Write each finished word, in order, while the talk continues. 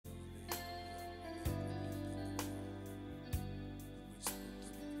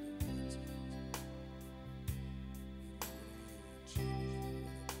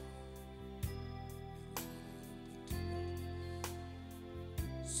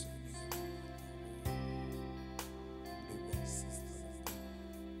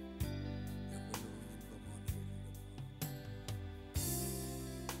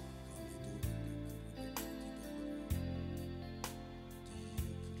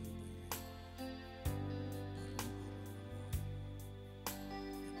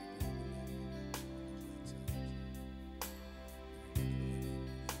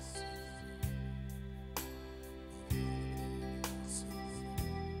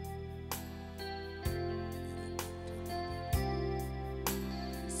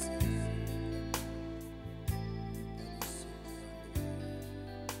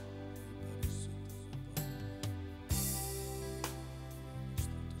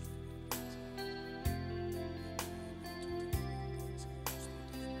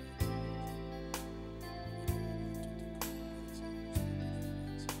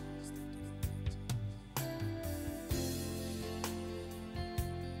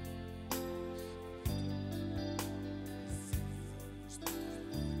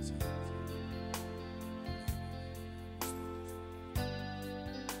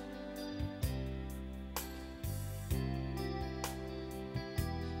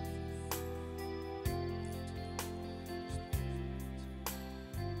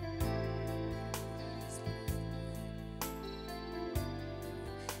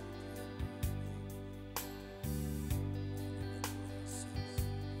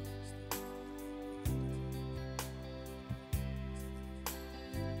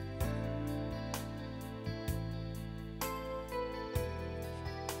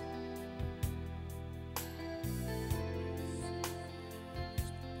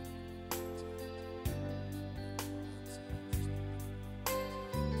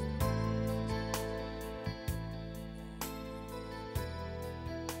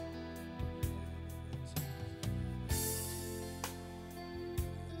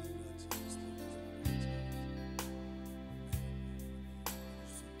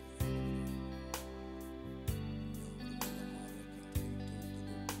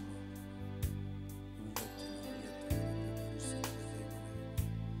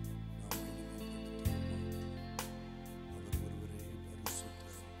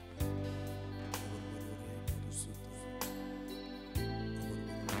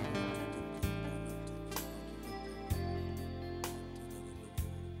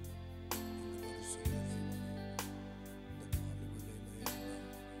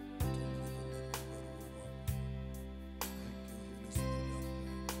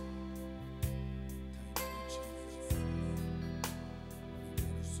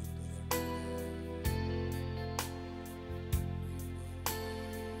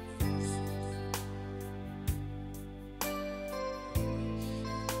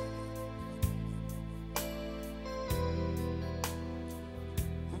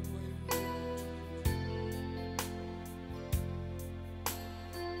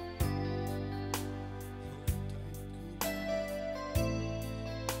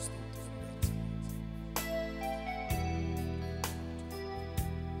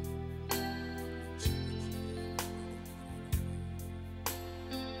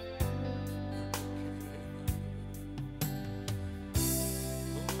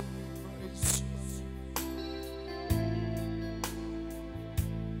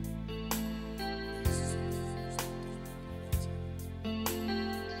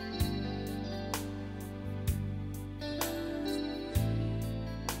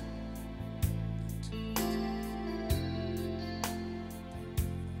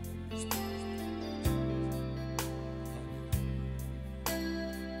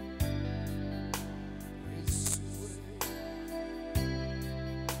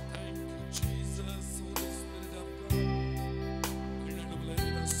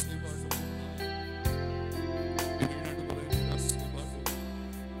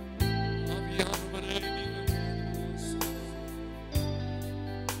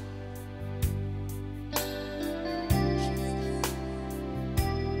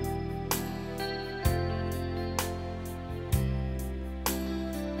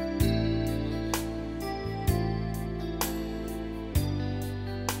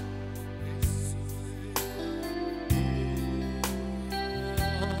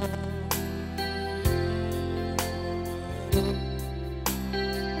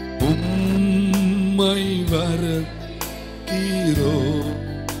உம்மை வரீரோ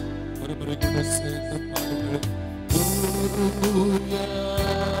ஒரு முறை கூட சேர்ந்து பாடுங்கள்.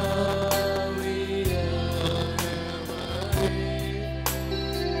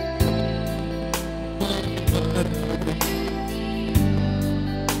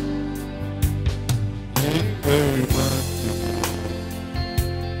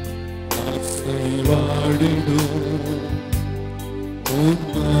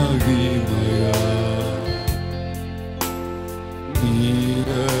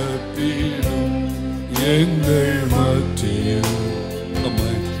 எங்கள் மத்தியில்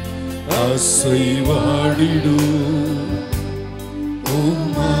நம்மை அசைவாடிடும்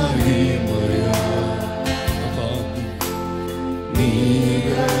உம்மாகிமையா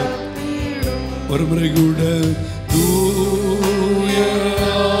ஒரு முறை கூட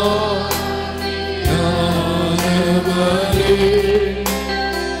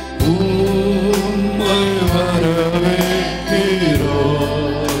உம்மை வரவேற்கிறோம்.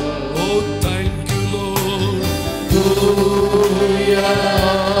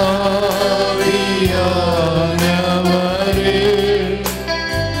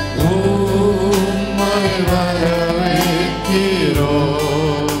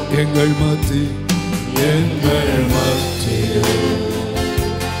 எங்கள் மத்தியில்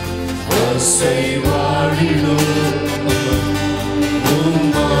அசைவாடிடும்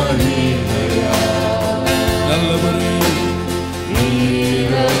உம்மாகிமையா நல்லவரே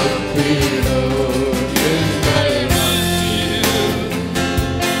நீரப்பிடும் எங்கள் மத்தியில்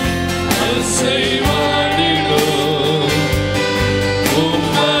அசைவாடிடும்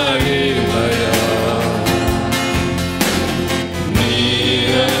உம்மாகிமையா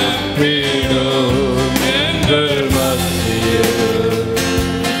நீரப்பிடும் எங்கள் மத்தியில்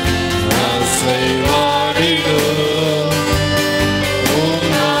அசைவாடிடும்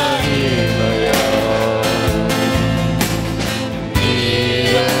உம்மாகிமையா நீரப்பிடும்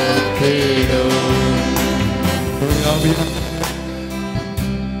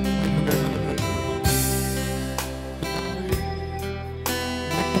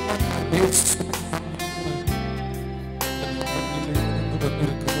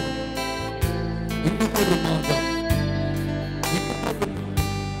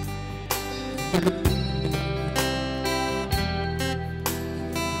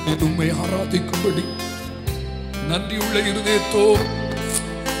உம்மை ஆராதிக்கும்படி நன்றியுள்ள இருதயத்தோ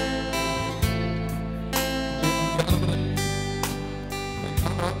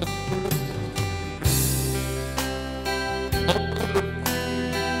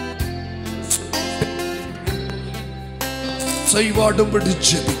செய்வாடும்படி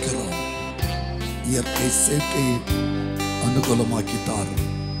ஜெபிக்கிறோம். இயற்கை சேர்க்கையை அனுகூலமாக்கி தாரும்.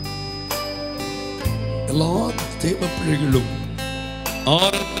 எல்லா தேவ பிள்ளைகளும்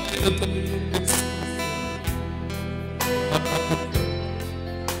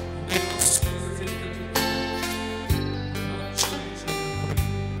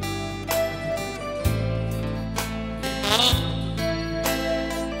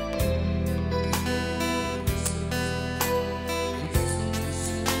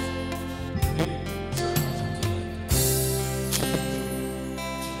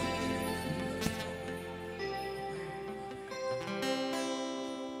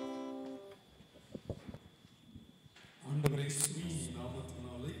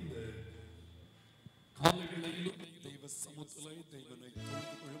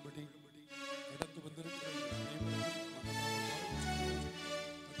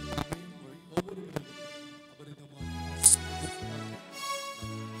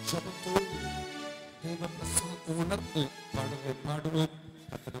உணர்ந்து பாடுவோம்.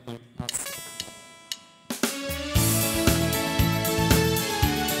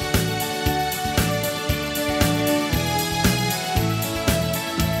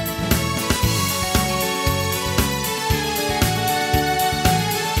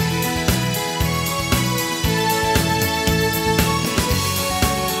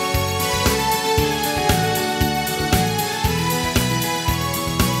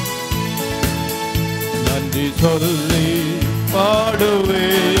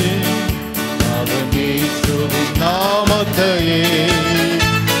 பாடுவேன். அவன் இயேசுவின் நாமத்தையே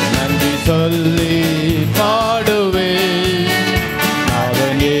நன்றி சொல்லி பாடுவேன்.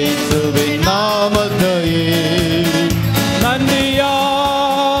 அவன் இயேசுவின் நாமத்தையே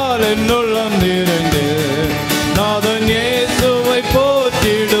நன்றியால் என்னுள்ளம் நிறைந்து நாதன் இயேசுவை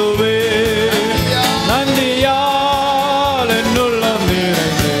போற்றிடுவேன். நன்றியால் என்னுள்ளம்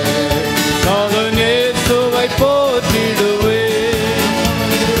நிறைந்து நாதன் இயேசுவை போற்றிடுவேன்.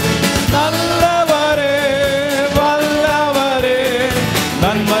 நல்லவரே வல்லவரே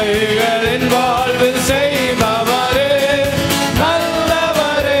நன்மைகளின் வாழ்வில் செய்பவரே.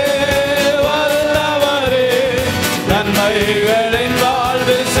 நல்லவரே வல்லவரே நன்மைகளின்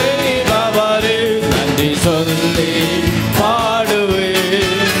வாழ்வில் செய்பவரே. நன்றி சொல்லி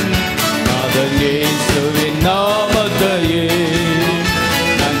பாடுவேன். நாதன் இயேசுவின் நாமத்தையே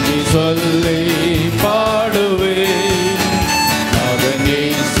நன்றி சொல்லி பாடுவேன். நாதன்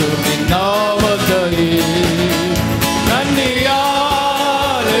இயேசுவின் நாமத்தையே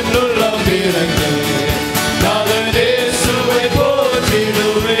நன்றியால் என்னுள்ளம் நிறைந்து நாதன் இயேசுவை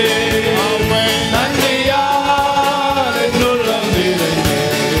போற்றிடுவேன். நன்றியால் என்னுள்ளம் நிறைந்து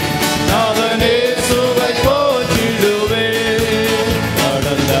நாதன் இயேசுவை போற்றிடுவேன்.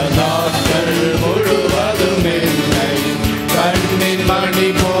 கடந்த நாட்கள் முழுவதும் என்னை கண்ணின் மணி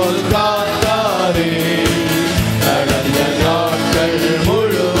போல் காத்தாரே. கடந்த நாட்கள்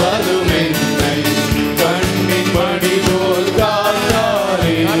முழுவதும் என்னை கண்ணின் மணி போல்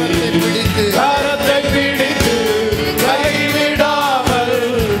காத்தாரே. கரத்தை பிடித்து கைவிடாமல்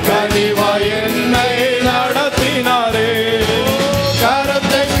கனிவாய் என்னை நடத்தினாரே.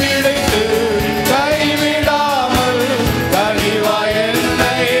 கரத்தை பிடித்து கைவிடாமல் கனிவாய்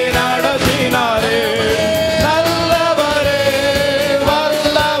என்னை நடத்தினாரே. நல்லவரே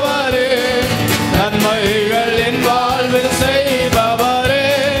வல்லவரே நன்மைகள் என் வாழ்வில் செய்பவரே.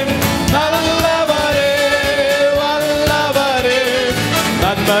 நல்லவரே வல்லவரே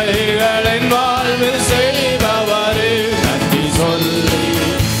நன்மைகள் என் வாழ்வில் செய்பவரே. நன்றி சொல்லி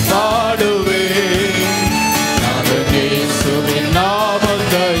பாடுவேன். நாதன் இயேசுவின்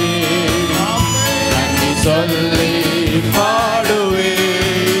நாமத்தையே நன்றி சொல்லி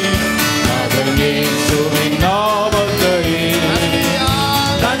பாடுவேன். நாதன் இயேசுவின் நாமத்தையே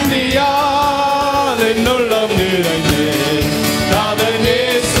நன்றியால் என்னுள்ளம் நிறைந்து நாதன்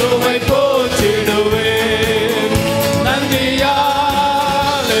இயேசுவை போற்றிடுவேன்.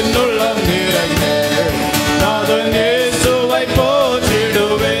 நன்றியால் என்னுள்ளம் நிறைந்து நாதன் இயேசுவை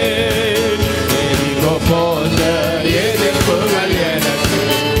போற்றிடுவேன். எரிகோ போன்ற எதிர்ப்புகள் எனக்கு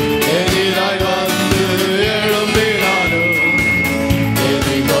எதிராய் வந்து எழும்பினாலும்,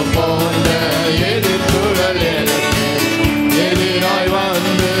 எரிகோ போன்ற எதிர்ப்புகள் எனக்கு எதிராய்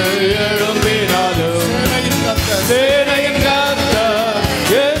வந்து எழும்பினாலும், சேனையின் கர்த்தர்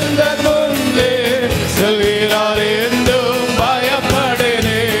எந்த முன்னே செல்கிறார் என்றும்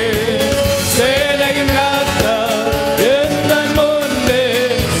பயப்படேனே. சேனையின் கர்த்தர் எந்த முன்னே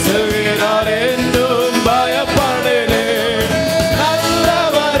செல்கிறார் என்றும் பயப்படேனே.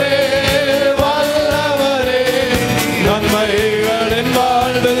 நல்லவரே வல்லவரே நன்மைகளின்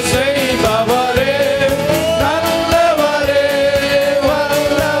வாழ்வில் செய்பவரே. நல்லவரே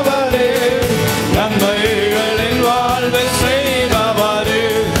வல்லவரே நன்மைகளின் வாழ்வில் செய்பவரே.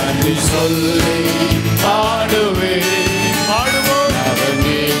 நன்றி சொல்லி பாடுவேன். நாதன்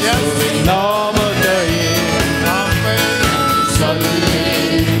இயேசுவின் நாமத்தையே நன்றி சொல்லி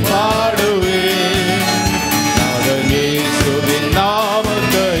பாடுவேன். நாதன் இயேசுவின்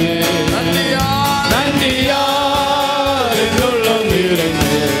நாமத்தையே நன்றியால் என்னுள்ளம்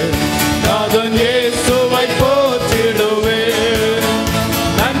நிறைந்து நாதன் இயேசுவை போற்றிடுவேன்.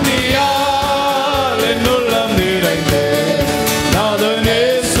 நன்றியால் என்னுள்ளம் நிறைந்து நாதன்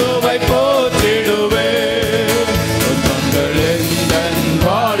இயேசுவை போற்றிடுவேன். துன்பங்கள் எந்தன்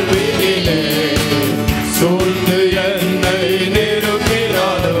வாழ்வினிலே சூழ்ந்து என்னை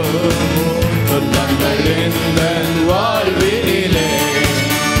நெருக்கினாலும், துன்பங்கள் எந்தன் வாழ்வினிலே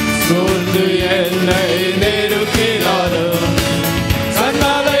சூழ்ந்து என்னை நெருக்கினாலும்,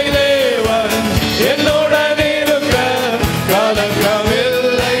 சன்னலை தேவன் என்னுடன் இருக்க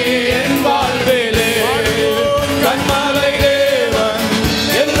கலக்கமில்லை என் வாழ்விலே. கண்மலை தேவன்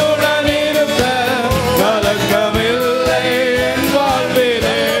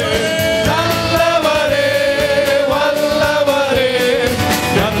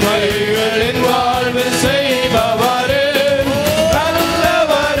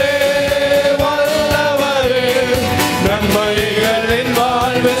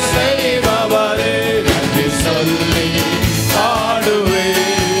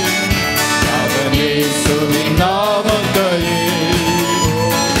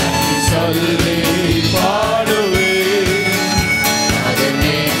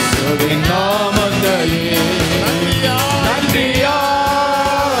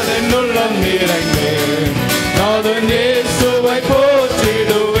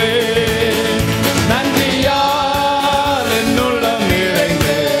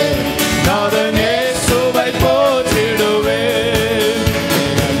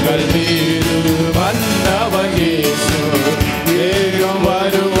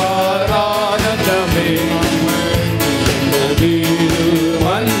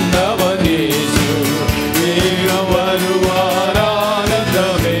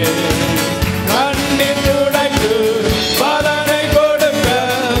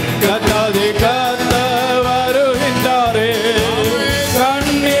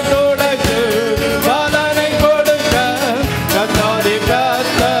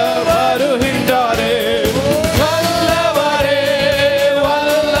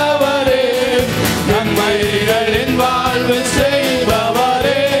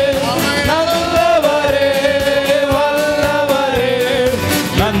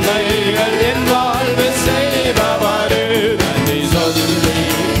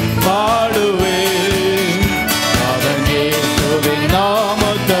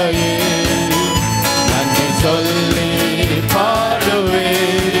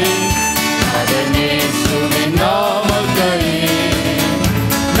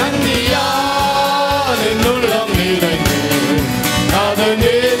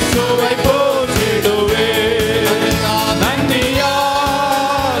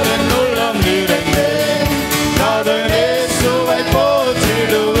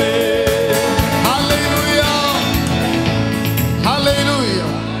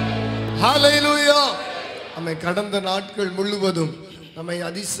கடந்த நாட்கள் முழுவதும் நம்மை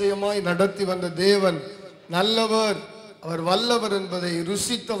அதிசயமாய் நடத்தி வந்த தேவன் நல்லவர், அவர் வல்லவர் என்பதை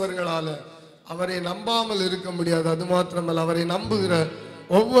ருசித்தவர்களால அவரை நம்பாமல் இருக்க முடியாது. அது மாத்திரமல்ல, அவரை நம்புகிற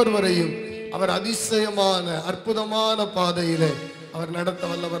ஒவ்வொருவரையும் அவர் அதிசயமான அற்புதமான பாதையிலே அவர் நடத்த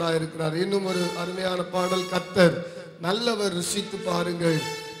வல்லவராக இருக்கிறார். இன்னும் ஒரு அருமையான பாடல், கர்த்தர் நல்லவர், ருசித்து பாருங்கள்,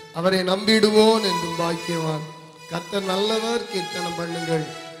 அவரை நம்பிடுவோன் என்றும் பாக்கியவான். கர்த்தர் நல்லவர், கீர்த்தனம் பண்ணுங்கள்,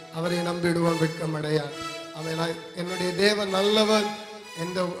 அவரை நம்பிடுவோன் வெட்கமடையான். அவன் என்னுடைய தேவன் நல்லவர்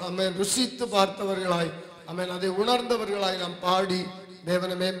என்ற ருசித்து பார்த்தவர்களாய் அதை உணர்ந்தவர்களாய் நாம் பாடி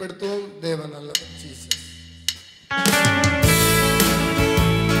தேவனை மேம்படுத்துவோம். தேவன் நல்லவர். ஜீசஸ்.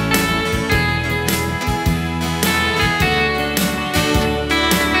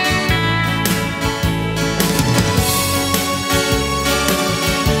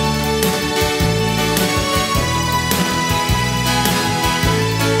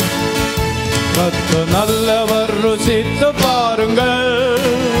 கர்த்தர் நல்லவர், ருசித்து பாருங்கள்,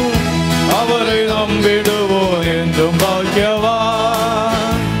 அவரை நம்பிடுவோம் என்றும்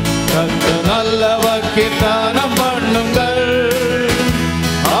பாக்கியவான். கர்த்தர் நல்லவர், கீர்த்தனம் பண்ணுங்கள்,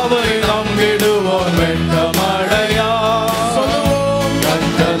 அவரை நம்பிடுவோம் வெட்கமடையான்.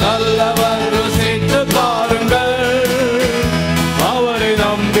 கர்த்தர் நல்லவர், ருசித்து பாருங்கள், அவரை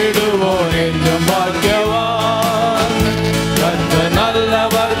நம்பிடுவோம் என்றும் பாக்கியவான். கர்த்தர்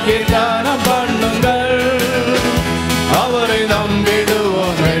நல்லவர், கீர்த்தனம் பண்ணுங்கள், அவரை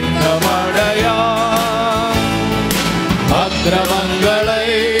நம்பிடுவோம் வெட்கமடையான். அக்கிரமங்களை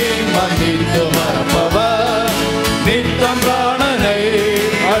மன்னித்து மறப்பவர், நித்தம் பிராணனை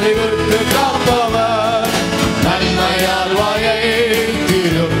அழிவுக்கு காப்பவர், நன்மையால் வாயை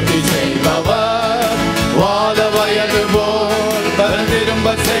திருப்தி செய்பவர், வாத வயது போல் திரும்ப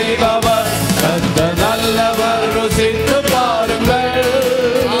செய்பவர். கர்த்தர் நல்லவர், ருசித்து பாருங்கள்,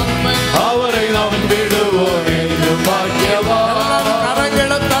 அவரை நம்பிடுவோம் என்று பாக்கியவான்.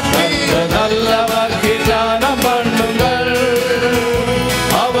 நல்லவர், கீர்த்தனம் பண்ணுங்கள்,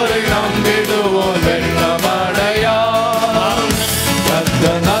 அவரை நம்பிடுவோம் வெட்கமடையான்.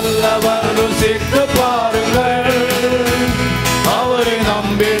 கர்த்தர் நல்லவர், ருசித்து பாருங்கள், அவரை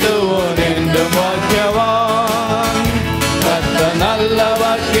நம்பிடுவோம் என்று பாக்கியவான். கர்த்தர்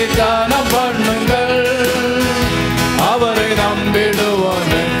நல்லவர், கீர்த்தனம் பண்ணுங்கள், அவரை நம்பிடுவோம்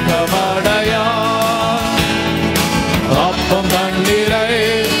வெட்கமடையான். அப்பம் தண்ணீரை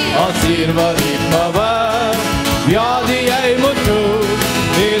ஆசீர்வதிப்பவர், வியாதியை முற்று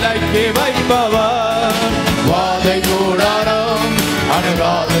விலக்கி வைப்பவர், வாதை கூடாரம்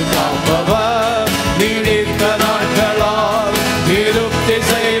அணுகாது காப்பவர், நீடித்த நாட்களால் திருப்தி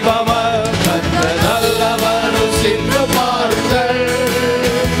செய்பவர். கர்த்தர் நல்லவர், ருசித்து பாருங்கள்,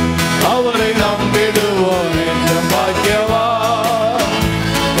 அவரை நம்பிடுவோம் என்று பாக்கியவான்.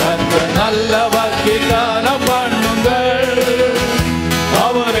 கர்த்தர் நல்லவர், கீர்த்தனம் பண்ணுங்கள்,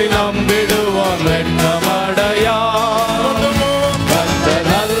 அவரை நம்பிடுவோம் வெட்கமடையான். கர்த்தர்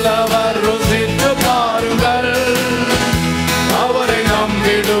நல்லவர், ருசித்து பாருங்கள், அவரை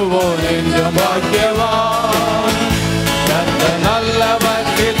நம்பிடுவோம் என்று பாக்கியவான். கர்த்தர் நல்லவர்,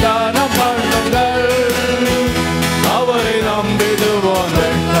 கீர்த்தனம் பண்ணுங்கள், அவரை நம்பிடுவோம்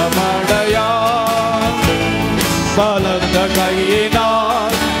வெட்கமடையான்.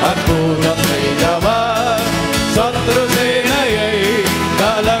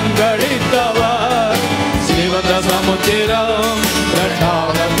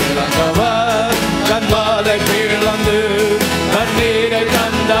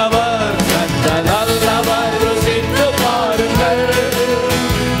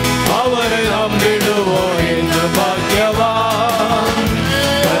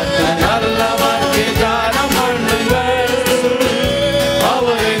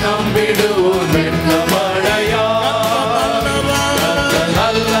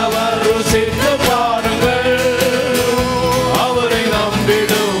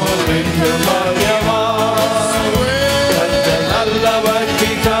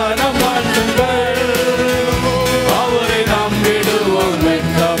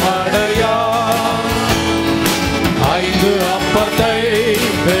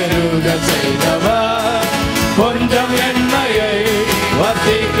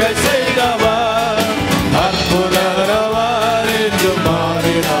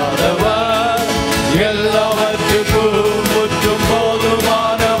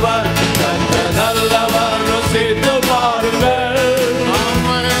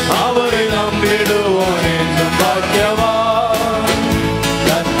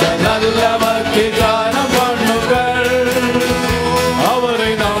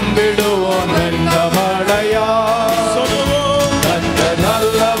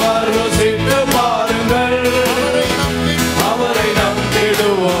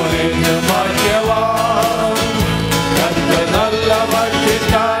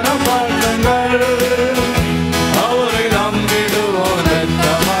 வாழ்க்கை தானம் பண்ணுங்கள். அவரை நம்பிடுவோம்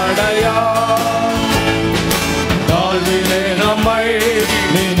வெற்றமடையா. தாழ்விலே நம்மை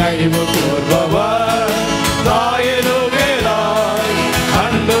நினைவு கூர்பவர், தாயினுகளாய்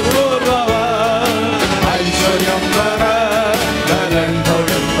அன்பு கூர்பவர், ஐஸ்வர்யம் பெற பலன்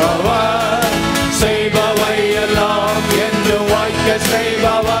கொடுப்பவர், செய்பவை எல்லாம் என்று வாய்க்க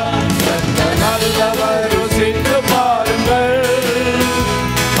செய்பவர், நல்லவர் ருசித்து பாருங்கள்.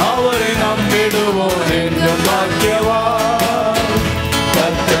 அவரை நம்பிடுவோம் என்று பாக்கியவான்.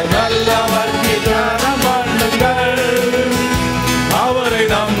 நல்லவர் தியானம் பண்ணுங்கள். அவரை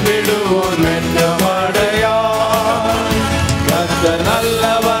நம்பிடுவோம் என்று அடையான்.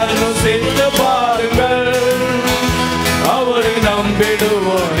 நல்லவர் ருசித்து பாருங்கள். அவரை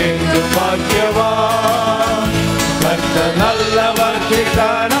நம்பிடுவோம் என்று பாக்கியவான். நல்லவர்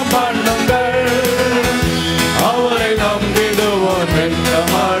தியானம் பண்ணுங்கள். அவரை நம்பிடுவோம் என்று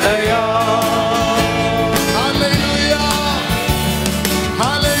அடையான். ஹல்லேலூயா,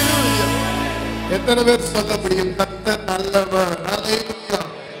 ஹல்லேலூயா. எத்தனை பேர் சொல்ல முடியும் கர்த்தர் நல்லவர்? ஹல்லேலூயா,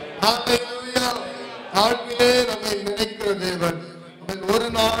 ஹல்லேலூயா. ஆட்களே நம்மை நினைக்கிற தேவன், அவன் ஒரு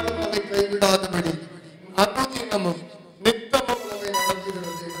நாளும் நம்மை கைவிடாதபடி அனுதினமும் நித்தமும் நம்மை நடத்துகிற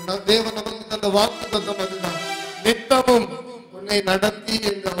தேவன். தேவன் நமக்கு தந்த வாக்குத்தத்தம் அதுதான். நித்தமும் உன்னை நடத்தி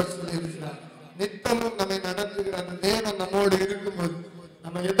என்று அவர் சொல்லியிருக்கிறார். நித்தமும் நம்மை நடத்துகிற அந்த தேவன் நம்மோடு இருக்கும்போது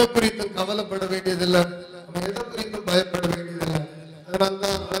நம்ம எதை குறித்தும் கவலைப்பட வேண்டியதில்லை, நம்ம எதை குறித்தும் பயப்பட வேண்டியதில்லை.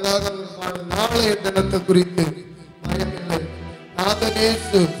 அதனால்தான் அழகாக ஒரு பாடல், நாளைய தினத்தை குறித்து பயமில்லை,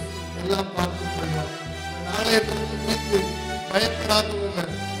 நாதனேசு எல்லாம் பார்த்துக் கொள்வார். நாளைய தினத்தை குறித்து பயப்படாதவங்க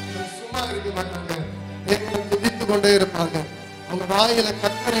சும்மா இருக்க மாட்டாங்க, தேவனை துதித்து கொண்டே இருப்பாங்க. அவங்க வாயில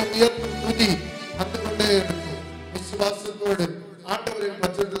கர்த்தரை உயர்த்தும் துதி வந்து கொண்டே இருக்கும். விசுவாசத்தோடு ஆண்டவரின்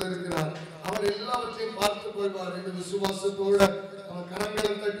பட்சத்தில் இருக்கிறார், அவர் எல்லாவற்றையும் பார்த்துக் கொள்வார் என்று விசுவாசத்தோடு அவர்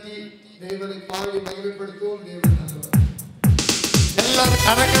கரங்களை தட்டி தேவனை பாடி மகிமைப்படுத்துவோம். தேவன் நல்லவர். எல்லாரும்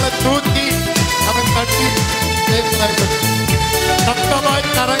கரங்களை தூக்கி அவன் தட்டி தேவனை சத்தமாய்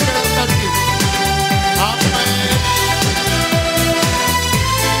கரங்களை தட்டி ஆமென்.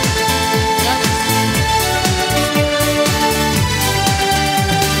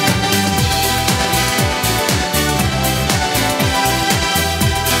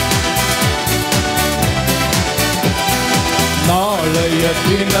 நாளைய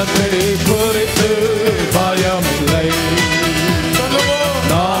தினத்தை குறித்து பயமில்லை,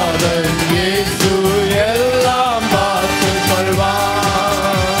 நாதன் இயேசு எல்லாம் பார்த்துக்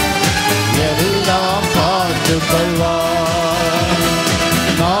கொள்வார், எல்லாம் பார்த்துக் கொள்வார்.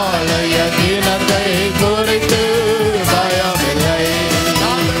 நாளைய தினத்தை குறித்து பயமில்லை,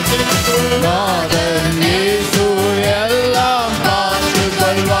 நாதன் இயேசு எல்லாம் பார்த்துக்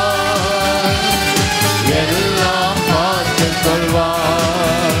கொள்வார், எல்லாம் பார்த்துக் கொள்வார்.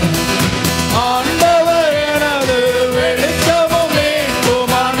 ஆண்டவர் எனது வெளிச்சமும்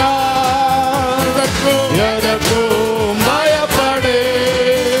மீட்புமானார், எதற்கும் பயப்படு.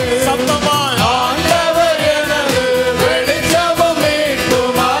 ஆண்டவர் எனது வெளிச்சமும்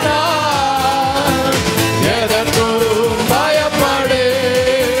மீட்புமானார்,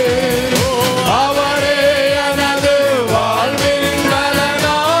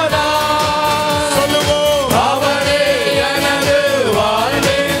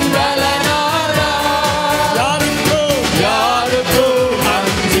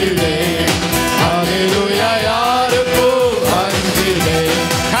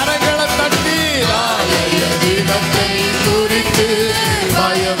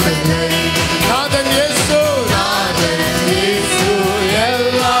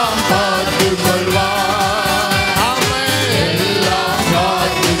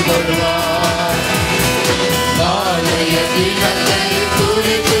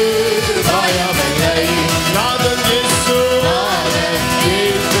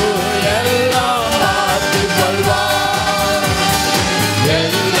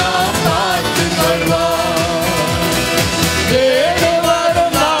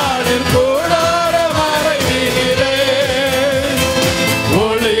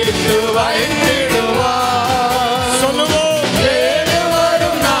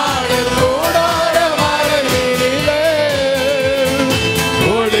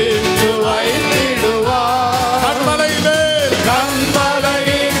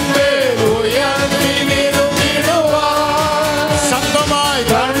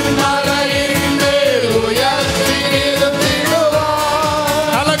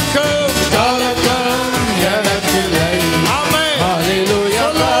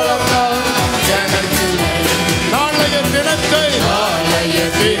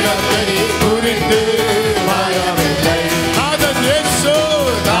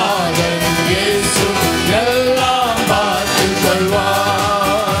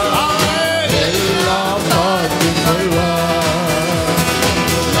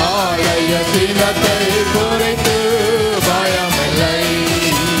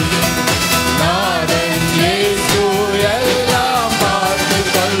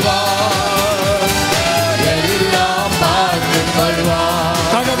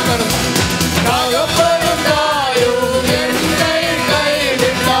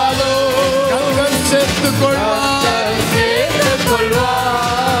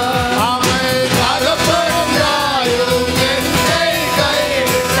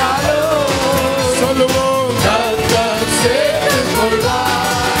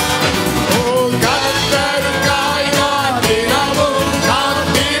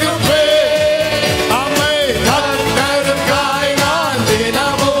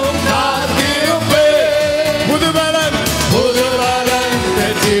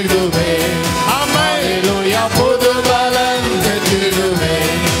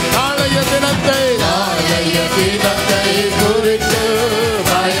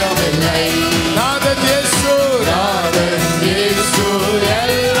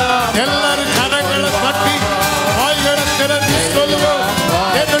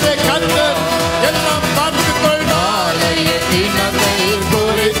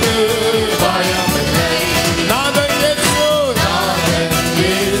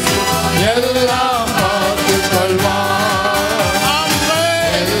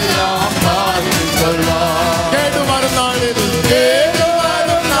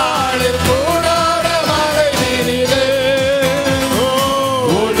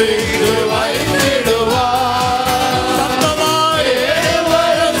 முடித்து வைத்திடுவார். சத்தமாய்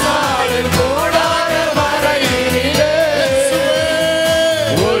நாளில் கூடார மறையிலே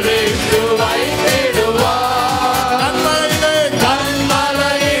ஒளித்து வைத்திடுவார். கண்மலையிலே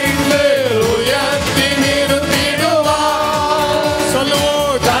கண்மலையின் மேல் உயர்த்தி நிறுத்திடுவார்.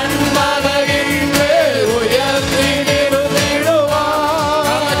 சொல்லுவோம். கண்மலையின் மேல் உயர்த்தி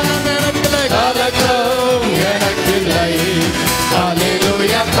நிறுத்திடுவார். கலக்கம் கலக்கம் எனக்கில்லை. எனக்கில்லை.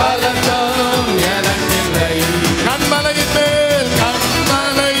 அல்லேலூயா, கலக்கம் எனக்கில்லை. கண்மலையின் மேல்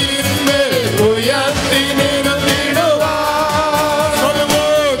கண்மலையின் மேல் உயர்த்தி நிறுத்திடுவார்.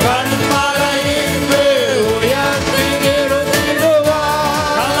 சொல்லுவோம். கண்மலையின் மேல் உயர்த்தி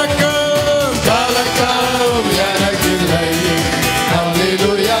நிறுத்திடுவார். கலக்கம் கலக்கம் எனக்கில்லை.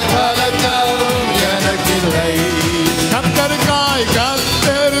 அல்லேலூயா, கலக்கம் எனக்கில்லை. கர்த்தருக்காய்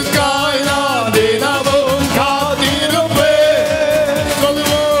கர்த்தருக்காய் நான் தினமும் காத்திருப்பேன்.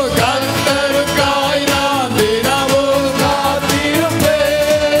 சொல்லுவோம். கர்த்தருக்காய் நான் தினமும் காத்திருப்பேன்.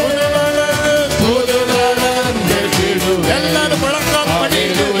 புதுபலன் பெற்றிடுவேன். எல்லாரும் முழங்கால்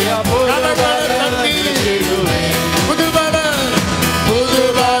படியிலே அல்லேலூயா, கரங்களை தட்டி பெற்றிடுவேன். புதுபலன்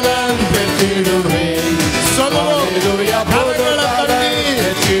புதுபலன் பெற்றிடுவேன். சொல்லுவோம். அல்லேலூயா, கரங்களை தட்டி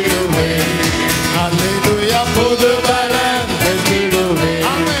பெற்றிடுவேன். அல்லேலூயா, புதுபலன் பெற்றிடுவேன்.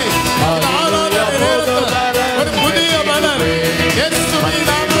 ஆமென். இந்த ஆராதனை நேரத்தில் ஒரு புதிய பலன் இயேசுவின்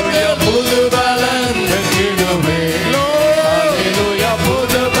நாமத்தில் புதுபலன் பெற்றிடுவேன். அல்லேலூயா,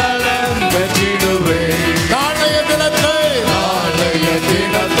 புதுபலன் பெற்றிடுவேன். நாளைய தினத்தை நாளைய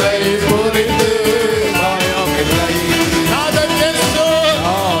தினத்தை புரிந்து பயமில்லை. நாதன் இயேசு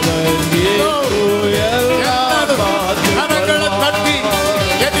அவன் இயேசு எல்லாம் பார்த்து கரங்களை தட்டி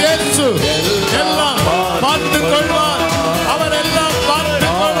என் இயேசு எல்லாம் பார்த்துக் கொள்வார். அவர் எல்லாம் பார்த்துக்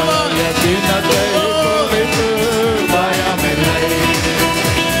கொள்வார். நாளைய தினத்தை புரிந்து பயமில்லை.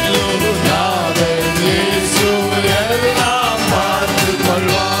 நாதன் இயேசு எல்லாம் பார்த்துக்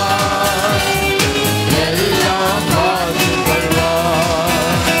கொள்வார். எல்லாம் பார்த்துக் கொள்வார்.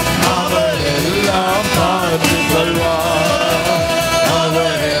 அவர் எல்லாம் பார்த்துக் கொள்வார்.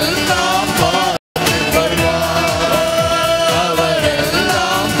 அவர் எல்லாம் பார்த்துக் கொள்வார். அவர்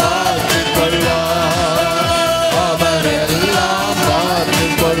எல்லாம் பார்த்துக் கொள்வார். அவர் எல்லாம்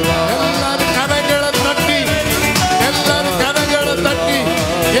பார்த்துக் கொள்வார். எல்லாரும் கரங்களை தட்டி எல்லாரும் கரங்களை தட்டி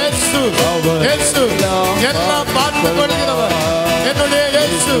இயேசு இயேசு எல்லாம் பார்த்துக் கொள்கிறவர். என்னுடைய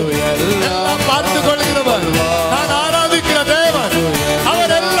இயேசு எல்லாம் பார்த்துக் கொள்கிறவர். நான் ஆராதிக்கிற தேவன்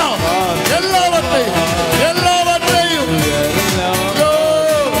அவர் எல்லாம் எல்லாவற்றையும் ஐயோ,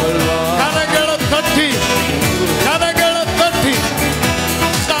 கரங்களை தட்டி கரங்களை தட்டி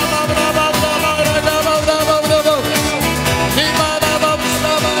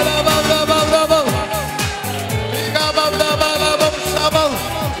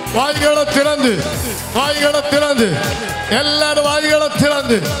வாய்களை திறந்து வாய்களை திறந்து எல்லாரும் வாய்களை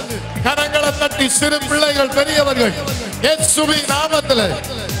திறந்து கரங்களை தட்டி சிறு பிள்ளைகள் பெரியவர்கள் இயேசுவின் நாமத்தில்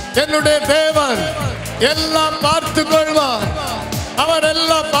என்னுடைய தேவன் எல்லாம் பார்த்துக் கொள்வார். அவர்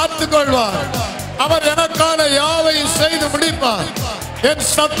எல்லாம் பார்த்துக் கொள்வார். அவர் எனக்கான யாவையும் செய்து முடிப்பார். என்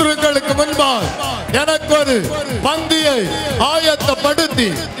சத்துருக்களுக்கு முன்பாக எனக்கு ஒரு பந்தியை ஆயத்தப்படுத்தி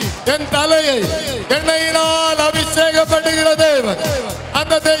என் தலையை எண்ணெயினால் அபிஷேகப்படுகிற தேவன்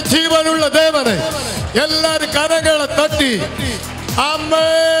அந்த ஜீவனுள்ள தேவனை எல்லாரும் கரங்களை தட்டி அம்மே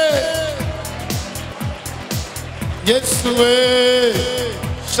இயேசுவே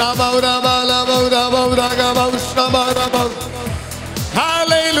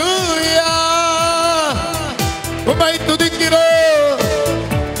ஹல்லேலூயா உம்மை துதிக்கிறோம்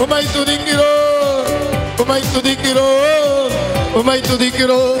உம்மை துதிக்கிறோம் உம்மை துதிக்கிறோம் உம்மை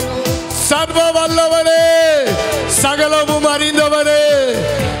துதிக்கிறோம் சர்வ வல்லவரே சகலமும் அறிந்தவரே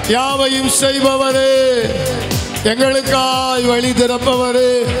யாவையும் செய்பவரே எங்களுக்காய் வழி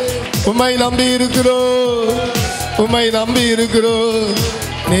திறப்பவரே உம்மை நம்பி இருக்கிறோம் உம்மை நம்பி இருக்கிறோம்.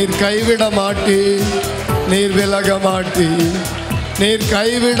 நீர் கைவிட மாட்டீர் நீர் விலக மாட்டீர் நீர்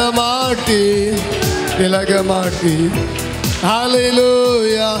கைவிட மாட்டீர் விலக மாட்டீர்.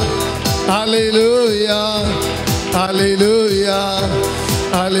 ஹல்லேலூயா ஹல்லேலூயா ஹல்லேலூயா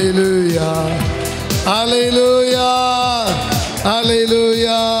ஹல்லேலூயா ஹல்லேலூயா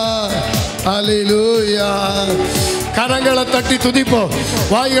ஹல்லேலூயா ஹல்லேலூயா. கரங்களை தட்டி துதிப்போம்.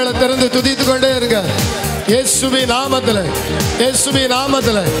 வாய்களை திறந்து துதித்து கொண்டே இருங்க. இயேசுவின் நாமத்தில் இயேசுவின்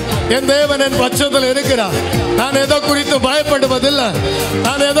நாமத்தில் என் தேவன் என் பட்சத்தில் இருக்கிறார். நான் எதை குறித்து பயப்படுவதில்லை.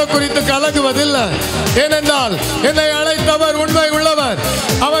 நான் எதை குறித்து கலங்குவதில்லை. ஏனென்றால் என்னை அழைத்தவர் உண்மை உள்ளவர்.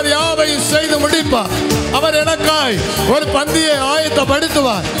 அவர் யாவை யாவையும் செய்து முடிப்பார். அவர் எனக்காய் ஒரு பந்தியை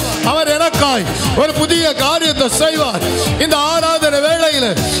ஆயத்தப்படுத்துவார். அவர் எனக்காய் ஒரு புதிய காரியத்தை செய்வார். இந்த ஆராதனை வேளையில்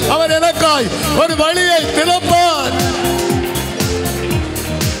அவர் எனக்காய் ஒரு வழியை திறப்பார்.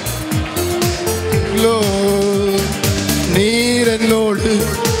 நீர் என்னோடு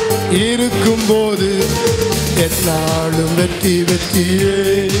இருக்கும் போது என்னாலும் வெற்றி வெற்றியே.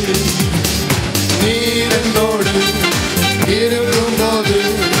 நீர் என்னோடு இருக்கும் போது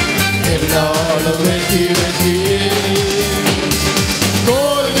என்னாலும் வெற்றி வெற்றியே.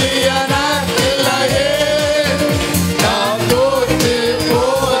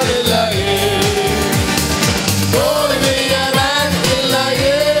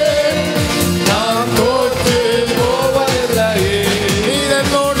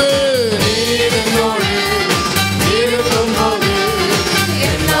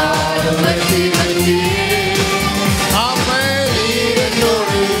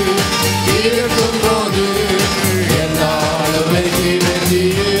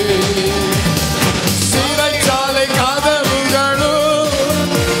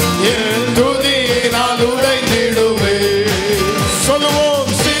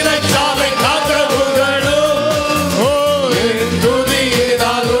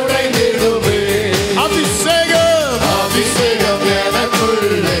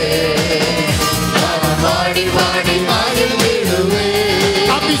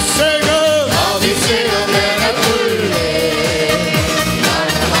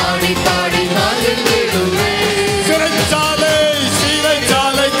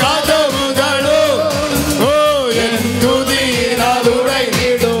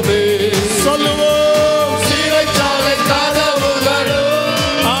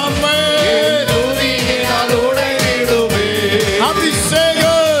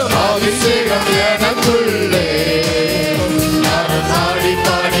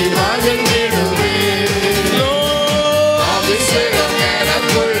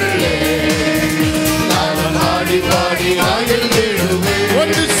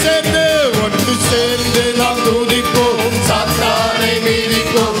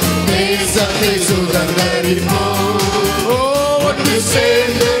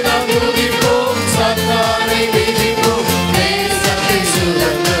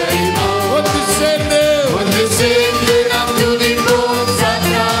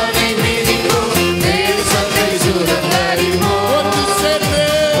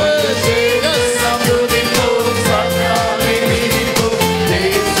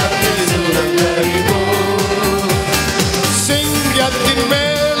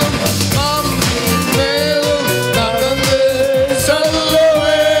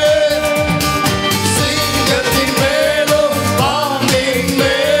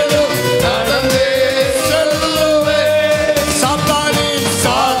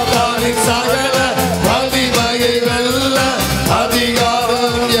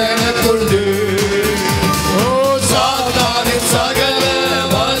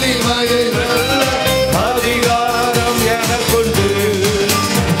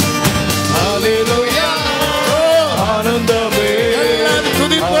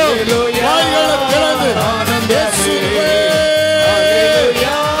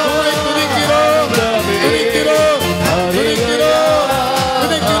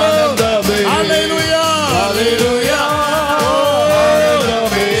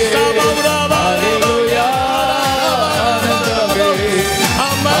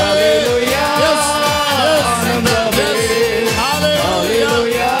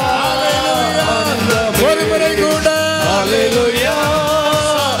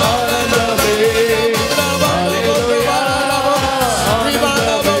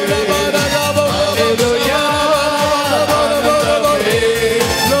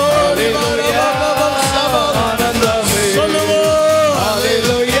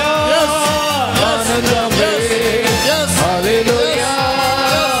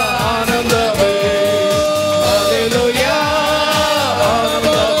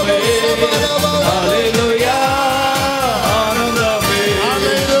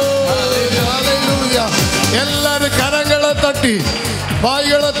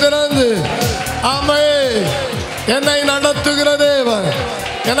 வாய்களை திறந்து ஆமே என்னை நடத்துகிற தேவன்,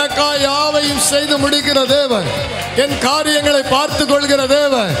 எனக்காய் யாவையும் செய்து முடிக்கிற தேவன், என் காரியங்களை பார்த்து கொள்கிற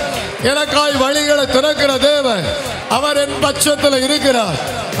தேவன், எனக்காய் வழிகளை திறக்கிற தேவன், அவர் என் பட்சத்தில் இருக்கிறார்.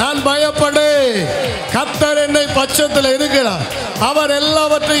 நான் பயப்படே, கர்த்தர் என்னை பட்சத்தில் இருக்கிறார். அவர்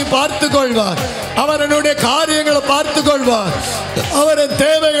எல்லாவற்றையும் பார்த்து கொள்வார். அவர் என்னுடைய காரியங்களை பார்த்து கொள்வார். அவர் என்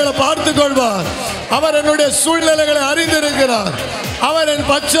தேவைகளை பார்த்து கொள்வார். அவர் என்னுடைய சூழ்நிலைகளை அறிந்திருக்கிறார். அவர் என்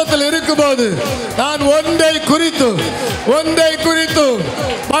பட்சத்தில் இருக்கும்போது நான் ஒன்றை குறித்து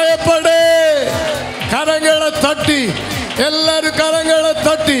பயப்படே. கரங்களை தட்டி, எல்லாரும் கரங்களை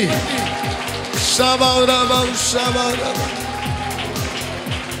தட்டி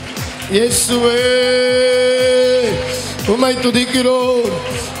இயேசுவே உம்மை துதிக்கிறோம்,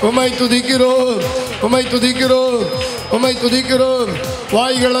 உம்மை துதிக்கிறோம், உம்மை துதிக்கிறோம், உம்மை துதிக்கிறோம்.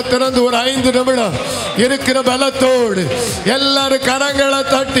 வாய்களை திறந்து ஒரு 5 நிமிடம் இருக்கிற பலத்தோடு எல்லாரும் கரங்களை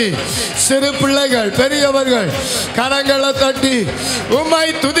தட்டி, சிறு பிள்ளைகள் பெரியவர்கள் கரங்களை தட்டி உம்மை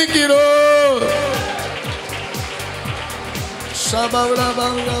துதிக்கிறோம்.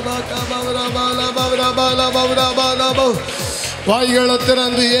 வாய்களை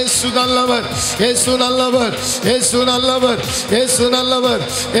திறந்து இயேசு நல்லவர், இயேசு நல்லவர், இயேசு நல்லவர், இயேசு நல்லவர்,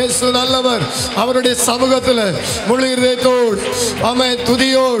 இயேசு நல்லவர். அவருடைய சமூகத்தில் முழு இதயத்தோடு ஆமென்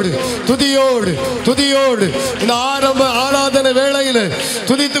துதியோடு துதியோடு துதியோடு இந்த ஆரம்ப ஆராதனை வேளையில்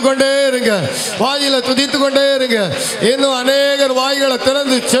துதித்து கொண்டே இருங்க, வாயில துதித்து கொண்டே இருங்க. இன்னும் அநேகர் வாய்களை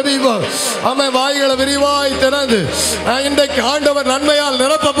திறந்து செபிப்போம். ஆமென். வாய்களை விரிவாய் திறந்து இன்றைக்கு ஆண்டவர் நன்மையால்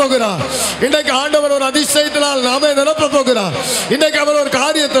நிரப்ப போகிறார். இன்றைக்கு ஆண்டவர் ஒரு அதிசயத்தினால் நாமே நிரப்ப போகிறார். இன்றைக்கு அவர் ஒரு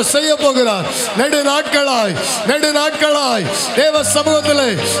காரியத்தை செய்ய போகிறார். நெடு நாட்களாய் தேவ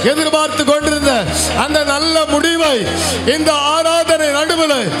சமூகத்தில் எதிர்பார்த்து கொண்டிருந்த அந்த நல்ல முடிவை இந்த ஆராதனை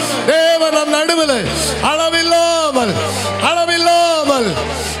நடுவில் தேவ நம் நடுவில் அளவில்லாமல்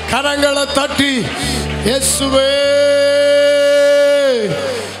கரங்களை தட்டி இயேசுவே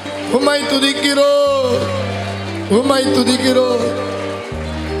உம்மை துதிக்கிறோம், உம்மை துதிக்கிறோம்.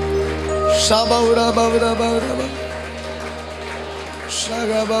 ஷபௌரா Bowra Bowra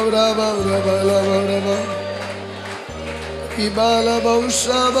Shaga baura baura baura baura Ibala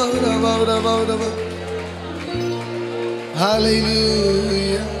bausha baura baura baura.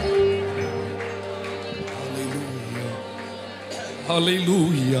 Hallelujah.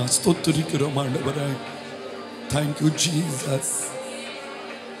 Hallelujah. ஸ்தோத்திரிக்கிறோம் ஆண்டவரே. Thank you Jesus.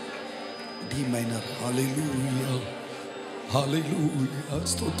 D minor. Hallelujah. Hallelujah.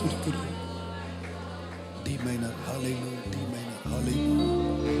 ஸ்தோத்திரிக்கிறோம். D minor. Hallelujah. D minor.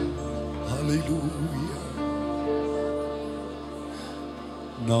 Hallelujah. Hallelujah.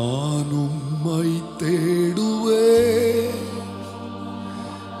 நான் உம்மை தேடுவேன்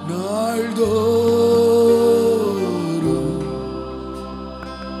நாள்தோறும்,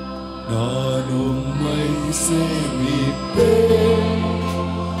 நான் உம்மை சேவிப்பேன்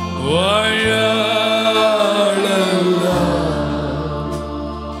வாழலாம்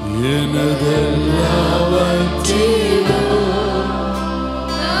எனதெல்லாவற்றிலும்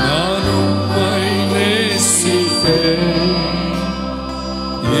நான் உம்மை நேசிப்பேன்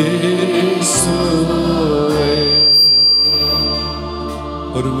இயேசுவே.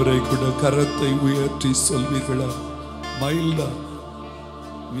 ஒருமுறை கூட கரத்தை உயர்த்தி சொல்வீர்களா? மைல்டா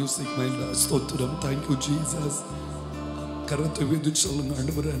மியூசிக் மைல்டா. ஸ்தோத்திரம். Thank you Jesus. கரத்தை உயர்த்தி சொல்லுங்க.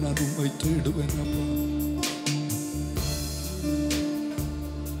 ஆண்டவரே நான் உம்மை தேடுவேன் அப்பா.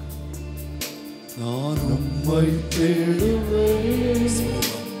 நான் உம்மை தேடுவேன்,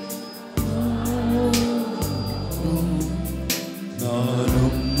 நான்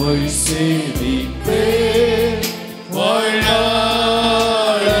உம்மை சேவிப்பேன் வாழ்நாளெல்லாம்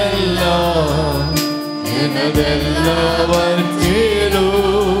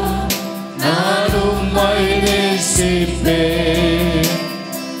எனதெல்லாவற்றிலும் நான் உம்மை நேசிப்பேன்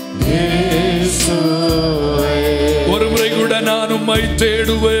இயேசுவே. ஒரு முறை கூட நான் உம்மை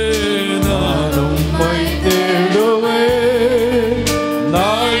தேடுவேன், நான் உம்மை தேடுவேன்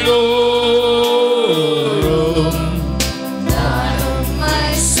நாள்தோறும், நான் உம்மை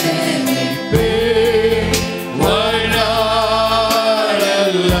சேவிப்பேன்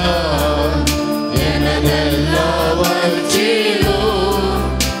வாழ்நாளெல்லாம் எனதெல்லாவற்றிலும்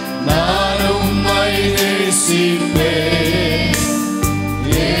நான் உம்மை நேசிப்பேன்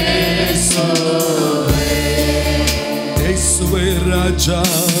இயேசுவே. இயேசுவே ராஜா,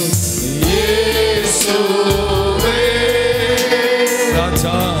 இயேசுவே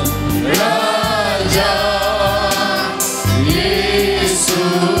ராஜா, ராஜா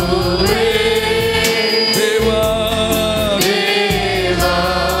இயேசுவே தேவா, தேவா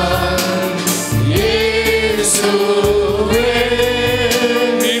இயேசுவே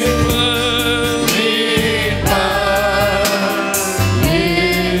மீட்பர், மீட்பர்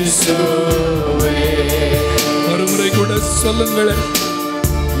இயேசுவே. ஒரு முறை கூட சொல்லுங்களேன்.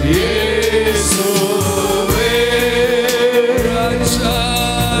 இயேசுவே ராஜா,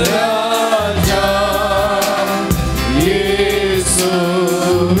 ராஜா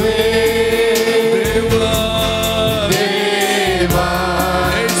இயேசுவே தேவா, தேவா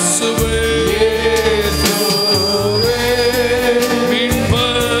இயேசுவே, இயேசுவே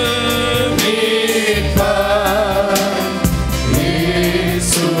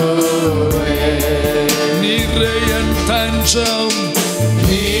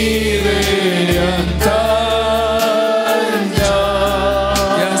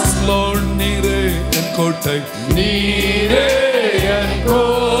வார்த்தை நீரே என்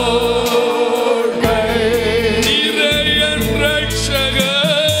கோட்டை, நீரே என்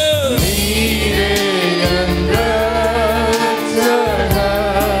ரட்சகர், நீரே என் ரட்சகர்,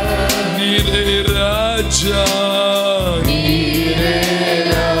 நீரே ராஜா, நீரே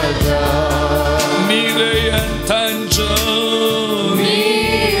ராஜா, நீரே என் தஞ்சம்,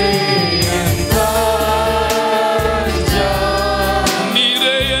 நீரே என் தஞ்சம்,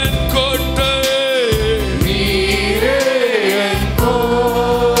 நீரே என் கோட்டை, நீரே என்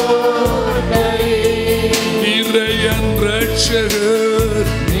கோட்டை, நீரே என் ரட்சகர்,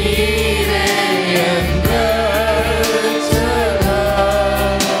 நீரே என் ரட்சகர்,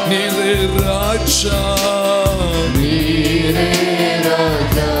 நீரே ராஜா, நீரே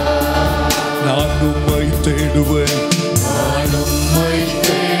ராஜா. நான் உம்மை தேடுவேன், நான் உம்மை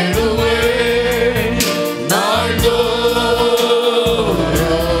தேடுவேன் நாள்தோறும்,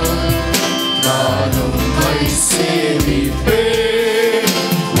 நான் உம்மை சேவிப்பேன்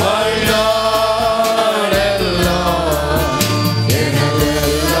வாழ்நாளெல்லாம்,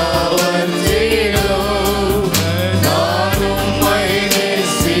 எனதெல்லாவற்றிலும் நான் உம்மை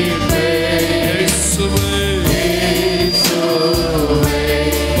நேசிப்பேன் இயேசுவே. இயேசுவே.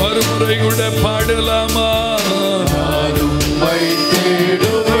 மறுமுறை கூட பாடலாமா? நான் உம்மை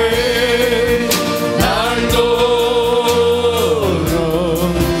தேடுவேன் நாள்தோறும்,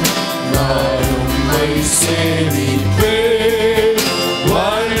 நான் உம்மை சேவிப்பேன்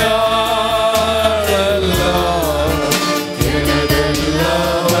வாழ்நாளெல்லாம்,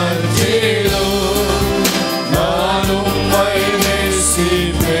 எனதெல்லாவற்றிலும் நான் உம்மை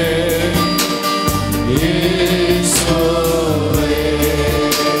நேசிப்பேன் இயேசுவே.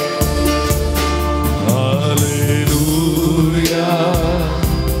 Hallelujah,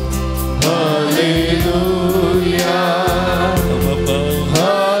 hallelujah,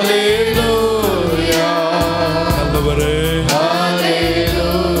 hallelujah, நல்லவரே,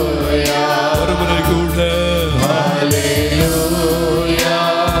 hallelujah, மறுமுறை கூட hallelujah,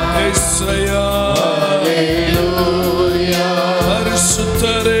 இயேசுயா, hallelujah,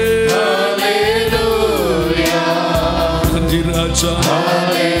 பரிசுத்தரே, hallelujah, நன்றி ராஜா,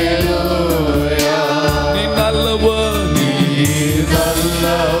 hallelujah. நீ நல்லவர், நீ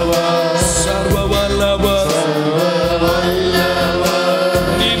நல்லவர், சர்வ வல்லவர்,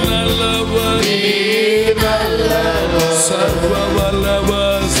 நீ நல்லவர், சர்வ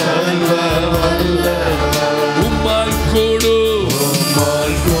வல்லவர், உம்மால் கூடும்,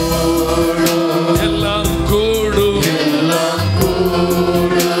 எல்லாம் கூடும்,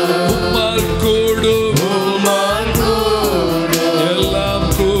 உம்மால் கூடும், எல்லாம்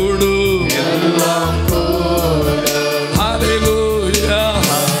கூடும். Hallelujah,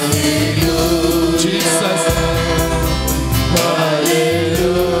 Jesus,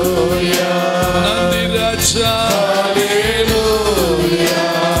 நன்றி ராஜா,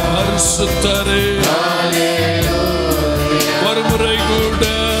 பரிசுத்தரே, மறுமுறை கூட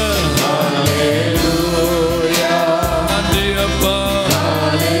நன்றி அப்பா,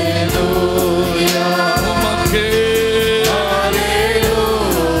 உமக்கே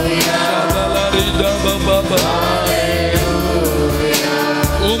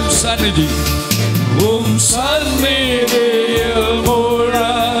சந்நிதி, சந்நிதியில்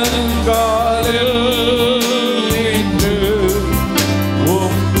முழங்காலில் நின்று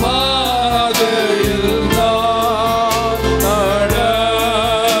பாதையில் நான்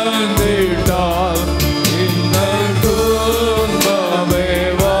நடந்திட்டால் இந்த துன்பமே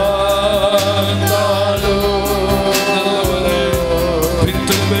வந்தாலும் நல்லவரே,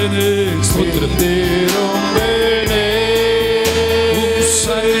 பித்தப்பேனே, ஸ்தோத்திரம் திரும்பேனே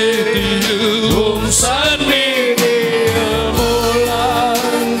சந்நிதியில்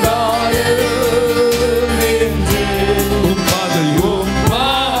முழங்காலில் நின்று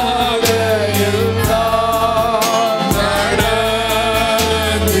பாதையில் நான் நடந்திட்டால்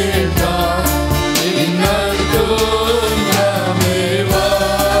இன்னல் துன்பமே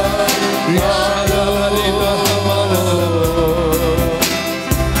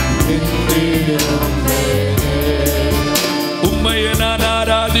உம்மையை நான்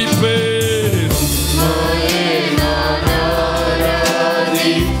ஆராதிப்பேன்,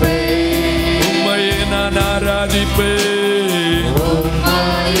 உம்மையை நான் ஆராதிப்பேன்,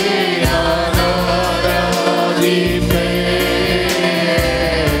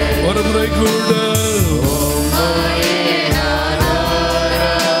 ஒரு முறை கூட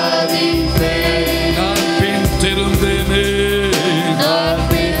நான் பின் திருந்தேனே,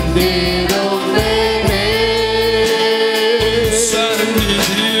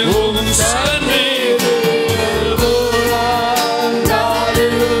 சந்நிதியில்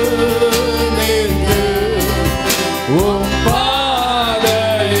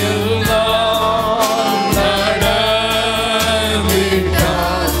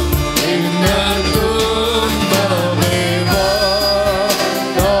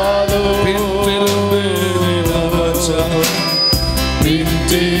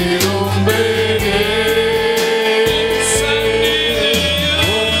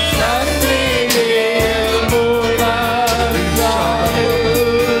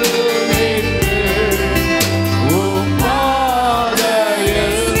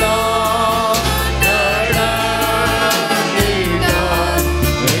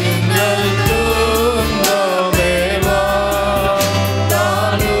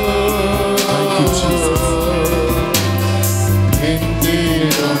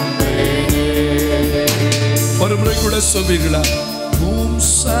சொல்வீர்களா? உம்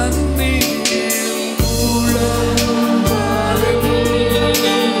சந்நிதியில் முழங்காலில்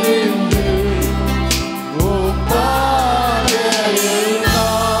நின்று உம் பாதையில்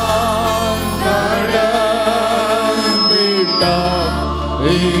நான் நடந்திட்டால்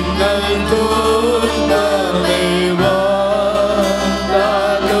இன்னல் துன்பமே வந்தாலும்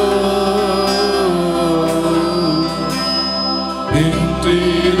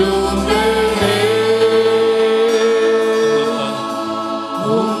நின்றிருப்பேனே.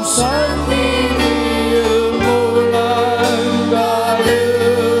 உம் சந்நிதியில் முழங்காலில்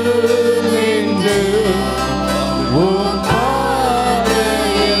நின்று உம்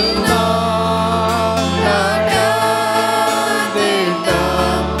பாதையில் நான் நடந்திட்டால்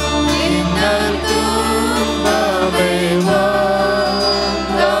இன்னல் துன்பமே வந்தாலும்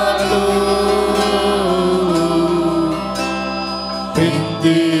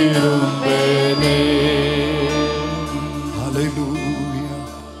பிந்திருப்பேனே. ஹல்லேலூயா.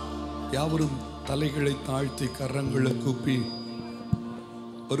 யாவரும் தலைகளை தாழ்த்தி கரங்களை கூப்பி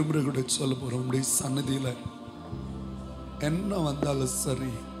ஒரு முறை கூட சொல்ல போறோம். உடைய சன்னதியில என்ன வந்தாலும்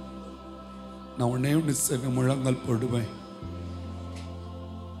சரி, நான் உன்னை ஒன்று செய்வேன், முழங்கால் போடுவேன்.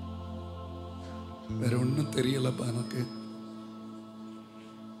 வேற ஒன்றும் தெரியலப்பா எனக்கு.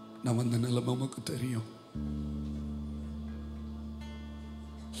 நான் வந்த நிலைமை உமக்கு தெரியும்.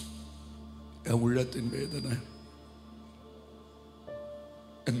 என் உள்ளத்தின் வேதனை,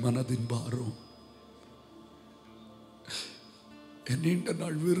 என் மனதின் பாரம், என் நீண்ட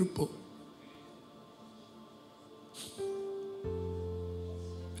நாள் விருப்பம்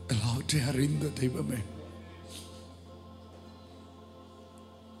எல்லாவற்றையும் அறிந்த தெய்வமே,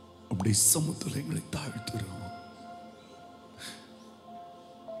 அப்படி சமூகத்தில் எங்களை தாழ்த்துறோம்.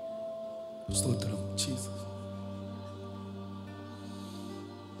 ஸ்தோத்திரம் ஜீசஸ்.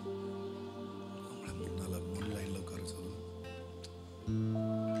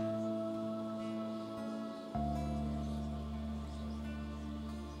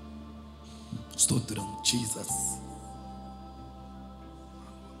 ஸ்தோத்திரம் ஜீசஸ்.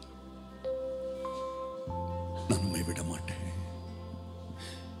 நான் உம்மை விட மாட்டேன்.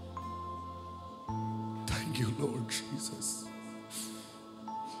 Thank you Lord Jesus.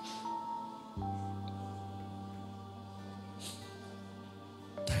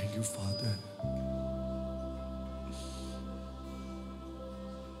 Thank you Father.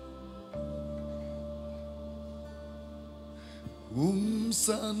 உம்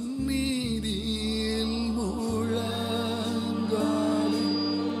சந்நிதியில் முழங்காலில்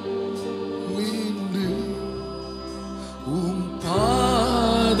நின்று உம்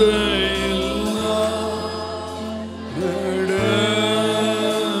பாதையில்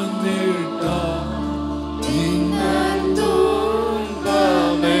நடந்திட்டால் இன்னல்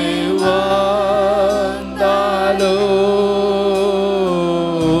துன்பமே வந்தாலும்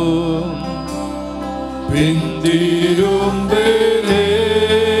பிந்திருப்பேனே.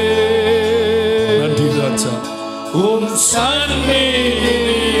 நன்றி ராஜா. உம்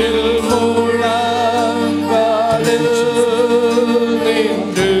சந்நிதியில் முழங்காலில்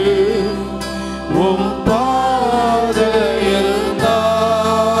நின்று உம் பாதையில்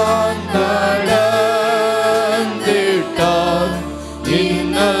நான் நடந்திட்டால்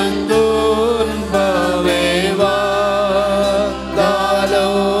இன்னல் துன்பமே வந்தாலும்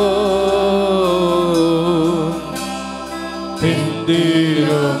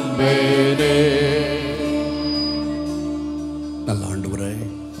பிந்திருப்பேனே. நல்ல ஆண்டவரே,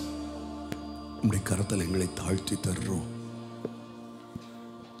 உம்முடைய கரத்தில் எங்களை தாழ்த்தி தர்றோம்.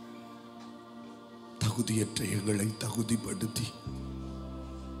 தகுதியற்ற எங்களை தகுதிப்படுத்தி,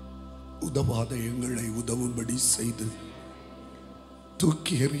 உதவாத எங்களை உதவும்படி செய்து,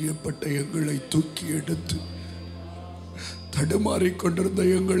 தூக்கி எறியப்பட்ட எங்களை தூக்கி எடுத்து, தடுமாறிக்கொண்டிருந்த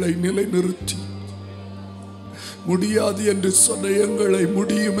எங்களை நிலைநிறுத்தி, முடியாது என்று சொன்ன எங்களை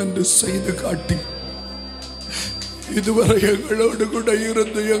முடியும் என்று செய்து காட்டி, இதுவரை எங்களோடு கூட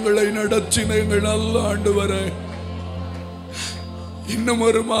இருந்து எங்களை நடத்தின எங்கள் நல்ல ஆண்டவரே, இன்னும்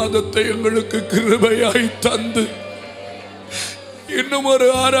ஒரு மாதத்தை எங்களுக்கு கிருபையாய் தந்து, இன்னும் ஒரு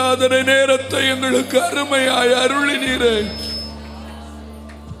ஆராதனை நேரத்தை எங்களுக்கு அருமையாய் அருளினீரே.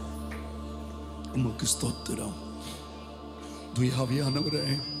 உமக்கு ஸ்தோத்திரம். துயாவியானவரே,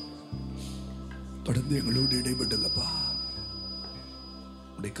 தொடர்ந்து எங்களோடு இடைபெடுங்கப்பா.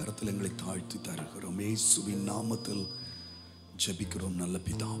 உடைய கரத்தில் எங்களை தாழ்த்தி தருகிறோம். இயேசுவின் நாமத்தில் ஜெபிக்கிறோம் நல்ல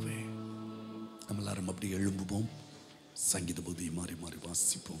பிதாவே. நம்ம எல்லாரும் அப்படி எழும்புவோம். சங்கீத புதியை மாறி மாறி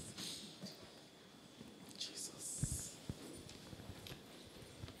வாசிப்போம்.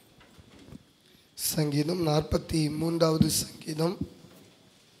 சங்கீதம் 43வது சங்கீதம்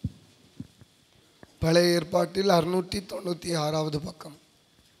பழைய ஏற்பாட்டில் 696வது பக்கம்.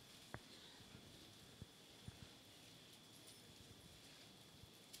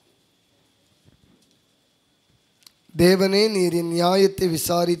 தேவனே, நீர் என் நியாயத்தை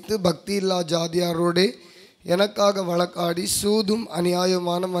விசாரித்து பக்தியில்லா ஜாதியாரோடே எனக்காக வழக்காடி சூதும்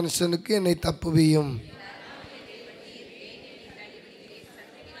அநியாயமான மனுஷனுக்கு என்னை தப்புவியும்.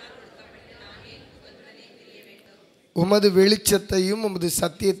 உமது வெளிச்சத்தையும் உமது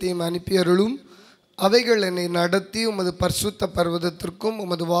சத்தியத்தையும் அனுப்பியருளும். அவைகள் என்னை நடத்தி உமது பரிசுத்த பர்வதத்திற்கும்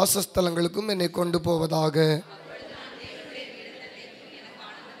உமது வாசஸ்தலங்களுக்கும் என்னை கொண்டு போவதாக.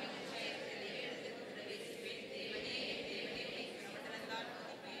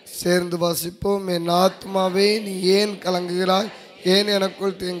 சேர்ந்து வாசிப்போம். என் ஆத்மாவே, நீ ஏன் கலங்குகிறாய்? ஏன்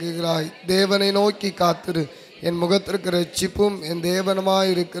எனக்குள் தேங்குகிறாய்? தேவனை நோக்கி காத்திரு. என் முகத்திற்கு ரட்சிப்பும் என்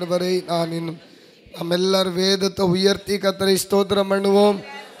தேவனமாய் இருக்கிறவரை நான் இன்னும். நம்ம எல்லாரும் வேதத்தை உயர்த்தி கர்த்தரை ஸ்தோத்திரம் பண்ணுவோம்.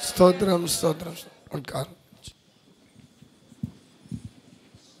 ஸ்தோத்திரம், ஸ்தோத்திரம்.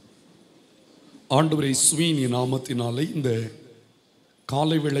 ஆண்டவரை சுவீனி நாமத்தினாலே இந்த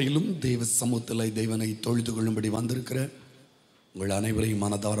காலை வேளையிலும் தெய்வ சமூகத்தில் தேவனை தொழுது கொள்ளும்படி வந்திருக்கிற உங்கள் அனைவரையும்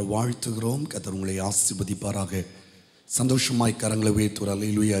மனதார வாழ்த்துகிறோம். கர்த்தர் உங்களை ஆசீர்வதிப்பாராக. சந்தோஷமாய் கரங்களை உயர்த்துவார்.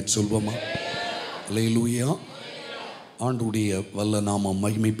 அல்லேலூயா சொல்வோமா? அல்லேலூயா. ஆண்டுடைய வல்ல நாமம்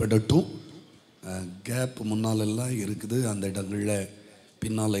மகிமைப்படட்டும். கேப் முன்னாலெல்லாம் இருக்குது, அந்த இடங்களில்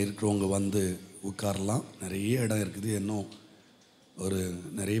பின்னால் இருக்கிறவங்க வந்து உட்காரலாம். நிறைய இடம் இருக்குது, இன்னும் ஒரு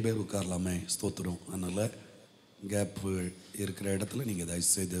நிறைய பேர் உட்காரலாமே. ஸ்தோத்திரம். அதனால் கேப்பு இருக்கிற இடத்துல நீங்கள்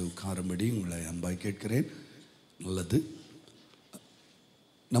தயவுசெய்து உட்காரும்படி உங்களை அன்பாய் கேட்கிறேன். நல்லது.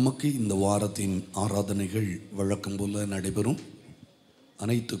 நமக்கு இந்த வாரத்தின் ஆராதனைகள் வழக்கம் போல் நடைபெறும்.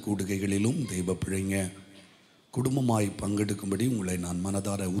 அனைத்து கூடுகைகளிலும் தெய்வ பிள்ளைங்க குடும்பமாய் பங்கெடுக்கும்படி உங்களை நான்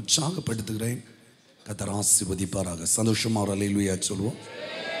மனதார உற்சாகப்படுத்துகிறேன். கர்த்தர் ஆசீர்வதிப்பாராக. சந்தோஷமாக அல்லேலூயா சொல்வோம்.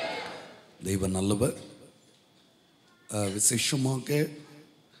 தெய்வ நல்லவர். விசேஷமாக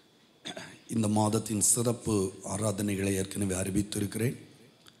இந்த மாதத்தின் சிறப்பு ஆராதனைகளை ஏற்கனவே அறிவித்திருக்கிறேன்.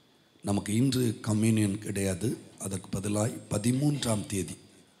 நமக்கு இன்று கம்யூனியன் கிடையாது. அதற்கு பதிலாய் 13ஆம் தேதி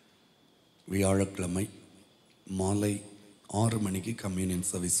வியாழக்கிழமை மாலை 6 மணிக்கு கம்யூனியன்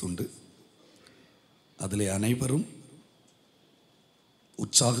சர்வீஸ் உண்டு. அதில் அனைவரும்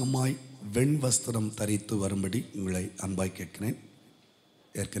உற்சாகமாய் வெண் வஸ்திரம் தரித்து வரும்படி உங்களை அன்பாய் கேட்கிறேன்.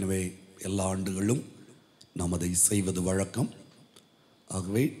 ஏற்கனவே எல்லா ஆண்டுகளும் நாம் அதை செய்வது வழக்கம்.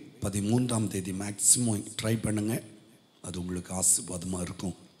 ஆகவே 13ஆம் தேதி மேக்சிமம் ட்ரை பண்ணுங்க. அது உங்களுக்கு ஆசீர்வாதமாக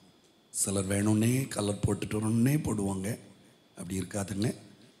இருக்கும். சிலர் வேணும்னே கலர் போட்டுட்டு வரணுன்னே போடுவாங்க. அப்படி இருக்காதுங்க.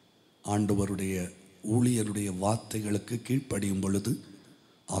 ஆண்டவருடைய ஊழியருடைய வார்த்தைகளுக்கு கீழ்ப்படியும் பொழுது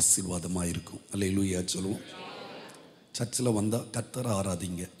ஆசீர்வாதமாக இருக்கும். அல்லேலூயா சொல்லுவோம். சர்ச்சில் வந்தால் கர்த்தரை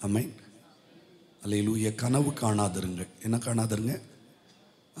ஆராதிங்க. ஆமென். அல்லேலூயா. கனவு காணாதிருங்கள். என்ன காணாதிருங்க?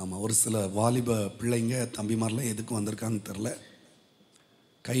 ஆமாம், ஒரு சில வாலிப பிள்ளைங்க தம்பிமாரெலாம் எதுக்கு வந்திருக்காங்கன்னு தெரில.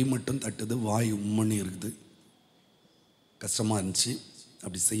 கை மட்டும் தட்டுது, வாய் உம்மணி இருக்குது. கஷ்டமாக இருந்துச்சு.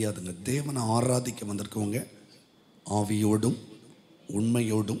 அப்படி செய்யாதுங்க. தேவனை ஆராதிக்க வந்திருக்கவங்க ஆவியோடும்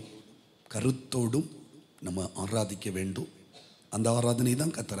உண்மையோடும் கருத்தோடும் நம்ம ஆராதிக்க வேண்டும். அந்த ஆராதனை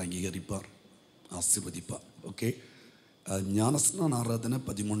தான் கர்த்தர் அங்கீகரிப்பார், ஆசீர்வதிப்பார். ஓகே. ஞானஸ்நான ஆராதனை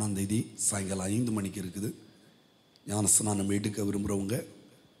 13ஆம் தேதி சாயங்காலம் 5 மணிக்கு இருக்குது. ஞானஸ்நானம் எடுக்க விரும்புகிறவங்க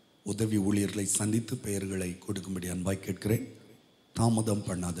உதவி ஊழியர்களை சந்தித்து பெயர்களை கொடுக்கும்படி அன்பாய் கேட்கிறேன். தாமதம்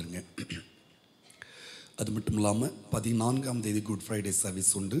பண்ணாதுங்க. அது மட்டும் இல்லாமல் 14ஆம் தேதி குட் ஃப்ரைடே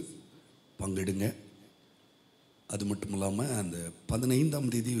சர்வீஸ் உண்டு, பங்கெடுங்க. அது மட்டும் இல்லாமல் அந்த 15ஆம்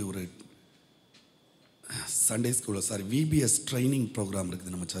தேதி ஒரு சண்டே ஸ்கூலில் விபிஎஸ் ட்ரைனிங் ப்ரோக்ராம்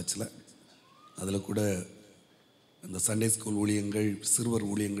இருக்குது நம்ம சர்ச்சில். அதில் கூட அந்த சண்டே ஸ்கூல் ஊழியங்கள், சிறுவர்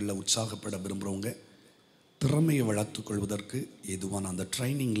ஊழியங்களில் உற்சாகப்பட விரும்புகிறவங்க திறமையை வளர்த்து கொள்வதற்கு எதுவான அந்த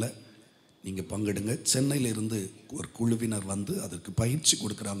ட்ரைனிங்கில் நீங்கள் பங்கெடுங்க. சென்னையிலிருந்து ஒரு குழுவினர் வந்து அதற்கு பயிற்சி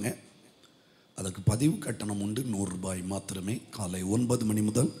கொடுக்குறாங்க. அதற்கு பதிவு கட்டணம் உண்டு, 100 ரூபாய் மாத்திரமே. காலை 9 மணி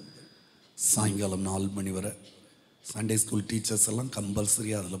முதல் சாயங்காலம் 4 மணி வரை. சண்டே ஸ்கூல் டீச்சர்ஸ் எல்லாம்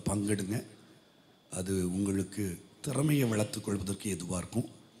கம்பல்சரியாக அதில் பங்கெடுங்க. அது உங்களுக்கு திறமையை வளர்த்து கொள்வதற்கு எதுவாக இருக்கும்.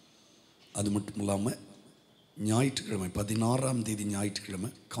 அது மட்டும் இல்லாமல் ஞாயிற்றுக்கிழமை 16ஆம் தேதி ஞாயிற்றுக்கிழமை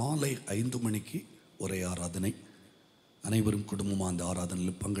காலை 5 மணிக்கு ஒரே ஆராதனை. அனைவரும் குடும்பமாக அந்த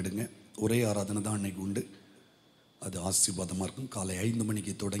ஆராதனையில் பங்கெடுங்க. ஒரே ஆராதனை தான் அன்னைக்கு உண்டு. அது ஆசீர்வாதமாக இருக்கும். காலை 5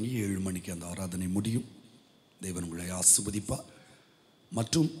 மணிக்கு தொடங்கி 7 மணிக்கு அந்த ஆராதனை முடியும். தேவன் உங்களை ஆசீர்வதிப்பார்.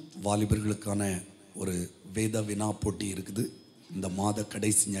 மற்றும் வாலிபர்களுக்கான ஒரு வேத வினா போட்டி இருக்குது. இந்த மாத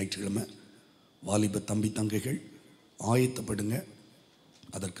கடைசி ஞாயிற்றுக்கிழமை. வாலிப தம்பி தங்கைகள் ஆயத்தப்படுங்க.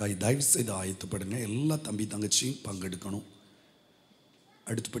 அதற்காக தயவு செய்து ஆயத்தப்படுங்க. எல்லா தம்பி தங்கச்சியும் பங்கெடுக்கணும்.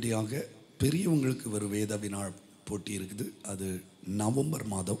 அடுத்தபடியாக பெரியவங்களுக்கு ஒரு வேத வினா போட்டி இருக்குது. அது நவம்பர்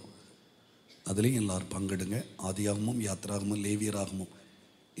மாதம் அதுலேயும் எல்லாரும் பங்கெடுங்க. ஆதியாகமும், யாத்திராகமும், லேவியராகமும்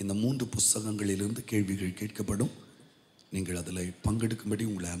இந்த 3 புஸ்தகங்களிலிருந்து கேள்விகள் கேட்கப்படும். நீங்கள் அதில் பங்கெடுக்கும்படி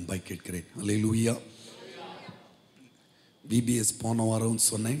உங்களை அன்பாய் கேட்கிறேன். அல்லேலூயா. விபிஎஸ் போன வாரம்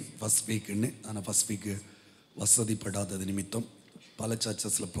சொன்னேன் ஃபஸ்ட் வீக்குன்னு. ஆனால் ஃபஸ்ட் வீக்கு வசதிப்படாதது நிமித்தம் பல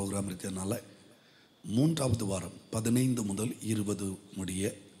சர்ச்சஸில் ப்ரோக்ராம் இருக்கிறதுனால 3வது வாரம் 15 முதல் 20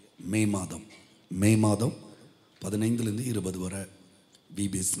 முடிய மே மாதம் 15லேருந்து 20 வரை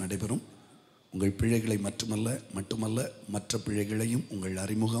விபிஎஸ் நடைபெறும். உங்கள் பிழைகளை மட்டுமல்ல மற்ற பிழைகளையும், உங்கள்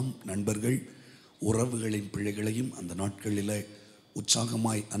அறிமுகம், நண்பர்கள், உறவுகளின் பிழைகளையும் அந்த நாட்களில்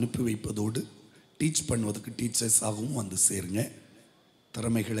உற்சாகமாய் அனுப்பி வைப்பதோடு டீச் பண்ணுவதற்கு டீச்சர்ஸாகவும் வந்து சேருங்க.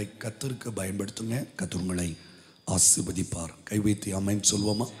 திறமைகளை கர்த்தருக்கு பயன்படுத்துங்க. கர்த்தர் உங்களை ஆசீர்வதிப்பார். கை வைத்து ஆமென்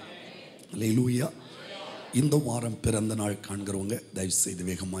சொல்வோமா? அல்லேலூயா. இந்த வாரம் பிறந்த நாள் காண்கிறவங்க தயவு செய்து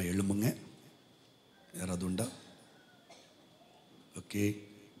வேகமாக எழும்புங்க. யாராவது உண்டா? ஓகே,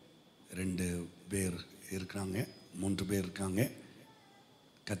 2 பேர் இருக்கிறாங்க, 3 பேர் இருக்காங்க.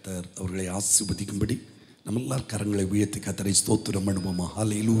 கர்த்தர் அவர்களை ஆசீர்வதிக்கும்படி நம்ம எல்லாரும் கரங்களை உயர்த்தி கர்த்தரை ஸ்தோத்திரம் பண்ணுவோமா?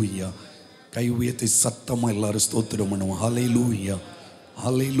 ஹல்லேலூயா. கை உயர்த்தி சத்தமாக எல்லாரும் ஸ்தோத்திரம் பண்ணுவோம். ஹல்லேலூயா,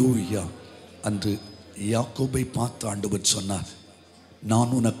 ஹல்லேலூயா. அன்று யாக்கோபை பார்த்து ஆண்டவர் சொன்னார்,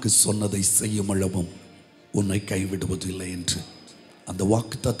 நான் உனக்கு சொன்னதை செய்யும் அளவும் உன்னை கைவிடுவதில்லை என்று. அந்த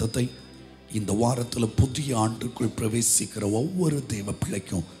வாக்குத்தத்தத்தை இந்த வாரத்தில் புதிய ஆண்டுக்குள் பிரவேசிக்கிற ஒவ்வொரு தேவ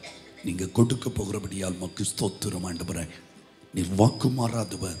பிள்ளைக்கும் நீங்கள் கொடுக்க போகிறபடியால் மக்கு ஸ்தோத்திரம் ஆண்டவரே. நீர் வாக்கு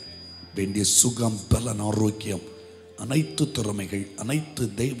மாறாதவர். வேண்டிய சுகம், பலன், ஆரோக்கியம், அனைத்து திறமைகள், அனைத்து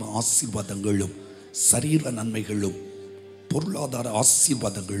தெய்வ ஆசீர்வாதங்களும், சரீர நன்மைகளும், பொருளாதார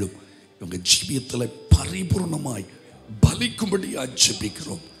ஆசீர்வாதங்களும் இவங்க ஜீவியத்தில் பரிபூர்ணமாய் பலிக்கும்படியாக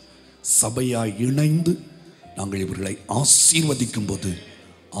ஜெபிக்கிறோம். சபையாய் இணைந்து நாங்கள் இவர்களை ஆசீர்வதிக்கும் போது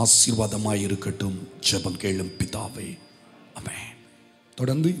ஆசீர்வாதமாய் இருக்கட்டும். ஜெபம் கேளும் பிதாவே, ஆமென்.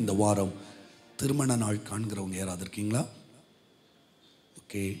 தொடர்ந்து இந்த வாரம் திருமண நாள் காண்கிறவங்க யாராவது இருக்கீங்களா?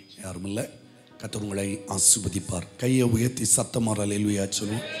 ஓகே, யாரும் இல்லை. கர்த்தர் உங்களை ஆசீர்வதிப்பார். கையை உயர்த்தி சத்தமாக அல்லேலூயா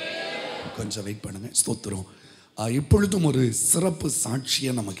சொல்லுவோம். கொஞ்சம் வெயிட் பண்ணுங்க. ஸ்தோத்திரம். இப்பொழுதும் ஒரு சிறப்பு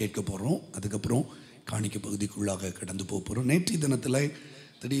சாட்சியை நம்ம கேட்க போகிறோம். அதுக்கப்புறம் காணிக்க பகுதிக்குள்ளாக கடந்து போக போகிறோம். நேற்றைய தினத்தில்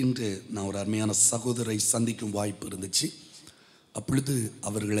திடீரென்று நான் ஒரு அருமையான சகோதரை சந்திக்கும் வாய்ப்பு இருந்துச்சு. அப்பொழுது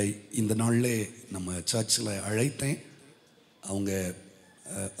அவர்களை இந்த நாளில் நம்ம சர்ச்சில் அழைத்தேன். அவங்க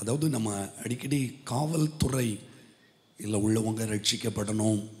அதாவது நம்ம அடிக்கடி காவல்துறை இல்லை உள்ளவங்க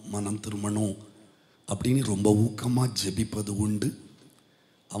ரட்சிக்கப்படணும், மனம் திரும்பணும் அப்படின்னு ரொம்ப ஊக்கமாக ஜெபிப்பது உண்டு.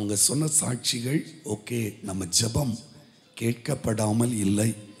 அவங்க சொன்ன சாட்சிகள், ஓகே நம்ம ஜெபம் கேட்கப்படாமல் இல்லை,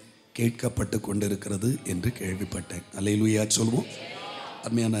 கேட்கப்பட்டு கொண்டிருக்கிறது என்று கேள்விப்பட்டேன். அல்லேலூயா சொல்லுவோம்.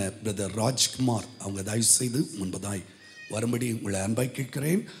 அருமையான பிரதர் ராஜ்குமார் அவங்க தயவு செய்து முன்பதாய் வரும்படி உங்களை அன்பாய்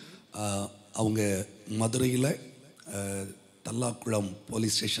கேட்கிறேன். அவங்க மதுரையில் தல்லாக்குளம்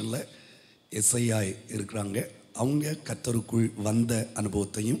போலீஸ் ஸ்டேஷனில் எஸ்ஐ இருக்கிறாங்க. அவங்க கர்த்தருக்குள் வந்த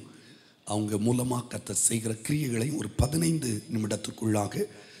அனுபவத்தையும் அவங்க மூலமாக கர்த்தர் செய்கிற கிரியைகளையும் ஒரு 15 நிமிடத்துக்குள்ளாக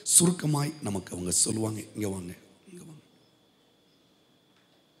சுருக்கமாய் நமக்கு அவங்க சொல்லுவாங்க. இங்கே வாங்க, இங்கே வாங்க,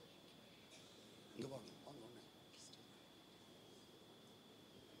 இங்கே வாங்க, வாங்க.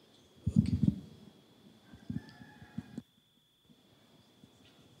 ஓகே.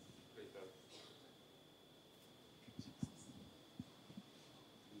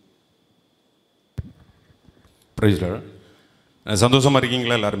 Price Lord. சந்தோஷமாக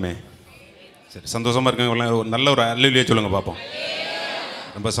இருக்கீங்களா எல்லாருமே? சரி, சந்தோஷமாக இருக்கீங்களா? ஒரு நல்ல ஒரு அல்லேலூயா சொல்லுங்கள் பார்ப்போம்.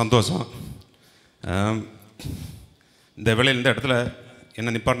 ரொம்ப சந்தோஷம். இந்த வேளையில் இந்த இடத்துல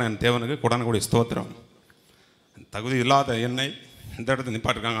என்னை நிப்பாட்டின என் தேவனுக்கு கொடானக்கூடிய ஸ்தோத்திரம். தகுதி இல்லாத என்னை இந்த இடத்துல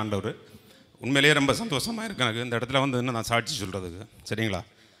நிப்பாட்டிருக்காங்க ஆண்டவர். உண்மையிலேயே ரொம்ப சந்தோஷமாக இருக்கு எனக்கு இந்த இடத்துல வந்து இன்னும் நான் சாட்சி சொல்கிறதுக்கு. சரிங்களா?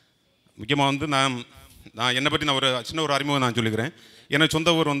 முக்கியமாக வந்து நான் என்னை பற்றி நான் ஒரு சின்ன ஒரு அறிமுகம் நான் சொல்லிக்கிறேன். எனக்கு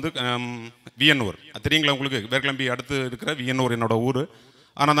சொந்த ஊர் வந்து வியன்னூர். தெரியுங்களா உங்களுக்கு? வேர்கிளம்பி அடுத்து இருக்கிற வியன்னூர் என்னோடய ஊர்.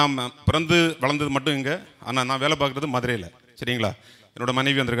 ஆனால் நான் பிறந்து வளர்ந்தது மட்டும் இங்கே. ஆனால் நான் வேலை பார்க்குறது மதுரையில். சரிங்களா? என்னோடய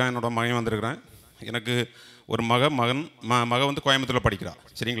மனைவி வந்திருக்கேன், என்னோடய மகன் வந்திருக்கிறேன். எனக்கு ஒரு மக வந்து கோயம்புத்தூரில் படிக்கிறா.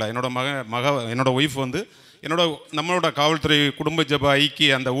 சரிங்களா? என்னோடய ஒய்ஃப் வந்து நம்மளோட காவல்துறை குடும்ப ஜெப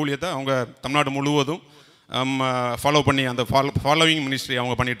ஐக்கிய அந்த ஊழியத்தை அவங்க தமிழ்நாடு முழுவதும் ஃபாலோ பண்ணி அந்த ஃபாலோவிங் மினிஸ்ட்ரி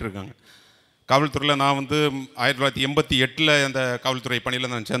அவங்க பண்ணிகிட்ருக்காங்க. காவல்துறையில் நான் வந்து 1988 அந்த காவல்துறை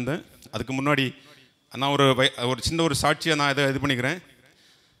பணியில் நான் சேர்ந்தேன். அதுக்கு முன்னாடி நான் ஒரு சின்ன ஒரு சாட்சியை நான் இது பண்ணிக்கிறேன்.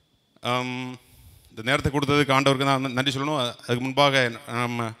 இந்த நேரத்தை கொடுத்ததுக்கு ஆண்டவருக்கு நான் நன்றி சொல்லணும். அதுக்கு முன்பாக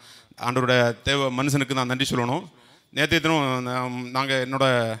ஆண்டவரோட மனுஷனுக்கு நான் நன்றி சொல்லணும். நேற்றைய தினம் நாங்கள்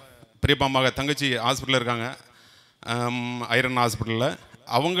என்னோடய பெரியப்பா மக தங்கச்சி ஹாஸ்பிட்டலில் இருக்காங்க, ஐரன் ஹாஸ்பிட்டலில்.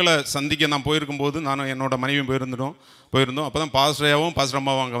 அவங்கள சந்திக்க நான் போயிருக்கும்போது நானும் என்னோடய மனைவியும் போயிருந்தோம். அப்போ தான் பாஸ்டர்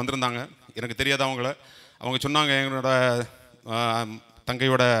அம்மாவும் அங்கே வந்திருந்தாங்க. எனக்கு தெரியாத அவங்க சொன்னாங்க, எங்களோட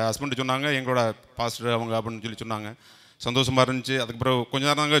தங்கையோட ஹஸ்பண்ட் சொன்னாங்க, எங்களோட பாஸ்டர் அவங்க அப்படின்னு சொல்லி சொன்னாங்க. சந்தோஷமாக இருந்துச்சு. அதுக்கப்புறம் கொஞ்ச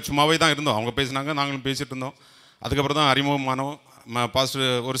நேரம் நாங்கள் சும்மாவே தான் இருந்தோம். அவங்க பேசினாங்க, நாங்களும் பேசிகிட்டு இருந்தோம். அதுக்கப்புறம் தான் அறிமுகமானோம். பாஸ்டர்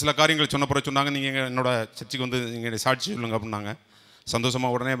ஒரு சில காரியங்கள் சொன்ன பிறகு சொன்னாங்க, நீங்கள் என்னோட சர்ச்சுக்கு வந்து நீங்கள் சாட்சி சொல்லுங்க அப்படின்னாங்க.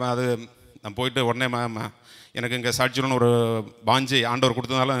 சந்தோஷமாக உடனே அது நான் போயிட்டு உடனே எனக்கு இங்கே சாட்சி சொல்லணும்னு ஒரு வாஞ்சி ஆண்டவர்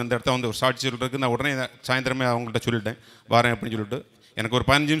கொடுத்ததுனால இந்த இடத்த வந்து ஒரு சாட்சி சொல்கிறதுக்கு நான் உடனே சாயந்தரமே அவங்கள்ட்ட சொல்லிட்டேன் வரேன் அப்படின்னு சொல்லிட்டு. எனக்கு ஒரு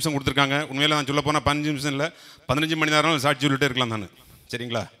 15 நிமிஷம் கொடுத்துருக்காங்க. உண்மையில் நான் சொல்ல போனால் 15 நிமிஷம் இல்லை, 15 மணி நேரம் சாட்சி சொல்லிட்டே இருக்கலாம் நான்.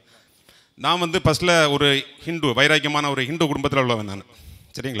 சரிங்களா? நான் வந்து ஃபஸ்ட்டில் ஒரு வைராக்கியமான ஒரு ஹிந்து குடும்பத்தில் உள்ளவன் நான்.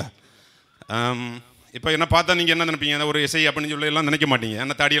 சரிங்களா? இப்போ என்ன பார்த்தா நீங்கள் என்ன நினைப்பீங்க, ஒரு இசை அப்படின்னு சொல்லி எல்லாம் நினைக்க மாட்டீங்க.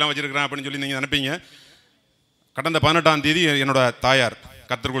 என்ன தாடியெல்லாம் வச்சுருக்கிறேன் அப்படின்னு சொல்லி நீங்கள் நினைப்பீங்க. கடந்த 18ஆம் தேதி என்னோட தாயார்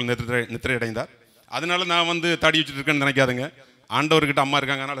கர்த்தருக்குள் நித்திரை அடைந்தார். அதனால நான் வந்து தாடி வச்சுட்டு இருக்கேன்னு நினைக்காதுங்க. ஆண்டவர்கிட்ட அம்மா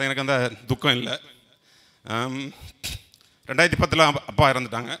இருக்காங்க, அதனால் எனக்கு அந்த துக்கம் இல்லை. 2010 அப்பா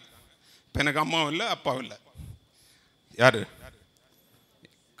இறந்துட்டாங்க. இப்போ எனக்கு அம்மாவும் இல்லை அப்பாவும் இல்லை. யார்?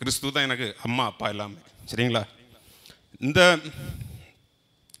 கிறிஸ்து தான் எனக்கு அம்மா அப்பா எல்லாமே. சரிங்களா?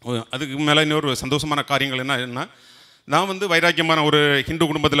 அதுக்கு மேலே இன்னொரு சந்தோஷமான காரியங்கள் என்னன்னா, நான் வந்து வைராக்கியமான ஒரு ஹிந்து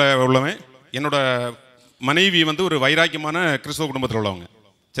குடும்பத்தில் உள்ளவன். என்னோட மனைவி வந்து ஒரு வைராக்கியமான கிறிஸ்தவ குடும்பத்தில் உள்ளவங்க.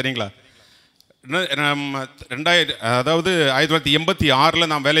 சரிங்களா? அதாவது 1986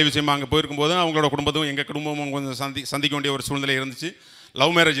 நான் வேலை விஷயமாக அங்கே போயிருக்கும்போது அவங்களோட குடும்பத்தும் எங்கள் குடும்பமும் கொஞ்சம் சந்திக்க வேண்டிய ஒரு சூழ்நிலை இருந்துச்சு.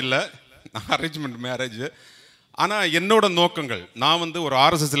 லவ் மேரேஜ் இல்லை, அரேஞ்ச்மெண்ட் மேரேஜ். ஆனால் என்னோட நோக்கங்கள், நான் வந்து ஒரு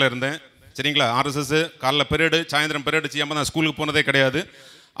ஆர்எஸ்எஸ்ல இருந்தேன். சரிங்களா? ஆர்எஸ்எஸ் காலைல பீரியடு சாயந்தரம் பீரியடு செய்யாமல் நான் ஸ்கூலுக்கு போனதே கிடையாது.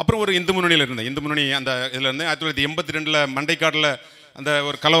 அப்புறம் ஒரு இந்து முன்னணியில் இருந்தேன். இந்து முன்னணி அந்த இதில் இருந்தேன். 1982 மண்டைக்காட்டில் அந்த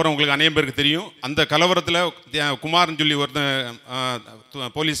ஒரு கலவரம் உங்களுக்கு அநேகம் பேருக்கு தெரியும். அந்த கலவரத்தில் குமார்னு சொல்லி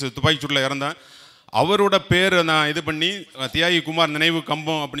ஒருத்தன் போலீஸ் துப்பாக்கிச்சூட்டில் இறந்தேன். அவரோட பேர் நான் இது பண்ணி தியாகி குமார் நினைவு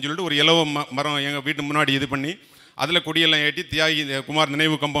கம்பம் அப்படின்னு சொல்லிட்டு ஒரு இலவ மரம் எங்கள் வீட்டு முன்னாடி இது பண்ணி அதில் கொடியெல்லாம் ஏற்றி தியாகி குமார்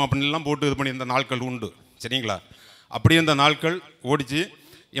நினைவு கம்பம் அப்படின்லாம் போட்டு இது பண்ணி இந்த நாட்கள் உண்டு. சரிங்களா? அப்படி இந்த நாட்கள் ஓடிச்சு.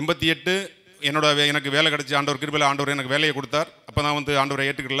 88 எனக்கு வேலை கிடச்சி, ஆண்டவர் கிருபையில் ஆண்டவர் எனக்கு வேலையை கொடுத்தார். அப்போ நான் வந்து ஆண்டவரை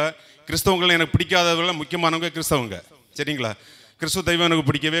ஏற்றுக்கல. கிறிஸ்தவங்கள் எனக்கு பிடிக்காதவர்கள் முக்கியமானவங்க கிறிஸ்தவங்க. சரிங்களா? கிறிஸ்துவ தெய்வம் எனக்கு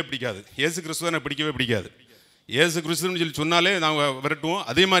பிடிக்கவே பிடிக்காது. ஏசு கிறிஸ்துவ எனக்கு பிடிக்கவே பிடிக்காது. ஏசு கிறிஸ்துன்னு சொல்லி சொன்னாலே நாங்கள் விரட்டுவோம்.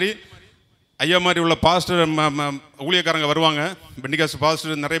 அதே மாதிரி ஐயா மாதிரி உள்ள பாஸ்டர் ஊழியக்காரங்க வருவாங்க. பெண்டிகாஸ்ட்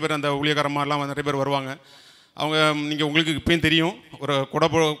பாஸ்டர் நிறைய பேர், அந்த ஊழியக்காரமாலாம் நிறைய பேர் வருவாங்க. அவங்க நீங்கள் உங்களுக்கு இப்பயும் தெரியும், ஒரு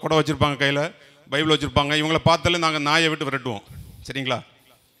கொடை வச்சுருப்பாங்க, கையில் பைபிள் வச்சுருப்பாங்க. இவங்கள பார்த்தாலே நாங்கள் நாயை விட்டு விரட்டுவோம். சரிங்களா?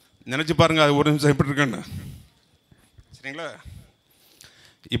 நினச்சி பாருங்கள் அது ஒரு நிமிஷம் எப்படி இருக்குன்னு. சரிங்களா?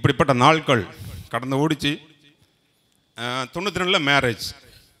 இப்படிப்பட்ட நாட்கள் கடந்து ஓடிச்சு. 92 மேரேஜ்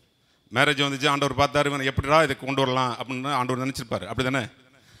வந்துச்சு. ஆண்டவர் பார்த்தாரு, இவனை எப்படிடா இதை கொண்டு வரலாம் அப்படின்னு ஆண்டவர் நினச்சிருப்பார். அப்படி தானே?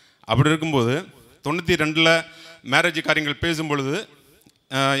 அப்படி இருக்கும்போது 92 மேரேஜ் காரியங்கள் பேசும்பொழுது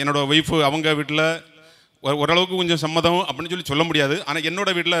என்னோடய ஒய்ஃபு அவங்க வீட்டில் ஓரளவுக்கு கொஞ்சம் சம்மதம் அப்படின்னு சொல்ல முடியாது. ஆனால்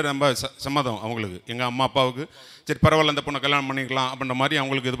என்னோடய வீட்டில் ரொம்ப சம்மதம் அவங்களுக்கு, எங்கள் அம்மா அப்பாவுக்கு. சரி பரவாயில்ல, அந்த பொண்ணை கல்யாணம் பண்ணிக்கலாம் அப்படின்ற மாதிரி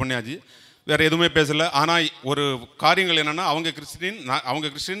அவங்களுக்கு இது பண்ணியாச்சு. வேறு எதுவுமே பேசலை. ஆனால் ஒரு காரியங்கள் என்னென்னா, அவங்க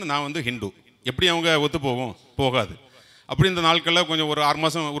கிறிஸ்டின், நான் வந்து ஹிந்து. எப்படி அவங்க ஒத்து போகாது. அப்படி இந்த நாட்களில் கொஞ்சம் ஒரு 6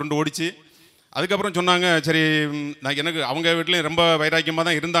 மாதம் உருண்டு ஓடிச்சு. அதுக்கப்புறம் சொன்னாங்க, சரி எனக்கு அவங்க வீட்லேயும் ரொம்ப வைராக்கியமாக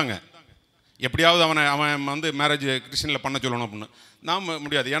தான் இருந்தாங்க. எப்படியாவது அவன் வந்து மேரேஜ் கிறிஸ்டினில் பண்ண சொல்லணும் அப்படின்னு. நான்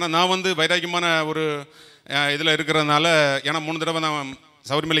முடியாது. ஏன்னா நான் வந்து வைராக்கியமான ஒரு இதில் இருக்கிறதுனால. ஏன்னா 3 தடவை நான்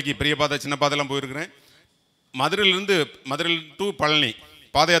சபரிமலைக்கு பெரிய பாதை சின்ன பாதையெல்லாம் போயிருக்கிறேன். மதுரை டு பழனி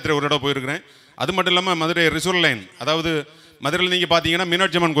பாத யாத்திரை ஒரு தடவை போயிருக்கிறேன். அது மட்டும் இல்லாமல் மதுரை ரிசர்வ் லைன், அதாவது மதுரையில் நீங்கள் பார்த்தீங்கன்னா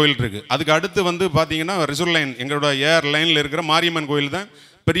மீனாட்சி அம்மன் கோயில் இருக்குது. அதுக்கு அடுத்து வந்து பார்த்தீங்கன்னா ரிசர்வ் லைன், எங்களோட ஏர் லைனில் இருக்கிற மாரியம்மன் கோயில் தான்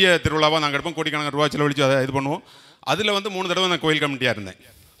பெரிய திருவிழாவாக நாங்கள் எடுப்போம். கோடிக்கணக்கான ரூபா செலவழித்து அதை இது பண்ணுவோம். அதில் வந்து 3 தடவை நான் கோயில் கமிட்டியாக இருந்தேன்.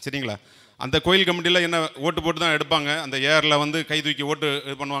 சரிங்களா? அந்த கோயில் கமிட்டியில் என்ன ஓட்டு போட்டு தான் எடுப்பாங்க. அந்த ஏரில் வந்து கை தூக்கி ஓட்டு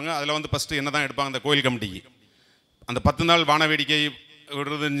இது பண்ணுவாங்க. அதில் வந்து ஃபஸ்ட்டு என்ன தான் எடுப்பாங்க அந்த கோயில் கமிட்டிக்கு. அந்த 10 நாள் வான வேடிக்கை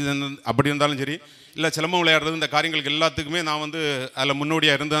விடுறது அப்படி இருந்தாலும் சரி, இல்லை சிலம்பம் விளையாடுறது, இந்த காரியங்களுக்கு எல்லாத்துக்குமே நான் வந்து அதில்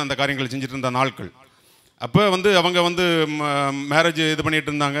முன்னோடியாக இருந்து அந்த காரியங்கள் செஞ்சுட்டு இருந்த நாட்கள். அப்போ வந்து அவங்க வந்து மேரேஜ் இது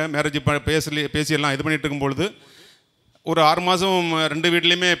பண்ணிகிட்டு இருந்தாங்க. மேரேஜ் பேசியெல்லாம் இது பண்ணிகிட்டு இருக்கும்பொழுது ஒரு 6 மாதம் 2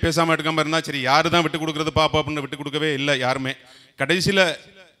 வீட்லேயுமே பேசாமல் எடுக்காமல் இருந்தால், சரி யார் தான் விட்டு கொடுக்குறது பாப்பா அப்படின்னு விட்டு கொடுக்கவே இல்லை யாருமே. கடைசியில்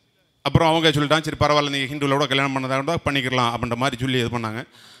அப்புறம் அவங்க சொல்லிட்டாங்க, சரி பரவாயில்ல, நீங்கள் ஹிந்துவோட கல்யாணம் பண்ணதாக பண்ணிக்கலாம் அப்படின்ற மாதிரி சொல்லி இது பண்ணாங்க.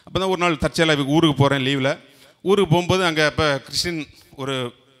 அப்போ தான் ஒரு நாள் தற்செயலாக ஊருக்கு போகிறேன் லீவில். ஊருக்கு போகும்போது அங்கே இப்போ கிறிஸ்டின் ஒரு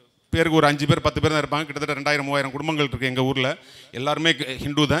பேருக்கு ஒரு 5 பேர் 10 பேர் தான் இருப்பாங்க. கிட்டத்தட்ட 2000-3000 குடும்பங்கள் இருக்குது எங்கள் ஊரில். எல்லாருமே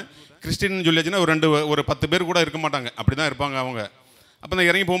ஹிந்து தான். கிறிஸ்டின்னு சொல்லியாச்சுன்னா ஒரு 10 பேர் கூட இருக்க மாட்டாங்க. அப்படி தான் இருப்பாங்க அவங்க. அப்போ நான்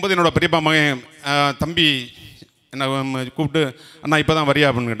இறங்கி போகும்போது என்னோடய பெரியப்பா மகன் தம்பி என்னை கூப்பிட்டு, அண்ணா இப்போ தான் வரியா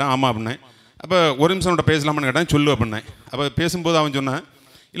அப்படின்னு கேட்டேன். ஆமாம் அப்படின்னேன். அப்போ ஒரு நிமிஷம் பேசலாமான்னு கேட்டேன். சொல்லு அப்படின்னேன். அப்போ பேசும்போது அவன் சொன்னேன்,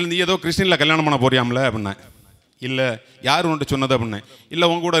 இல்லை நீ ஏதோ கிறிஸ்டினில் கல்யாணம் பண்ண போறியாம்ல அப்படின்னேன். இல்லை யார் உன்ட்டு சொன்னது அப்படின்னேன். இல்லை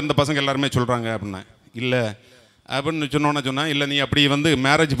உங்க கூட இந்த பசங்க எல்லாருமே சொல்கிறாங்க அப்படின்னேன். இல்லை அப்படின்னு சொன்னேன். இல்லை நீ அப்படி வந்து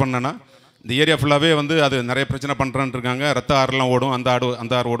மேரேஜ் பண்ணனா இந்த ஏரியா ஃபுல்லாகவே வந்து அது நிறைய பிரச்சனை பண்ணுறான்னு இருக்காங்க. ரத்த ஆறுலாம் ஓடும், அந்த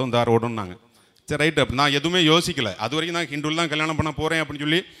ஆறு ஓடும், இந்த ஆறு ஓடும்னாங்க. சரி ரைட்டு, அப்போ நான் எதுவுமே யோசிக்கலை. அது வரைக்கும் நான் ஹிந்துவில் தான் கல்யாணம் பண்ண போகிறேன் அப்படின்னு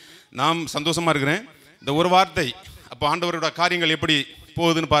சொல்லி நான் சந்தோஷமாக இருக்கிறேன். இந்த ஒரு வார்த்தை, அப்போ ஆண்டவரோட காரியங்கள் எப்படி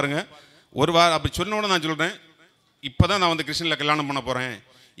போகுதுன்னு பாருங்கள். அப்படி சொன்னோட நான் சொல்கிறேன், இப்போ தான் நான் வந்து கிறிஸ்டினில் கல்யாணம் பண்ண போகிறேன்.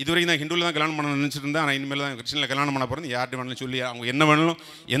 இது வரைக்கும் நான் ஹிந்துவில் தான் கல்யாணம் பண்ண நினச்சிட்டு இருந்தேன். ஆனால் இனிமேல் தான் கிறிஸ்டினில் கல்யாணம் பண்ண போகிறேன். யார்கிட்ட வேணாலும் சொல்லி அவங்க என்ன வேணாலும்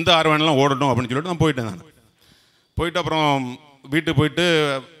எந்த ஆறு வேணாலும் ஓடணும் அப்படின்னு சொல்லிட்டு நான் போயிட்டேன். நான் போயிட்டு அப்புறம் வீட்டுக்கு போயிட்டு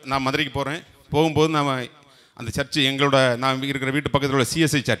நான் மதுரைக்கு போகிறேன். போகும்போது நான் அந்த சர்ச்சு நான் இருக்கிற வீட்டு பக்கத்தில் உள்ள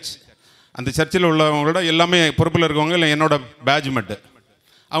சிஎஸ்ஐ சர்ச், அந்த சர்ச்சில் உள்ளவங்களோட எல்லாமே பொறுப்பில் இருக்கவங்க இல்லை என்னோட பேட்ச்மெண்ட்டு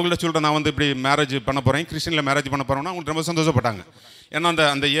அவங்கள்ட்ட சொல்கிறேன், நான் வந்து இப்படி மேரேஜ் பண்ண போகிறேன், கிறிஸ்டினில் மேரேஜ் பண்ண போகிறோன்னா அவங்களுக்கு ரொம்ப சந்தோஷப்பட்டாங்க. ஏன்னா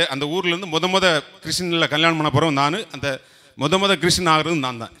அந்த ஊர்லேருந்து முத கிறிஸ்டினில் கல்யாணம் பண்ண போகிறோம் நான். அந்த முத கிறிஸ்டின் ஆகிறது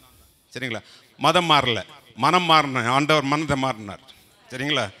நான் தான். சரிங்களா? மதம் மாறல, மனம் மாறினேன். ஆண்டவர் மனத்தை மாறினார்.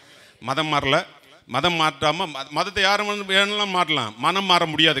 சரிங்களா? மதம் மாறல. மதம் மாற்றாமல் மதத்தை யாரும் வேணாலும் மாறலாம், மனம் மாற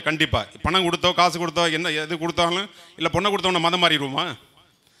முடியாது. கண்டிப்பாக பணம் கொடுத்தோ காசு கொடுத்தோ என்ன எது கொடுத்தாலும் இல்லை பொண்ணை கொடுத்தவொன்னே மதம் மாறிடுவோமா?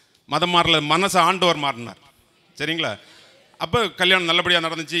 மதம் மாறல, மனசை ஆண்டவர் மாறினார். சரிங்களா? அப்போ கல்யாணம் நல்லபடியாக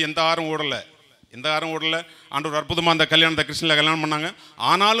நடந்துச்சு. எந்த ஆறும் ஓடலை. ஆண்டவர் அற்புதமாக அந்த கல்யாணத்தை கிறிஸ்டினில் கல்யாணம் பண்ணாங்க.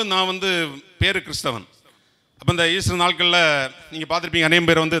 ஆனாலும் நான் வந்து பேர் கிறிஸ்தவன். அப்போ இந்த ஈஸ்டர் நாட்களில் நீங்கள் பார்த்துருப்பீங்க, அநேகம்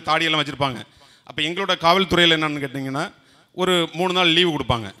பேர் வந்து தாடியெல்லாம் வச்சுருப்பாங்க. அப்போ எங்களோட காவல்துறையில் என்னென்னு கேட்டிங்கன்னா, ஒரு 3 நாள் லீவு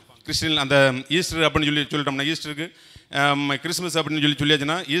கொடுப்பாங்க. கிறிஸ்டின் அந்த ஈஸ்டர் அப்படின்னு சொல்லிட்டோம்னா, ஈஸ்டருக்கு கிறிஸ்மஸ் அப்படின்னு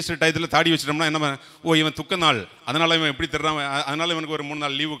சொல்லியாச்சுன்னா, ஈஸ்டர் டயத்தில் தாடி வச்சிட்டோம்னா என்ன, இவன் துக்க நாள், அதனால் இவன் எப்படி தர்றான், அதனால் இவனுக்கு ஒரு 3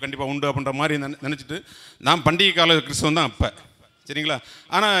 நாள் லீவு கண்டிப்பாக உண்டு அப்படின்ற மாதிரி நினச்சிட்டு நான் பண்டிகை கால கிறிஸ்தவன் தான் அப்போ. சரிங்களா?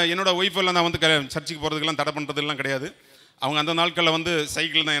 ஆனால் என்னோடய ஒய்ஃபெல்லாம் நான் வந்து சர்ச்சுக்கு போகிறதுக்கெல்லாம் தடை பண்ணுறதுலாம் கிடையாது. அவங்க அந்த நாட்களில் வந்து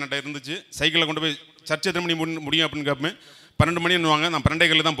சைக்கிள் தான் என்கிட்ட இருந்துச்சு. சைக்கிளில் கொண்டு போய் சர்ச் எத்தனை மணி முடியும் அப்படின்னு கேட்பேன். 12 மணின்னுவாங்க. நான்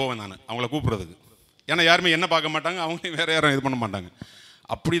 12 தான் போவேன் நான் அவங்கள கூப்பிட்றதுக்கு. ஏன்னா யாருமே என்ன பார்க்க மாட்டாங்க, அவங்களையும் வேறு யாரும் இது பண்ண மாட்டாங்க.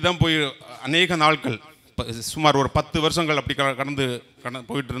 அப்படி தான் போய் அநேக நாட்கள், சுமார் ஒரு 10 வருஷங்கள் அப்படி கடந்து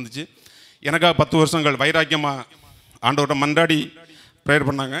போயிட்டு இருந்துச்சு. எனக்காக 10 வருஷங்கள் வைராக்கியமாக ஆண்டவர்கிட்ட மன்றாடி ப்ரேயர்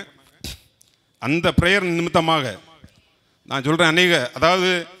பண்ணாங்க. அந்த ப்ரேயர் நிமித்தமாக நான் சொல்கிறேன், அதாவது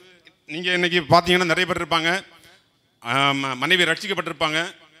நீங்கள் இன்றைக்கி பார்த்தீங்கன்னா நிறைய பேர் இருப்பாங்க, மனைவி ரட்சிக்கப்பட்டிருப்பாங்க,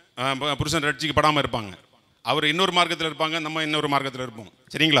 புருஷன் ரட்சிக்கப்படாமல் இருப்பாங்க. அவர் இன்னொரு மார்க்கத்தில் இருப்பாங்க, நம்ம இன்னொரு மார்க்கத்தில் இருப்போம்.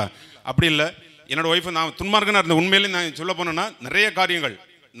 சரிங்களா? அப்படி இல்லை. என்னோடய ஒய்ஃபை நான் துன்மார்க்கனாக இருந்தேன். உண்மையிலே நான் சொல்ல போனேன்னா நிறைய காரியங்கள்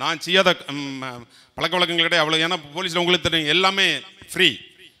நான் செய்யாத பழக்க வழக்கங்கள் கிடையாது அவ்வளோ. ஏன்னா போலீஸில் உங்களுக்கு தெரியும் எல்லாமே ஃப்ரீ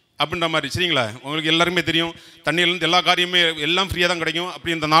அப்படின்ற மாதிரி. சரிங்களா? உங்களுக்கு எல்லாருமே தெரியும், தண்ணியிலேருந்து எல்லா காரியமே எல்லாம் ஃப்ரீயாக தான் கிடைக்கும்.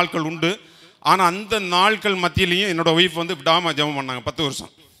 அப்படி இந்த நாட்கள் உண்டு. ஆனால் அந்த நாட்கள் மத்தியிலையும் என்னோடய ஒய்ஃப் வந்து விடாமல் ஜெபம் பண்ணாங்க 10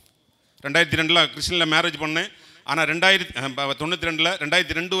 வருஷம். 2002 கிறிஸ்டினில் மேரேஜ் பண்ணேன். ஆனால் 1992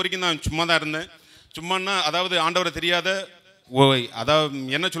 2002 வரைக்கும் நான் சும்மா தான் இருந்தேன். சும்மானா அதாவது ஆண்டவரை தெரியாத, அதாவது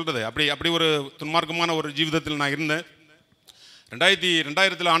என்ன சொல்கிறது, அப்படி ஒரு துன்மார்க்கமான ஒரு ஜீவிதத்தில் நான் இருந்தேன்.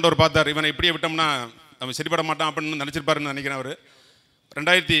 2000 ஆண்டவர் பார்த்தார், இவனை இப்படியே விட்டோம்னா அவன் சரிப்பட மாட்டான் அப்படின்னு நினச்சிருப்பாருன்னு நினைக்கிறேன். அவர்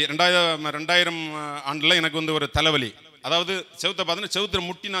 2000 ஆண்டில் எனக்கு வந்து ஒரு தலைவலி, அதாவது செவுத்தை பார்த்தோன்னா செவுத்தில்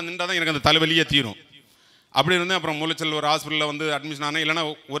முட்டி நான் நின்றால் தான் எனக்கு அந்த தலைவலியே தீரும். அப்படி இருந்தேன். அப்புறம் மூலச்சல் ஒரு ஹாஸ்பிட்டலில் வந்து அட்மிஷன் ஆனேன். இல்லைனா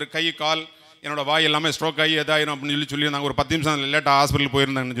ஒரு கை கால் என்னோடய வாய் எல்லாமே ஸ்ட்ரோக் ஆகி எதாயிரும் அப்படின்னு சொல்லி நாங்கள் ஒரு 10 நிமிஷம் லேட்டாக ஹாஸ்பிட்டல்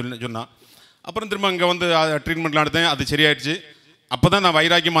போயிருந்தேன்னு சொன்னான். அப்புறம் திரும்ப இங்கே வந்து ட்ரீட்மெண்ட்லாம் எடுத்தேன். அது சரியாயிடுச்சு. அப்போ தான் நான்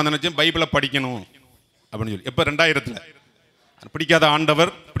வைராக்கியமாக நினச்சேன், பைபிளை படிக்கணும் அப்படின்னு சொல்லி. எப்போ 2000 பிடிக்காத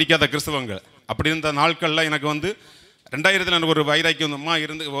ஆண்டவர், பிடிக்காத கிறிஸ்தவங்கள் அப்படி இருந்த நாட்களில் எனக்கு வந்து 2000 எனக்கு ஒரு வைராக்கியமாக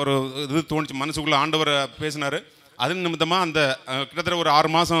இருந்து ஒரு இது தோணுச்சு மனசுக்குள்ளே. ஆண்டவர் பேசினார். அது நிமித்தமாக அந்த கிட்டத்தட்ட ஒரு 6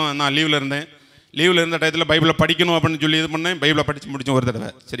 மாதம் நான் லீவில் இருந்தேன். லீவில் இருந்த டயத்தில் பைபிளை படிக்கணும் அப்படின்னு சொல்லி இது பண்ணேன். பைபிளை படித்து முடித்தேன் ஒரு தடவை.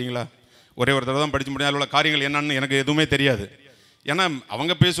 சரிங்களா? ஒரே ஒரு தடவை தான் படித்து முடியும். அதில் உள்ள காரியங்கள் என்னன்னு எனக்கு எதுவுமே தெரியாது. ஏன்னா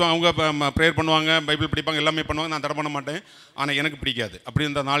அவங்க பேசுவாங்க, அவங்க ப்ரேயர் பண்ணுவாங்க, பைபிள் படிப்பாங்க, எல்லாமே பண்ணுவாங்க. நான் தடை பண்ண மாட்டேன். ஆனால் எனக்கு பிடிக்காது. அப்படி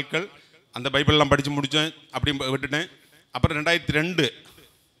இருந்த நாட்கள் அந்த பைபிளெலாம் படித்து முடித்தேன். அப்படி விட்டுட்டேன். அப்புறம்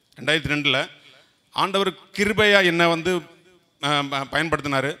 2002 ஆண்டவர் கிருபையாக என்னை வந்து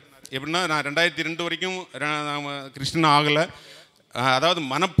பயன்படுத்தினார். எப்படின்னா நான் 2002 வரைக்கும் கிறிஸ்டின் ஆகலை. அதாவது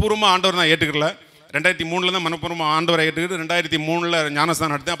மனப்பூர்வமாக ஆண்டவர் நான் ஏற்றுக்கல. 2003 தான் மனப்பூர்வமாக ஆண்டவரை ஏற்றுக்கிட்டு 2003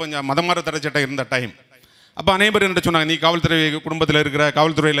 ஞானஸ்தானம் எடுத்தேன். அப்போ மதமாற தடை சட்டம் இருந்த டைம். அப்போ அனைவரும் என்ன சொன்னாங்க, நீ காவல்துறை குடும்பத்தில் இருக்கிற,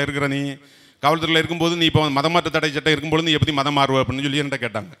 காவல்துறையில் இருக்கிற, நீ காவல்துறையில் இருக்கும்போது நீ இப்போ மதமாற்ற தடை சட்டம் இருக்கும்போது நீ எப்படி மதம் மாறுவ அப்படின்னு சொல்லி என்கிட்ட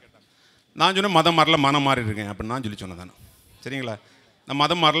கேட்டாங்க. நான் சொன்னேன், மதம் மாறல, மனம் மாறி இருக்கேன் அப்படின்னு நான் சொல்லி சொன்னேன். நான் சரிங்களா? நான்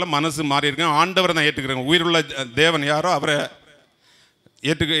மதம் மாறல, மனசு மாறி இருக்கேன், ஆண்டவரை நான் ஏற்றுக்கிறேன், உயிருள்ள தேவன் யாரோ அவரை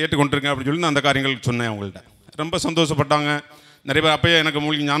ஏற்றுக்கொண்டிருக்கேன் அப்படின்னு சொல்லி நான் அந்த காரியங்கள் சொன்னேன் அவங்கள்ட்ட. ரொம்ப சந்தோஷப்பட்டாங்க நிறைய பேர். அப்போயே எனக்கு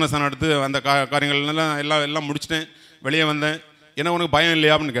மூலிகை ஞானஸ்தானம் எடுத்து அந்த காரியங்கள்லாம் எல்லாம் முடிச்சிட்டேன். வெளியே வந்தேன். ஏன்னா உனக்கு பயம்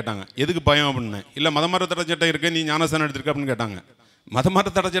இல்லையா அப்படின்னு கேட்டாங்க. எதுக்கு பயம் அப்படின்னேன். இல்லை மதமாற்ற தடை சட்டம் இருக்கு, நீ ஞானஸ்தானம் எடுத்துருக்க அப்படின்னு கேட்டாங்க.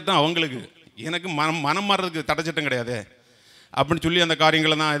 மதமாற்ற தடை சட்டம் அவங்களுக்கு, எனக்கு மனம் மாறுறதுக்கு தடை சட்டம் கிடையாது அப்படின்னு சொல்லி அந்த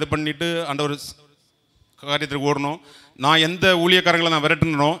காரியங்களை நான் இது பண்ணிவிட்டு அந்த ஒரு காரியத்துக்கு ஓடணும். நான் எந்த ஊழியக்காரங்களை நான்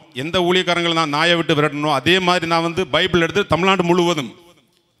விரட்டணும், எந்த ஊழியக்காரங்களை நான் நாயை விட்டு விரட்டணும், அதே மாதிரி நான் வந்து பைபிள் எடுத்து தமிழ்நாடு முழுவதும்,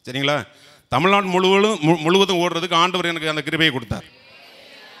 சரிங்களா, தமிழ்நாடு முழுவதும் ஓடுறதுக்கு ஆண்டவர் எனக்கு அந்த கிருபையை கொடுத்தார்.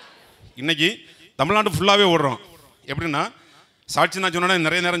 இன்னைக்கு தமிழ்நாடு ஃபுல்லாகவே ஓடுறோம். எப்படின்னா சாட்சி நான் சொன்னேன்னா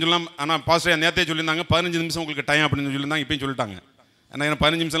நிறைய நேரம் சொல்லலாம். ஆனால் பாஸ்டர் நேற்றே சொல்லியிருந்தாங்க 15 நிமிஷம் உங்களுக்கு டைம் அப்படின்னு சொல்லியிருந்தாங்க. இப்பயும் சொல்லிட்டாங்க. ஏன்னா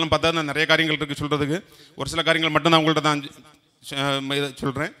 15 நிமிஷம்லாம் பார்த்தா நிறைய காரியங்கள் இருக்குது சொல்கிறதுக்கு. ஒரு சில காரியங்கள் மட்டும் நான் உங்கள்கிட்ட தான்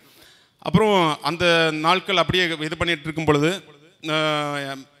சொல்கிறேன். அப்புறம் அந்த நாட்கள் அப்படியே இது பண்ணிகிட்டு இருக்கும் பொழுது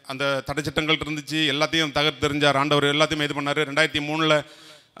அந்த தடைச்சட்டங்கள் இருந்துச்சு. எல்லாத்தையும் தகர்த்து தெரிஞ்சார் ஆண்டவர். எல்லாத்தையும் இது பண்ணார். 2003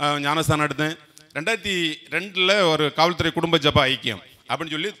 ஞானஸ்தானம் எடுத்தேன். 2002 ஒரு காவல்துறை குடும்ப ஜப ஐக்கியம்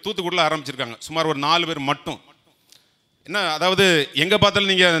அப்படின்னு சொல்லி தூத்துக்குடியில் ஆரம்பிச்சிருக்காங்க. சுமார் ஒரு 4 பேர் மட்டும். என்ன அதாவது எங்கே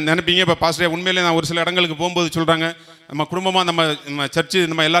பார்த்தாலும் நீங்கள் நினைப்பீங்க இப்போ பாஸ்டர் உண்மையிலே நான் ஒரு சில இடங்களுக்கு போகும்போது சொல்கிறாங்க நம்ம குடும்பமாக நம்ம சர்ச்சு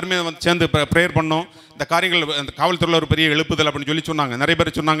நம்ம எல்லாருமே சேர்ந்து ப்ரேயர் பண்ணோம். இந்த காரியங்கள் அந்த காவல்துறையில் ஒரு பெரிய எழுப்புதல் அப்படின்னு சொல்லி சொன்னாங்க. நிறைய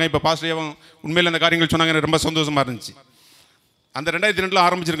பேர் சொன்னாங்க. இப்போ பாஸ்டர் உண்மையில் அந்த காரியங்கள் சொன்னாங்க. எனக்கு ரொம்ப சந்தோஷமாக இருந்துச்சு. அந்த 2002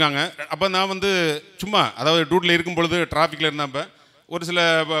 ஆரம்பிச்சிருக்காங்க. அப்போ நான் சும்மா அதாவது டியூட்டியில் இருக்கும் பொழுது டிராஃபிக்கில் இருந்தப்போ ஒரு சில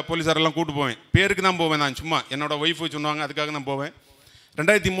போலீஸாரெல்லாம் கூப்பிட்டு போவேன். பேருக்கு தான் போவேன். நான் சும்மா என்னோடய ஒய்ஃபு சொன்னாங்க அதுக்காக நான் போவேன்.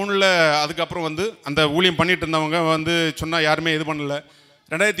 2003 அதுக்கப்புறம் அந்த ஊழியம் பண்ணிட்டு இருந்தவங்க சொன்னால் யாருமே இது பண்ணல.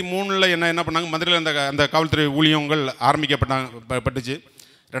 2003 என்ன பண்ணாங்க, மதுரையில் அந்த காவல்துறை ஊழியங்கள் ஆரம்பிக்கப்பட்டுச்சு.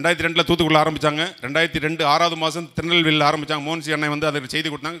 2002 தூத்துக்குடியில் ஆரம்பித்தாங்க. 2002 6வது மாதம் திருநெல்வேலியில் ஆரம்பித்தாங்க. மோகன்சி அண்ணன் அதை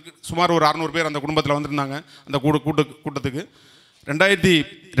செய்தி கொடுத்தாங்க. சுமார் ஒரு 600 பேர் அந்த குடும்பத்தில் வந்திருந்தாங்க அந்த கூட்டத்துக்கு.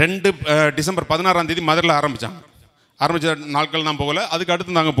 2002 டிசம்பர் 16ஆம் தேதி மதுரையில் ஆரம்பித்த நாட்கள் தான் போகலை. அதுக்கு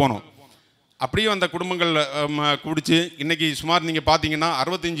அடுத்து நாங்கள் போனோம். அப்படியும் அந்த குடும்பங்கள் குடிச்சு இன்றைக்கி சுமார் நீங்கள் பார்த்தீங்கன்னா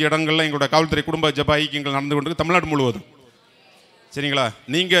 65 இடங்களில் எங்களோட காவல்துறை குடும்ப ஜப ஐக்கியங்கள் நடந்து கொண்டு தமிழ்நாடு முழுவதும். சரிங்களா?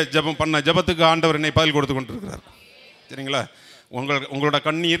 நீங்கள் ஜபம் பண்ண ஜபத்துக்கு ஆண்டவர் என்னை பதில் கொடுத்து கொண்டு இருக்கிறார். சரிங்களா? உங்களோட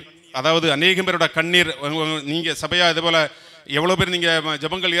கண்ணீர், அதாவது அநேகம் பேரோட கண்ணீர், நீங்கள் சபையாக இது போல் எவ்வளோ பேர் நீங்கள்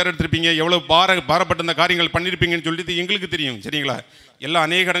ஜபங்கள் ஏறெடுத்திருப்பீங்க, எவ்வளோ பாரப்பட்ட அந்த காரியங்கள் பண்ணியிருப்பீங்கன்னு சொல்லிட்டு எங்களுக்கு தெரியும். சரிங்களா? எல்லாம்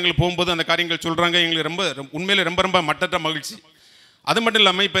அநேக இடங்கள் போகும்போது அந்த காரியங்கள் சொல்கிறாங்க. எங்களுக்கு உண்மையிலே ரொம்ப மட்டற்ற மகிழ்ச்சி. அது மட்டும்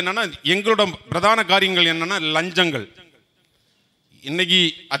இல்லாமல் இப்போ என்னென்னா எங்களோட பிரதான காரியங்கள் என்னென்னா லஞ்சங்கள். இன்றைக்கி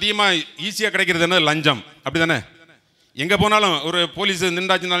அதிகமாக ஈஸியாக கிடைக்கிறது என்ன லஞ்சம். அப்படி தானே? எங்கே போனாலும் ஒரு போலீஸ்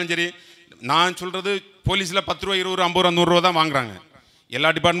நின்றாச்சுனாலும் சரி, நான் சொல்கிறது போலீஸில் 10 ரூபா 20 ரூபா 50 ரூபா 100 ரூபா தான் வாங்குறாங்க.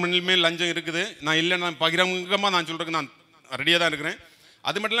 எல்லா டிபார்ட்மெண்ட்லையுமே லஞ்சம் இருக்குது. நான் இல்லை, நான் பகிரங்கமாக நான் சொல்கிறதுக்கு நான் ரெடியாக தான் இருக்கிறேன்.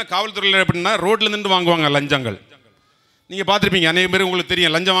 அது மட்டும் இல்லை காவல்துறையில் எப்படின்னா ரோட்டில் நின்று வாங்குவாங்க லஞ்சங்கள். நீங்கள் பார்த்துருப்பீங்க. அநேக பேர் உங்களுக்கு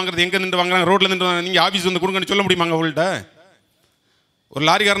தெரியும் லஞ்சம் வாங்குறது எங்கே நின்று வாங்குறாங்க. ரோட்டில் நின்று வாங்க. நீங்கள் ஆஃபீஸ் கொடுங்கன்னு சொல்ல முடியுமாங்க உங்கள்கிட்ட? ஒரு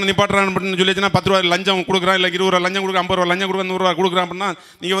லாரிக்காரன் நிப்பாட்டுறான் அப்படின்னு சொல்லிச்சுன்னா 10 ரூபா லஞ்சம் கொடுக்குறான், இல்லை 20 ரூபா லஞ்சம் கொடுக்குறேன், 50 ரூபா லஞ்சம் கொடுக்குறேன், 100 ரூபா கொடுக்குறான் அப்படின்னா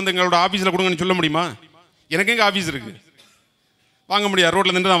நீங்கள் எங்களோட ஆஃபீஸில் கொடுங்கன்னு சொல்ல முடியுமா? எனக்கு எங்கே ஆஃபீஸ் இருக்குது? வாங்க முடியாது.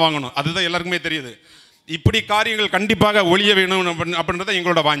 ரோட்டில் நின்று தான் வாங்கணும். அதுதான் எல்லாருக்குமே தெரியுது. இப்படி காரியங்கள் கண்டிப்பாக ஒழிய வேணும் அப்படின்றத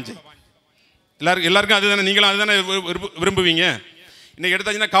எங்களோட வாஞ்சை. எல்லாருக்கும் அதுதானே, நீங்களும் அதுதானே விரும்புவீங்க. இன்றைக்கி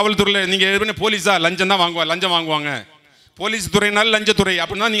எடுத்தாச்சுன்னா காவல்துறையில் நீங்கள் எதுவுமே போலீஸாக லஞ்சம் தான் லஞ்சம் வாங்குவாங்க. போலீஸ் துறையினாலும் லஞ்சத்துறை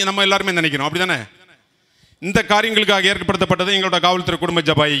அப்படின்னா நீங்கள் நம்ம எல்லாருமே நினைக்கிறோம். அப்படி தானே? இந்த காரியங்களுக்காக ஏற்படுத்தப்பட்டது எங்களோட காவல்துறை குடும்ப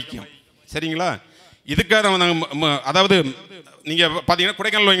ஜப ஐக்கியம். சரிங்களா? இதுக்காக நாங்கள் அதாவது நீங்கள் பார்த்தீங்கன்னா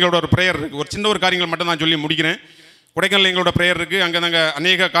கொடைக்கானல் எங்களோட ஒரு ப்ரேயர் இருக்குது. ஒரு சின்ன ஒரு காரியங்கள் மட்டும் நான் சொல்லி முடிக்கிறேன். கொடைக்கானல் எங்களோட ப்ரேயர் இருக்குது. அங்கே நாங்கள்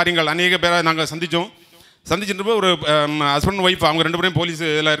அநேக காரியங்கள் அநேக பேரை நாங்கள் சந்திச்சுட்டு ஒரு ஹஸ்பண்ட் ஒய்ஃப் அவங்க 2 பேரும் போலீஸ்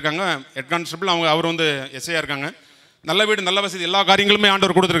இதில் இருக்காங்க. ஹெட் கான்ஸ்டபிள் அவர் எஸ்ஐயாக இருக்காங்க. நல்ல வீடு, நல்ல வசதி, எல்லா காரியங்களுமே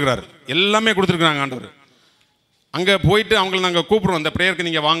ஆண்டவர் கொடுத்துருக்கிறாரு. எல்லாமே கொடுத்துருக்குறாங்க ஆண்டவர். அங்கே போயிட்டு அவங்களை நாங்கள் கூப்பிடுவோம். அந்த ப்ரேயருக்கு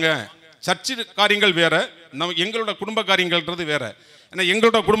நீங்கள் வாங்க. சர்ச்சு காரியங்கள் வேறு, எங்களோட குடும்ப காரியங்கள்ன்றது வேறு. ஏன்னா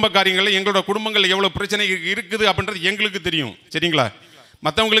எங்களோட குடும்ப காரியங்களில் எங்களோட குடும்பங்கள் எவ்வளோ பிரச்சனை இருக்குது அப்படின்றது எங்களுக்கு தெரியும். சரிங்களா?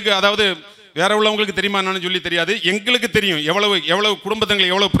 மற்றவங்களுக்கு அதாவது வேற உள்ளவங்களுக்கு தெரியுமா என்னன்னு சொல்லி தெரியாது. எங்களுக்கு தெரியும் எவ்வளவு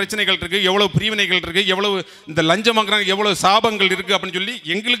குடும்பத்தில் எவ்வளோ பிரச்சனைகள் இருக்குது, எவ்வளோ பிரிவினைகள் இருக்குது, எவ்வளவு இந்த லஞ்சம் வாங்குறாங்க, எவ்வளோ சாபங்கள் இருக்குது அப்படின்னு சொல்லி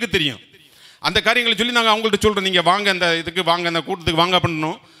எங்களுக்கு தெரியும். அந்த காரியங்களை சொல்லி நாங்கள் அவங்கள்ட்ட சொல்கிறோம், நீங்கள் வாங்க, அந்த இதுக்கு வாங்க, அந்த கூட்டத்துக்கு வாங்க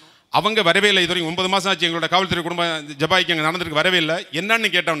பண்ணணும். அவங்க வரவே இல்லை. இது வரைக்கும் 9 மாதம் ஆச்சு எங்களோட காவல்துறை குடும்ப ஜபாய்க்கு அங்கே நடந்திருக்கு, வரவே இல்லை. என்னன்னு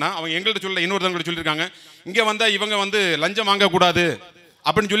கேட்டோம்னா அவங்க எங்கள்கிட்ட சொல்ல இன்னொருத்தவங்கள்ட்ட சொல்லியிருக்காங்க, இங்கே வந்தால் இவங்க லஞ்சம் வாங்கக்கூடாது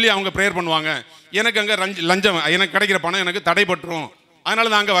அப்படின்னு சொல்லி அவங்க ப்ரேயர் பண்ணுவாங்க. எனக்கு அங்கே லஞ்சம் எனக்கு கிடைக்கிற பணம் எனக்கு தடைப்பட்டுரும்,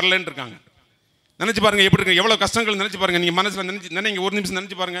 அதனால நான் அங்கே வரலன்னு இருக்காங்க. நினச்சி பாருங்கள் எப்படி இருக்கு, எவ்வளோ கஷ்டங்கள் நினச்சி பாருங்கள். நீங்கள் மனசில் நினைங்க, ஒரு நிமிஷம்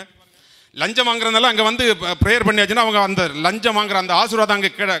நினச்சி பாருங்கள். லஞ்சம் வாங்குறதுனால அங்கே ப்ரேயர் பண்ணியாச்சுன்னா அவங்க அந்த லஞ்சம் வாங்குற அந்த ஆசீர்வாதம்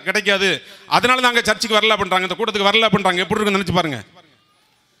அங்கே கிடைக்காது, அதனால தான் அங்கே சர்ச்சுக்கு வரல பண்ணுறாங்க, இந்த கூட்டத்துக்கு வரல பண்ணுறாங்க. எப்படி இருக்குன்னு நினச்சி பாருங்கள்.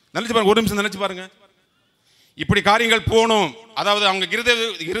 ஒரு நிமிஷம் நினச்சி பாருங்க. இப்படி காரியங்கள் போகணும். அதாவது அவங்க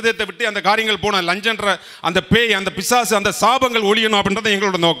இருதயத்தை விட்டு அந்த காரியங்கள் போகணும். லஞ்சன்ற அந்த பேய், அந்த பிசாசு, அந்த சாபங்கள் ஒழியணும் அப்படின்றத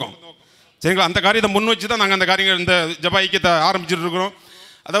எங்களோட நோக்கம். சரிங்களா? அந்த காரியத்தை முன் வச்சு தான் நாங்கள் அந்த காரியங்கள் இந்த ஜப ஐக்கியத்தை ஆரம்பிச்சுட்டு இருக்கிறோம்.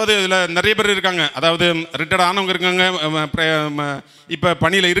 அதாவது இதில் நிறைய பேர் இருக்காங்க. அதாவது ரிட்டையர்ட் ஆனவங்க இருக்காங்க, இப்போ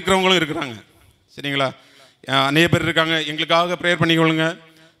பணியில் இருக்கிறவங்களும் இருக்கிறாங்க. சரிங்களா? அநேக பேர் இருக்காங்க. எங்களுக்காக ப்ரேயர் பண்ணிக்கொள்ளுங்க.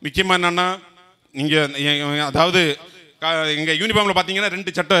 முக்கியமாக என்னென்னா நீங்கள் அதாவது எங்கள் யூனிஃபார்மில் பார்த்தீங்கன்னா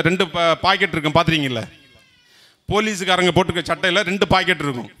 2 பாக்கெட் இருக்கும், பார்த்துருக்கீங்களா? போலீஸுக்காரங்க போட்டிருக்க சட்டையில் 2 பாக்கெட்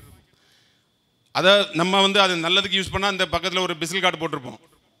இருக்கும். அதை நம்ம அது நல்லதுக்கு யூஸ் பண்ணால் அந்த பக்கத்தில் ஒரு பிசில் கார்டு போட்டிருப்போம்.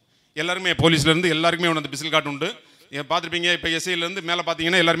 எல்லாருமே போலீஸ்லேருந்து எல்லாருக்குமே ஒன்று அந்த பிசில் கார்டு உண்டு. பார்த்துருப்பீங்க. இப்போ எஸ்ஐலேருந்து மேலே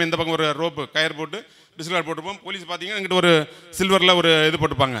பார்த்தீங்கன்னா எல்லாருமே இந்த பக்கம் ஒரு ரோப்பு கயர் போட்டு பிசில் கார்டு போட்டுருப்போம். போலீஸ் பார்த்தீங்கன்னா எங்கிட்ட ஒரு சில்வரில் ஒரு இது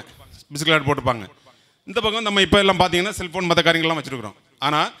போட்டுப்பாங்க, பிசில் கார்டு போட்டுப்பாங்க. இந்த பக்கம் நம்ம இப்போ எல்லாம் பார்த்தீங்கன்னா செல்ஃபோன் மற்ற காரியங்கள்லாம் வச்சுருக்குறோம்.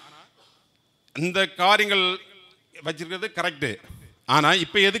 ஆனால் இந்த காரியங்கள் வச்சுருக்கிறது கரெக்டு. ஆனால்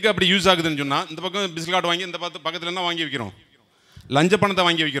இப்போ எதுக்கு அப்படி யூஸ் ஆகுதுன்னு சொன்னால், இந்த பக்கம் பிசில் கார்டு வாங்கி இந்த பக்கத்தில் என்ன வாங்கி வைக்கிறோம், லஞ்ச பணத்தை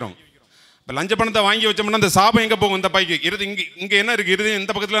வாங்கி வைக்கிறோம். இப்போ லஞ்ச பணத்தை வாங்கி வச்சோம்னா அந்த சாபம் எங்கே போகும்? இந்த பைக்கு இறுதி இங்கே என்ன இருக்குது? இருதயம்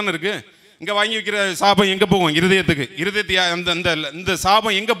இந்த பக்கத்தில் என்ன இருக்குது? இங்கே வாங்கி வைக்கிற சாபம் எங்கே போகும்? இருதயத்துக்கு. இந்த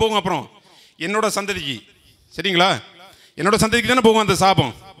சாபம் எங்கே போகும்? அப்புறம் என்னோட சந்ததிக்கு. சரிங்களா? என்னோட சந்ததிக்கு தானே போகும் அந்த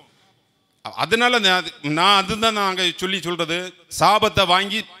சாபம். அதனால நான் அதுதான் நாங்கள் சொல்கிறது, சாபத்தை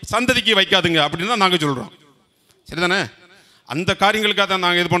வாங்கி சந்ததிக்கு வைக்காதுங்க அப்படின்னு தான் நாங்கள் சொல்கிறோம். சரிதானே? அந்த காரியங்களுக்காக தான்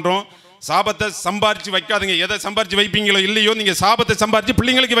நாங்கள் இது பண்ணுறோம். சாபத்தை சம்பாரித்து வைக்காதுங்க. எதை சம்பாரித்து வைப்பீங்களோ இல்லையோ, நீங்கள் சாபத்தை சம்பாரித்து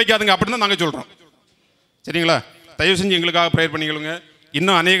பிள்ளைங்களுக்கு வைக்காதுங்க அப்படின்னு தான் நாங்கள் சொல்கிறோம். சரிங்களா? தயவு செஞ்சு எங்களுக்காக ப்ரேயர் பண்ணிக்கொள்ளுங்க.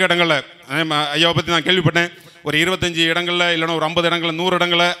 இன்னும் அநேக இடங்களில் ஐயாவை பற்றி நான் கேள்விப்பட்டேன். ஒரு 25 இடங்களில், இல்லைன்னா ஒரு 50 இடங்களில், 100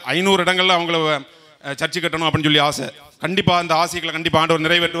 இடங்களில், 500 இடங்களில் அவங்கள சர்ச்சை கட்டணும் அப்படின்னு சொல்லி ஆசை. கண்டிப்பாக அந்த ஆசைகளை கண்டிப்பாக ஆண்டவர்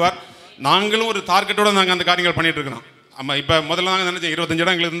நிறைவேற்றுவார். நாங்களும் ஒரு டார்கெட்டோடு நாங்கள் அந்த காரியங்கள் பண்ணிகிட்டு இருக்கிறோம். ஆமாம், இப்போ முதல்ல நாங்கள் நினச்சோம் 25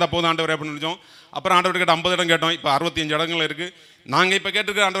 இடங்கள் இருந்தால் போதும் ஆண்டவர் அப்படின்னு நினச்சோம். அப்புறம் ஆண்டவர் கிட்ட 50 இடம் கேட்டோம். இப்போ 65 இடங்கள் இருக்குது. நாங்கள் இப்போ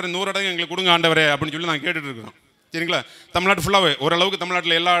கேட்டுருக்க ஆண்டவர் 100 இடம் எங்களுக்கு கொடுங்க ஆண்டவரே அப்படின்னு சொல்லி நாங்கள் கேட்டுட்டு இருக்கிறோம். சரிங்களா? தமிழ்நாடு ஃபுல்லாகவே ஓரளவுக்கு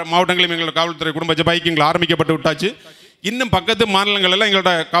தமிழ்நாட்டில் எல்லா மாவட்டங்களையும் எங்களோட காவல்துறை குடும்ப ஜெபாய்க்கு எங்களை ஆரம்பிக்கப்பட்டு விட்டாச்சு. இன்னும் பக்கத்து மாநிலங்கள் எல்லாம்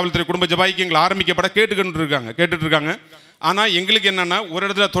எங்களோட காவல்துறை குடும்ப ஜெபாய்க்கு எங்களை ஆரம்பிக்கப்பட கேட்டுட்டு இருக்காங்க. ஆனால் எங்களுக்கு என்னென்னா, ஒரு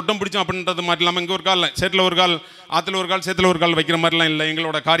இடத்துல தொட்டம் பிடிச்சோம் அப்படின்றது மாதிரி இல்லாமல் இங்கே ஒரு கால், சேற்றில் ஒரு கால், ஆற்றுல ஒரு கால், சேத்துல ஒரு கால் வைக்கிற மாதிரிலாம் இல்லை.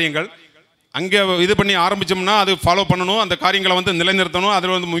 எங்களோட காரியங்கள் அங்கே இது பண்ணி ஆரம்பித்தோம்னா அது ஃபாலோ பண்ணணும், அந்த காரியங்களை வந்து நிலைநிறுத்தணும்.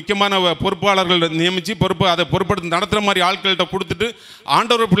 அதில் வந்து முக்கியமான பொறுப்பாளர்கள் நியமித்து அதை பொறுப்படுத்தி நடத்துகிற மாதிரி ஆட்கள்கிட்ட கொடுத்துட்டு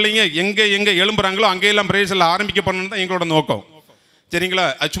ஆண்டவர் பிள்ளைங்க எங்கே எழும்புறாங்களோ அங்கேயெல்லாம் பிரேயர்ஸில் ஆரம்பிக்கப்படணும் தான் எங்களோட நோக்கம். சரிங்களா?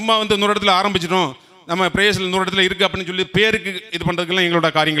 அது சும்மா வந்து இன்னொரு இடத்துல ஆரம்பிச்சிட்டோம், நம்ம பிரேயர்ஸில் இன்னொரு இடத்துல இருக்குது அப்படின்னு சொல்லி பேருக்கு இது பண்ணுறதுக்கெல்லாம் எங்களோட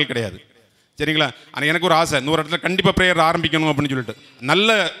காரியங்கள் கிடையாது. சரிங்களா? ஆனால் எனக்கு ஒரு ஆசை, இன்னொரு இடத்துல கண்டிப்பாக பிரேயர் ஆரம்பிக்கணும் அப்படின்னு சொல்லிட்டு, நல்ல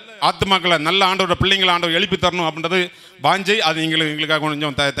ஆத்மாக்களை, நல்ல ஆண்டோட பிள்ளைங்களை ஆண்டவர் எழுப்பி தரணும் அப்படின்றது வாஞ்சை. அது எங்களுக்காக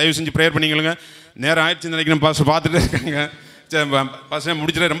கொஞ்சம் தயவு செஞ்சு ப்ரேயர் பண்ணிக்கலுங்க. நேரம் ஆயிடுச்சு நினைக்கிறேன். பாஸ்டர் பார்த்துட்டு இருக்காங்க. பாஸ்டர்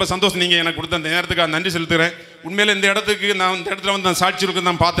முடிச்சுட்டு ரொம்ப சந்தோஷம். நீங்கள் எனக்கு கொடுத்த அந்த நேரத்துக்கு நன்றி செலுத்துகிறேன். உண்மையில் இந்த இடத்துக்கு நான் இந்த இடத்துல வந்து நான் சாட்சி இருக்கு,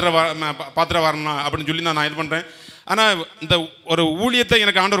 நான் பாத்திர வரணும் அப்படின்னு சொல்லி நான் இது பண்ணுறேன். ஆனால் இந்த ஒரு ஊழியத்தை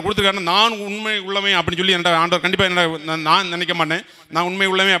எனக்கு ஆண்டவர் கொடுத்துருக்காருன்னா, நான் உண்மை உள்ளவன் அப்படின்னு சொல்லி என் ஆண்டவர் கண்டிப்பாக என்ன நான் நினைக்க மாட்டேன். நான் உண்மை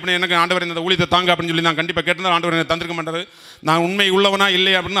உள்ளவன் அப்படின்னு எனக்கு ஆண்டவர் இந்த ஊழியத்தை தாங்க அப்படின்னு சொல்லி நான் கண்டிப்பாக கேட்டிருந்தா ஆண்டவர் எனக்கு தந்திருக்க மாட்டார். நான் உண்மை உள்ளவனா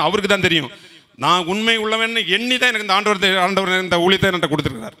இல்லை அப்படின்னு அவருக்கு தான் தெரியும். நான் உண்மை உள்ளவன் எண்ணி தான் எனக்கு இந்த ஆண்டவர் இந்த ஊழியத்தை என்கிட்ட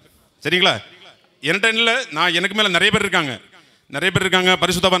கொடுத்துருக்காரு. சரிங்களா? என்கிட்ட இல்லை, நான் எனக்கு மேலே நிறைய பேர் இருக்காங்க.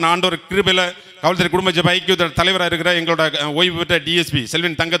 பரிசுத்தவன் ஆண்டவர் கிருபையில் காவல்துறை குடும்ப ஜெப ஐக்கிய தலைவராக இருக்கிற எங்களோட ஓய்வு பெற்ற டிஎஸ்பி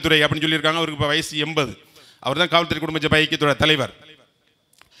செல்வின் தங்கத்துறை அப்படின்னு சொல்லியிருக்காங்க. அவருக்கு இப்போ வயசு 80. அவர் தான் காவல்துறை குடும்ப ஜெப ஐக்கியத்தோட தலைவர்.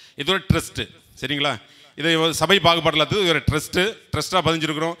 இது ஒரு ட்ரஸ்ட்டு. சரிங்களா? இது சபை பாகுபாடில் ஒரு ட்ரஸ்ட்டாக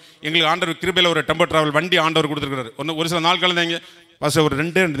பதிஞ்சிருக்கிறோம். எங்களுக்கு ஆண்டவர் கிருபையில் ஒரு டெம்போ ட்ராவல் வண்டி ஆண்டவர் கொடுத்துருக்காரு. ஒரு சில நாள் கலந்து எங்கள் ஃபஸ்ட்டு ஒரு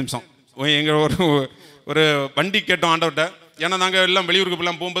 2 நிமிஷம் எங்கள் ஒரு வண்டி கேட்டோம் ஆண்டவர்கிட்ட. ஏன்னா நாங்கள் எல்லாம் வெளியூருக்கு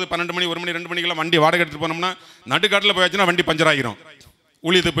எல்லாம் போகும்போது 12 மணி 1 மணி 2 மணிக்கெல்லாம் வண்டி வாடகை எடுத்துகிட்டு போனோம்னா நடுக்காட்டில் போயாச்சுன்னா வண்டி பஞ்சர் ஆகிரும்.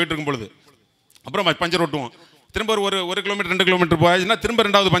 ஊழியத்துக்கு போயிட்டு இருக்கும் பொழுது அப்புறம் பஞ்சர் ஓட்டுவோம். திரும்ப ஒரு கிலோமீட்டர் 2 கிலோமீட்டர் போயாச்சுன்னா திரும்ப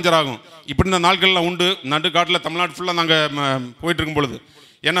 2வது பஞ்சர் ஆகும். இப்படி இந்த நாட்கள்லாம் உண்டு. நடுக்காட்டில் தமிழ்நாடு ஃபுல்லாக நாங்கள் போயிட்டு இருக்கும் பொழுது,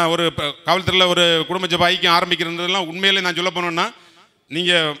 ஏன்னா ஒரு காவல்துறையில் ஒரு குடும்ப ஜெப ஐக்கியம் ஆரம்பிக்கிறதுலாம் உண்மையிலே நான் சொல்ல போனோன்னா,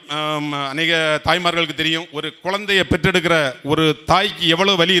 நீங்கள் அநேக தாய்மார்களுக்கு தெரியும், ஒரு குழந்தையை பெற்றெடுக்கிற ஒரு தாய்க்கு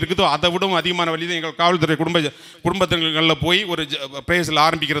எவ்வளோ வலி இருக்குதோ அதை விடவும் அதிகமான வலி தான் எங்கள் காவல்துறை குடும்பத்தினர்களில் போய் ஒரு பிரேயர்ஸில்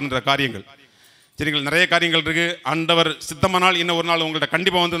ஆரம்பிக்கிறதுன்ற காரியங்கள். சரிங்களா? நிறைய காரியங்கள் இருக்குது. ஆண்டவர் சித்தமானால் இன்னும் ஒரு நாள் உங்கள்கிட்ட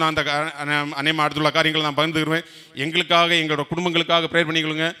கண்டிப்பாக வந்து நான் அந்த அநேகமாக அடுத்துள்ள காரியங்களை நான் பகிர்ந்துக்கிறேன். எங்களுக்காக எங்களோட குடும்பங்களுக்காக ப்ரேயர்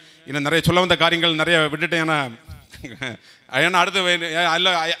பண்ணிக்கொள்ளுங்க. இன்னும் நிறைய சொல்ல வந்த காரியங்கள் நிறைய விட்டுட்டேன். ஏன்னா அடுத்து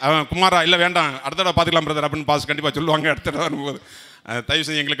இல்லை குமாரா இல்லை வேண்டாம் அடுத்த தடவை பார்த்துக்கலாம் பிரதர் அப்படின்னு பாஸ் கண்டிப்பாக சொல்லுவாங்க. அடுத்த தடவை வரும்போது தயவு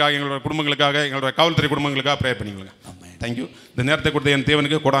செஞ்சு எங்களுக்காக, எங்களோட குடும்பங்களுக்காக, எங்களோட காவல்துறை குடும்பங்களுக்காக ப்ரேயர் பண்ணிக்கொள்ளுங்க. தேங்க்யூ. இந்த நேரத்தை கொடுத்த என்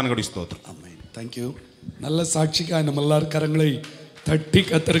தேவனுக்கு கோடானுகோடி ஸ்தோத்திரம். தேங்க்யூ. நல்ல சாட்சிக்காக நம்ம எல்லாரும் கரங்களை தட்டி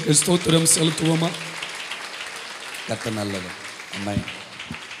கர்த்தருக்கு ஸ்தோத்திரம் செலுத்துவோமா? கர்த்தர் நல்லவர். ஆமென்.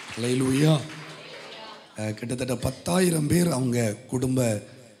 அல்லேலூயா. கிட்டத்தட்ட 10,000 பேர் அவங்க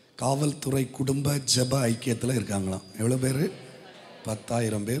காவல்துறை குடும்ப ஜெப ஐக்கியத்தில் இருக்காங்களாம். எவ்வளோ பேர்?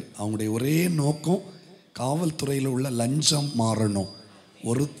 10,000 பேர். அவங்களுடைய ஒரே நோக்கம் காவல்துறையில் உள்ள லஞ்சம் மாறணும்.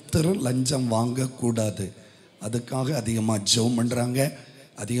 ஒருத்தரும் லஞ்சம் வாங்கக்கூடாது. அதுக்காக அதிகமாக ஜெபம் பண்ணுறாங்க,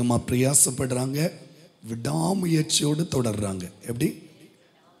 அதிகமாக பிரயாசப்படுறாங்க, விடாமுயற்சியோடு தொடர்றாங்க. எப்படி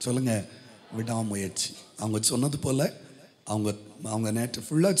சொல்லுங்க? விடாமுயற்சி. அவங்க சொன்னது போல் அவங்க நேற்று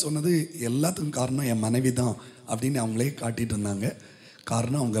ஃபுல்லாக சொன்னது எல்லாத்துக்கும் காரணம் என் மனைவி தான் அப்படின்னு அவங்களே காட்டிகிட்டு இருந்தாங்க.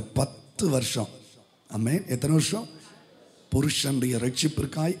 காரணம் அவங்க 10 வருஷம், ஆமென், எத்தனை வருஷம்? புருஷனுடைய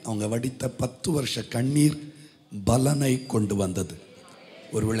ரட்சிப்பிற்காய் அவங்க வடித்த 10 வருஷ கண்ணீர் பலனை கொண்டு வந்தது.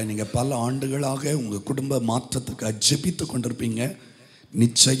 ஒருவேளை நீங்கள் பல ஆண்டுகளாக உங்கள் குடும்ப மாற்றத்துக்கு ஜெபித்து கொண்டிருப்பீங்க.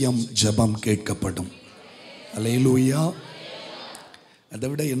 நிச்சயம் ஜெபம் கேட்கப்படும். அல்லேலூயா. அதை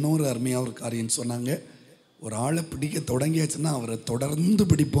விட இன்னொரு அருமையாக ஒரு காரியம் சொன்னாங்க. ஒரு ஆளை பிடிக்க தொடங்கியாச்சுன்னா அவரை தொடர்ந்து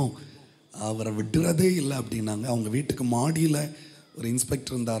பிடிப்போம், அவரை விடுறதே இல்லை அப்படின்னாங்க. அவங்க வீட்டுக்கு மாடியில் ஒரு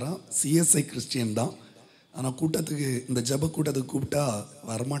இன்ஸ்பெக்டர் இருந்தாராம். சிஎஸ்ஐ கிறிஸ்டியன் தான். ஆனால் கூட்டத்துக்கு, இந்த ஜெப கூட்டத்துக்கு கூப்பிட்டா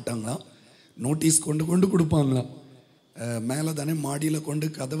வரமாட்டாங்களாம். நோட்டீஸ் கொண்டு கொண்டு கொடுப்பாங்களாம். மேலே தானே மாடியில் கொண்டு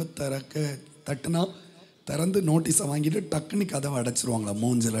கதவை தட்டுனா திறந்து நோட்டீஸை வாங்கிட்டு டக்குன்னு கதவை அடைச்சிருவாங்களா,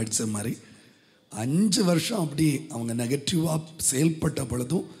 மூஞ்சில் அடித்த மாதிரி. 5 வருஷம் அப்படி அவங்க நெகட்டிவாக செயல்பட்ட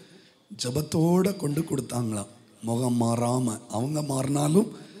பொழுதும் ஜபத்தோடு கொண்டு கொடுத்தாங்களாம். முகம் மாறாமல், அவங்க மாறினாலும்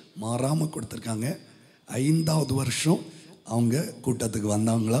மாறாமல் கொடுத்துருக்காங்க. 5வது வருஷம் அவங்க கூட்டத்துக்கு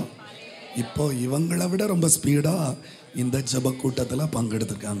வந்தாங்களாம். இப்போ இவங்களை விட ரொம்ப ஸ்பீடாக இந்த ஜப கூட்டத்தில்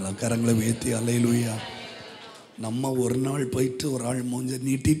பங்கெடுத்துருக்காங்களாம். கரங்களை உயர்த்தி அல்லேலூயா. நம்ம ஒரு நாள் போயிட்டு ஒரு ஆள் மூஞ்ச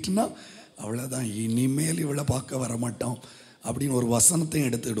நீட்டிட்டுனா அவ்வளோதான், இனிமேல் இவளை பார்க்க வரமாட்டோம் அப்படின்னு ஒரு வசனத்தையும்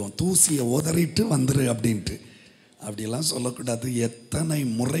எடுத்துக்கிடுவோம். தூசியை உதறிட்டு வந்துரு அப்படின்ட்டு. அப்படிலாம் சொல்லக்கூடாது. எத்தனை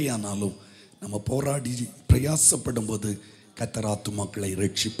முறையானாலும் நம்ம போராடி பிரயாசப்படும் போது கர்த்தர் ஆத்துமாக்களை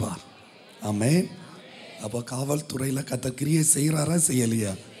ரட்சிப்பார். ஆமென். அப்போ காவல்துறையில் கர்த்தர் கிரியை செய்கிறாரா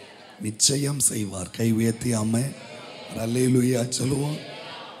செய்யலையா? நிச்சயம் செய்வார். கை உயர்த்தி ஆமென் அல்லேலூயா சொல்லுவோம்.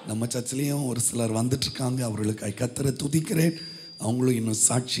 நம்ம சர்ச்சிலையும் ஒரு சிலர் வந்துட்டுருக்காங்க. அவர்களுக்கு கர்த்தரை துதிக்கிறேன். அவங்களும் இன்னும்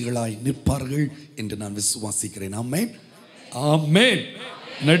சாட்சிகளாய் நிற்பார்கள் என்று நான் விசுவாசிக்கிறேன். ஆமென் ஆமென்.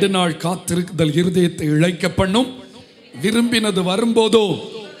 நெடுநாள் காத்திருக்குதல் இருதயத்தை இழைக்க பண்ணும். விரும்பினது வரும்போதோ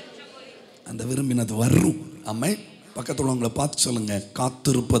அந்த விரும்பினது வரும். ஆமென். பக்கத்தில் உள்ளவங்களை பார்த்து சொல்லுங்க,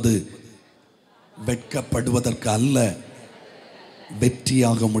 காத்திருப்பது வெட்கப்படுவதற்கு அல்ல,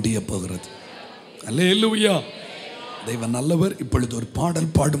 வெற்றியாக முடிய போகிறது. அல்லேலூயா. தேவன் நல்லவர். இப்பொழுது ஒரு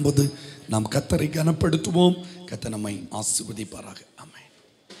பாடல் பாடும்போது நாம் கர்த்தரை கனப்படுத்துவோம். கர்த்தர் நம்மை ஆசீர்வதிப்பாராக. ஆமென்.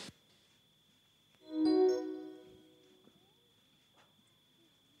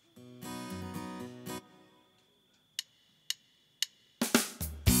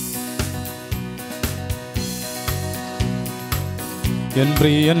 എൻ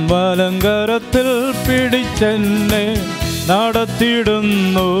പ്രിയൻ വലങ്കരത്തിൽ പിടിച്ചെന്നെ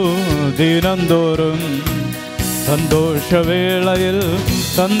നടത്തിയിടുന്നു ദിനംതോറും. സന്തോഷവേളയിൽ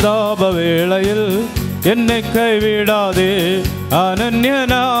സന്താപവേളയിൽ എന്നെ കൈവിടാതെ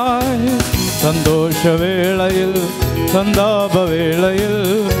അനന്യനായി. സന്തോഷവേളയിൽ സന്താപവേളയിൽ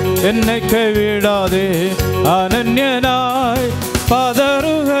എന്നെ കൈവിടാതെ അനന്യനായി.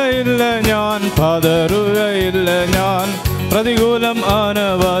 പതറുകയില്ല ഞാൻ, പതറുകയില്ല ഞാൻ. പ്രതികൂലം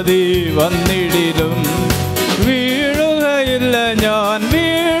അനവധി വന്നിടിലും വീഴുകയില്ല ഞാൻ,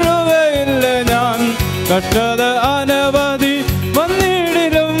 വീഴുകയില്ല ഞാൻ. കഷ്ടത അനവധി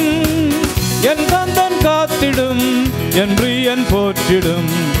വന്നിടിലും എൻ കന്തൻ കാത്തിടും, എൻ പ്രിയൻ പോറ്റിടും,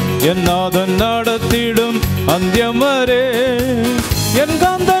 എൻ നാഥൻ നടത്തിടും അന്ത്യം വരെ. എൻ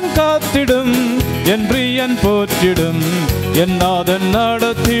കന്തൻ കാത്തിടും, എൻ പ്രിയൻ പോറ്റിടും, എൻ നാഥൻ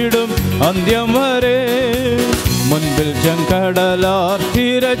നടത്തിടും അന്ത്യം വരെ. മുൻപിൽ ചെങ്കടലാർ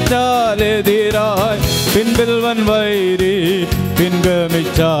തിരച്ചാലെതിരായി, പിൻപിൽ വൻ വൈരി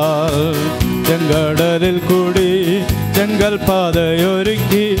പിൻഗമിച്ചാൽ. ചെങ്കടലിൽ കൂടി ചെങ്കൽ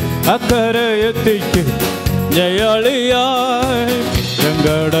പാതയൊരുക്കി അക്കരെ എത്തിക്കും ജയാളിയായി.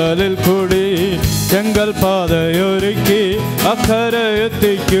 ചെങ്കടലിൽ കൂടി ചെങ്കൽ പാതയൊരുക്കി അക്കരെ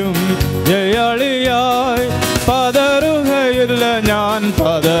എത്തിക്കും ജയാളിയായി. പതറുകയില്ല ഞാൻ,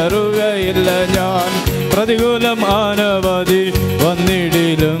 പതറുകയില്ല ഞാൻ. പ്രതികൂലം അനവധി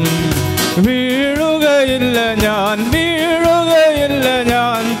വന്നിടിലും വീഴുകയില്ല ഞാൻ, വീഴുകയില്ല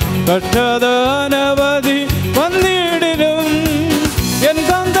ഞാൻ. കഷ്ടത അനവധി വന്നിടിലും എൻ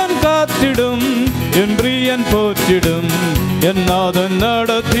കന്തൻ കാത്തിടും, എൻ പ്രിയൻ പോറ്റിടും, എൻ നാഥൻ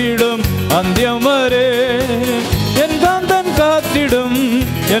നടത്തിടും അന്ത്യം വരെ. എൻ കാന്തൻ കാത്തിടും,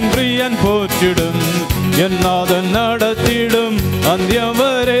 എൻ പ്രിയൻ പോറ്റിടും, എൻ നാഥൻ നടത്തിടും അന്ത്യം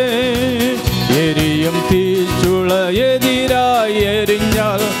വരെ. എരിയും തീച്ചുള എതിരായി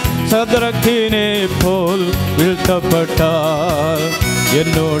എരിഞ്ഞാൽ സദ്രക്കിനെ പോൽ വീഴ്ത്തപ്പെട്ടാൽ.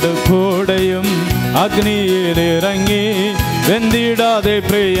 എന്നോട് കൂടെയും അഗ്നിയിലിറങ്ങി വെന്തിടാതെ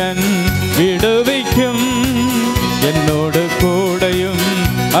പ്രിയൻ വിടുവിക്കും. എന്നോട് കൂടെയും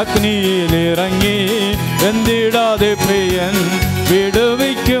അഗ്നിയിലിറങ്ങി വെന്തിടാതെ പ്രിയൻ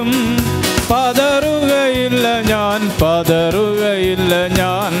വിടുവിക്കും. പതറുകയില്ല ഞാൻ, പതറുകയില്ല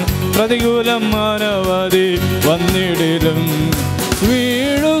ഞാൻ. പ്രതികൂലം അനവധി വന്നിടിലും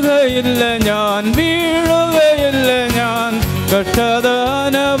വീഴുകയില്ല ഞാൻ, വീഴുകയില്ല ഞാൻ. കഷ്ടത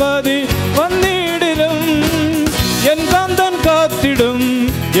അനവധി വന്നിടിലും എൻ കാന്തൻ കാത്തിടും,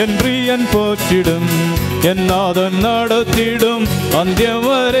 என் பிரியன் போற்றிடும் என் நாதன் நடத்திடும் அந்தியம்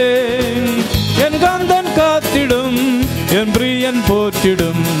வரை என் காந்தன் காத்திடும் என் பிரியன்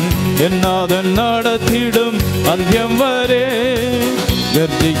போற்றிடும் என் நாதன் நடத்திடும் அந்தியம் வரை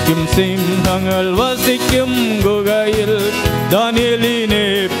கர்ஜிக்கும் சிங்கங்கள் வசிக்கும் குகையில் தானியேலினை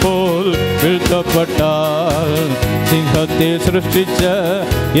போல் வீழ்த்தப்பட்டால் சிங்கத்தை சிருஷ்டிச்ச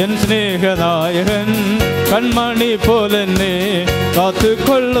என் சிநேகநாயகன் கண்மணி போல் என்னை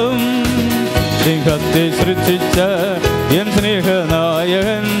காத்துக்கொள்ளும் சிங்கத்தை சிருஷ்டிச்ச என்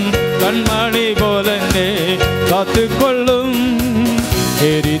சிநேகநாயகன் கண்மணி போல் என்னை காத்துக்கொள்ளும்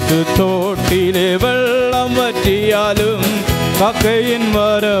எரித்து தோட்டிலே வெள்ளம் வற்றியாலும் காக்கையின்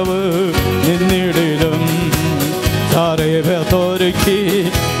வரவு நின்னிடிலும் சாரேபத்தோருக்கி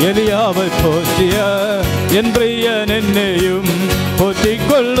எலியாவை போற்றிய என் பிரியன் என்னையும் போற்றிக்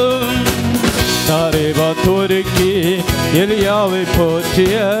கொள்ளும் சாரேபத்தோருக்கி எலியாவை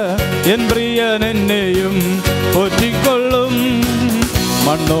போற்றிய என் பிரியன் என்னையும் போற்றிக் கொள்ளும்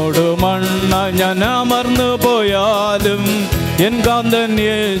മണ്ണോട് മണ്ണ ഞാൻ അമർന്നു പോയാലും എൻ കാന്തൻ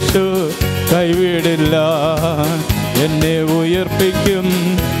യേശു കൈവിടില്ല എന്നെ ഉയർപ്പിക്കും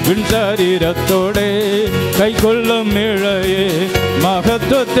വിൺശരീരത്തോടെ കൈക്കൊള്ളും ഇഴയെ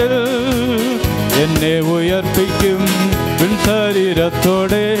മഹത്വത്തിൽ എന്നെ ഉയർപ്പിക്കും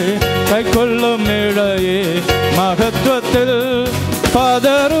വിൺശരീരത്തോടെ കൈക്കൊള്ളും ഇഴയെ മഹത്വത്തിൽ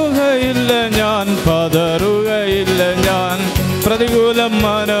പതറുകയില്ല ഞാൻ പതറുകയില്ല ഞാൻ പ്രതികൂലം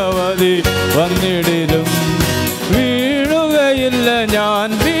അനവധി വന്നിടിലും വീഴുകയില്ല ഞാൻ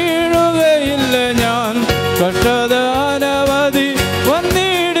വീഴുകയില്ല ഞാൻ കഷ്ടത അനവധി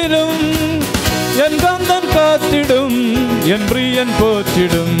വന്നിടിലും എൻ കാന്തൻ കാത്തിടും എൻ പ്രിയൻ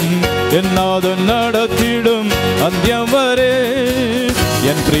പോറ്റിടും എൻ നാഥൻ നടത്തിടും അന്ത്യം വരെ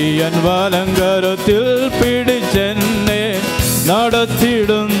എൻ പ്രിയൻ വലങ്കരത്തിൽ പിടിച്ചെന്നെ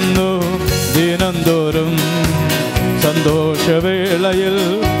നടത്തിടുന്നു ദിനംതോറും സന്തോഷവേളയിൽ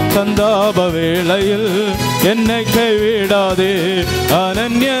സന്താപവേളയിൽ എന്നെ കൈവിടാതെ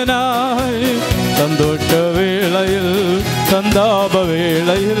അനന്യനായി സന്തോഷവേളയിൽ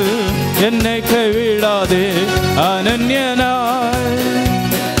സന്താപവേളയിൽ എന്നെ കൈവിടാതെ അനന്യനായി.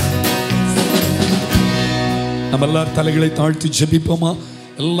 நம்ம எல்லாரும் தலைகளை தாழ்த்தி ஜெபிப்போமா?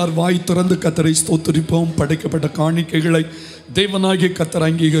 எல்லாரும் வாய் திறந்து கர்த்தரை ஸ்தோத்திரிப்போம். படைக்கப்பட்ட காணிக்கைகளை தேவனாகிய கர்த்தர்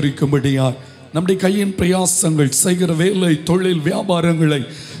அங்கீகரிக்கும்படியாய் நம்முடைய கையின் பிரயாசங்கள், செய்கிற வேலை, தொழில், வியாபாரங்களை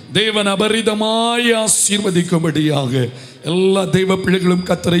தேவன் அபரிதமாய் ஆசீர்வதிக்கும்படியாக எல்லா தெய்வ பிள்ளைகளும்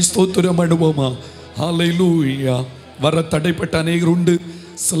கர்த்தரை ஸ்தோத்திரம் பண்ணுவோமா? ஹல்லேலூயா. வர தடைப்பட்ட அநேகர் உண்டு.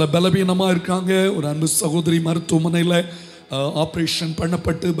 சில பலவீனமாக இருக்காங்க. ஒரு அன்பு சகோதரி மருத்துவமனையில் ஆப்ரேஷன்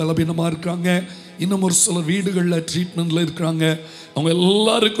பண்ணப்பட்டு பலவீனமாக இருக்காங்க. இன்னும் ஒரு சில வீடுகளில் ட்ரீட்மெண்ட்டில் இருக்கிறாங்க. அவங்க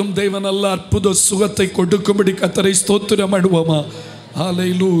எல்லாருக்கும் தெய்வன் நல்ல அற்புத சுகத்தை கொடுக்கும்படி கர்த்தரை ஸ்தோத்திரம் பண்ணுவோமா?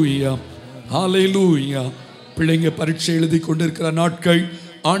 ஹல்லேலூயா, ஹல்லேலூயா. பிள்ளைங்க பரீட்சை எழுதி கொண்டிருக்கிற நாட்கள்,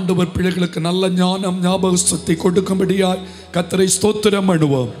 ஆண்டவர் பிள்ளைகளுக்கு நல்ல ஞானம், ஞாபக சக்தி கொடுக்கும்படியாய் கர்த்தரை ஸ்தோத்திரம்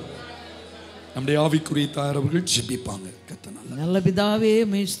பண்ணுவோம். நம்முடைய ஆவிக்குரிய தாயார் அவர்கள் ஜெபிப்பாங்க. நல்ல பிதாவே,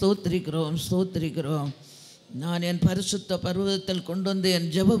 மே ஸ்தோத்திரிக்கிறோம், ஸ்தோத்திரிக்கிறோம். நான் என் பரிசுத்த பர்வதத்தில் கொண்டு வந்து என்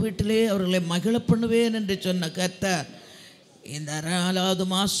ஜெப வீட்டிலே அவர்களை மகிழ பண்ணுவேன் என்று சொன்ன கர்த்தர், இந்த 4வது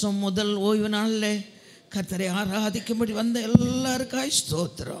மாதம் முதல் ஓய்வு நாளில் கர்த்தரை ஆராதிக்கும்படி வந்த எல்லாருக்காய்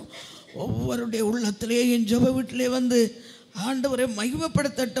ஸ்தோத்திரம். ஒவ்வொருடைய உள்ளத்திலே என் ஜெப வீட்டிலே வந்து ஆண்டவரை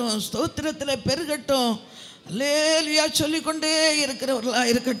மகிமைப்படுத்தட்டும், ஸ்தோத்திரத்தில் பெருகட்டும், அல்லேலூயா சொல்லிக்கொண்டே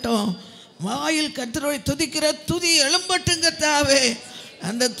இருக்கிறவர்களாக இருக்கட்டும். வாயில் கர்த்தரை துதிக்கிற துதி எழும்பட்டுங்க தாவே.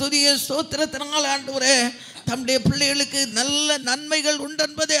 அந்த துதியை ஸ்தோத்திரத்தினால் ஆண்டவரே தம்முடைய பிள்ளைகளுக்கு நல்ல நன்மைகள் உண்டு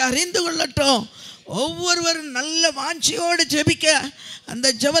என்பதை அறிந்து கொள்ளட்டும். ஒவ்வொருவரும் நல்ல வாஞ்சியோடு ஜெபிக்க அந்த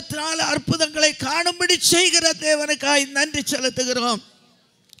ஜெபத்தினால் அற்புதங்களை காணும்படி செய்கிற தேவனுக்காய் நன்றி செலுத்துகிறோம்.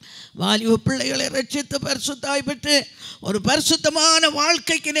 வாலிப பிள்ளைகளை ரட்சித்து பரிசுத்தாய் பெற்று ஒரு பரிசுத்தமான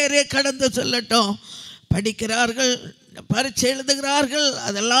வாழ்க்கைக்கு நேரே கடந்து செல்லட்டும். படிக்கிறார்கள், பரீட்சை எழுதுகிறார்கள்,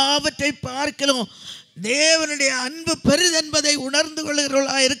 அதெல்லாவற்றை பார்க்கலாம் தேவனுடைய அன்பு பெரிதென்பதை உணர்ந்து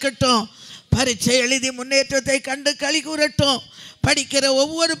கொள்கிறவர்களாக இருக்கட்டும். பரீட்சை எழுதி முன்னேற்றத்தை கண்டு களி கூறட்டும். படிக்கிற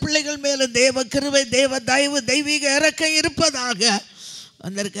ஒவ்வொரு பிள்ளைகள் மேலும் தேவ கிருபை, தேவ தயவு, தெய்வீக இறக்கம் இருப்பதாக.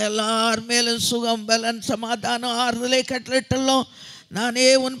 வந்திருக்க எல்லார் மேலும் சுகம், பலன், சமாதானம், ஆறுதலை கட்டளட்டலும். நானே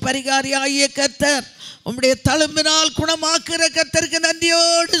உன் பரிகாரியாகிய கர்த்தர், உம்முடைய தழும்பினால் குணமாக்குற கர்த்தருக்கு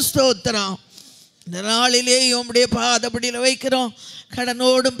நன்றியோடு ஸ்தோத்திரம். இந்த நாளிலே உம்முடைய பாதபடியில் வைக்கிறோம்.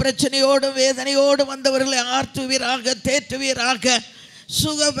 கடனோடும் பிரச்சனையோடும் வேதனையோடும் வந்தவர்களை ஆர்த்துவீராக, தேற்றுவீராக.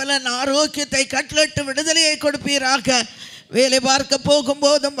 சுகபலன், ஆரோக்கியத்தை கட்டளட்டு விடுதலையை கொடுப்பீராக. வேலை பார்க்க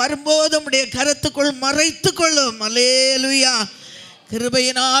போகும்போதும் வரும்போதும் உடைய கரத்துக்குள் மறைத்து கொள்ளும். அல்லேலூயா.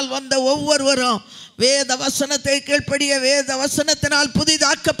 கிருபையினால் வந்த ஒவ்வொருவரும் வேத வசனத்தை கீழ்ப்படிய, வேத வசனத்தினால்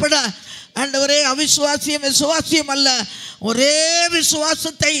புதிதாக்கப்பட. ஆண்டவரே, அவிசுவாசியம் விசுவாசியம் அல்ல, ஒரே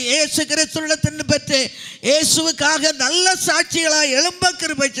விசுவாசத்தை இயேசு கிறிஸ்துவிடத்திலிருந்து பெற்று இயேசுவுக்காக நல்ல சாட்சிகளாய் எழும்ப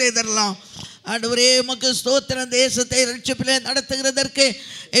கிருபை செய்திடலாம். ஆண்டவரே, உமக்கு ஸ்தோத்திரம். தேசத்தை ரட்சிப்பிலே நடத்துகிறதற்கு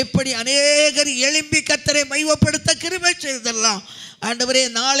இப்படி அநேகர் எழும்பி கர்த்தரை மைவப்படுத்த கிருபை செய்திடலாம். ஆண்டவரே,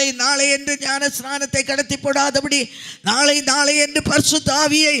 நாளை நாளை என்று ஞான ஸ்நானத்தை கடத்தி போடாதபடி, நாளை நாளை என்று பரிசுத்த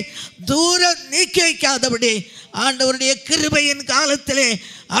ஆவியை தூரம் நீக்கி வைக்காதபடி, ஆண்டவருடைய கிருபையின் காலத்திலே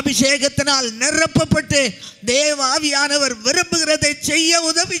அபிஷேகத்தினால் நிரப்பப்பட்டு தேவ ஆவியானவர் விரும்புகிறதை செய்ய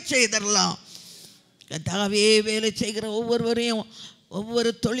உதவி செய்திடலாம். கர்த்தாவே, வேலை செய்கிற ஒவ்வொருவரையும், ஒவ்வொரு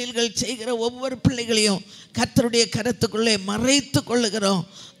தொழில்கள் செய்கிற ஒவ்வொரு பிள்ளைகளையும் கர்த்தருடைய கரத்துக்குள்ளே மறைத்து கொள்ளுகிறோம்.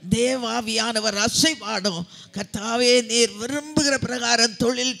 தேவாவியானவர் அசைவாடும். கர்த்தாவே, நீர் விரும்புகிற பிரகாரம்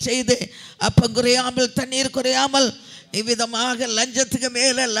தொழில் செய்து அப்பம் குறையாமல் தண்ணீர் குறையாமல் இவ்விதமாக லஞ்சத்துக்கு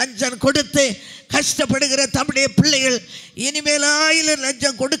மேலே லஞ்சம் கொடுத்து கஷ்டப்படுகிற தம்முடைய பிள்ளைகள் இனிமேலாயிலும்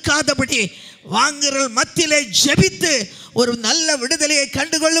லஞ்சம் கொடுக்காதபடி வாங்குகிற மத்தியிலே ஜெபித்து ஒரு நல்ல விடுதலையை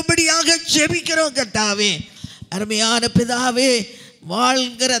கண்டுகொள்ளும்படியாக ஜெபிக்கிறோம். கர்த்தாவே, அருமையான பிதாவே,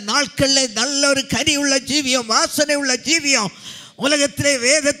 வாழ்கிற நாட்களில் நல்ல ஒரு கனி உள்ள ஜீவியம், வாசனை உள்ள ஜீவியம், உலகத்திலே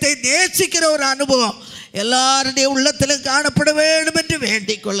வேதத்தை நேசிக்கிற ஒரு அனுபவம் எல்லாருடைய உள்ளத்திலும் காணப்பட வேண்டும் என்று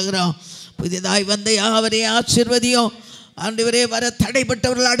வேண்டிக் கொள்கிறோம். புதிதாய் வந்த யாவரையும் ஆசீர்வதியும். ஆண்டவரே, வர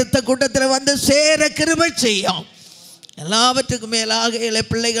தடைப்பட்டவர்கள் அடுத்த கூட்டத்தில் வந்து சேர கிருபை செய்யும். எல்லாவற்றுக்கும் மேலாக இளை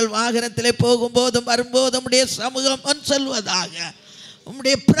பிள்ளைகள் வாகனத்திலே போகும்போதும் வரும்போதும் உம்முடைய சமூகம் முன் செல்வதாக,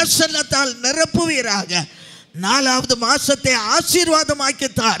 உம்முடைய பிரசன்னத்தால் நிரப்புவீராக. 4வது மாசத்தை ஆசீர்வாதமாக்கி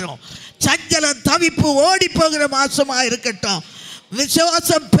தாரும். சஞ்சலம் தவிப்பு ஓடி போகிற மாசமாக இருக்கட்டும்,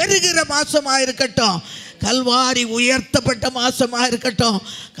 விசுவாசம் பெருகிற மாசமாக இருக்கட்டும், கல்வாரி உயர்த்தப்பட்ட மாசமாக இருக்கட்டும்.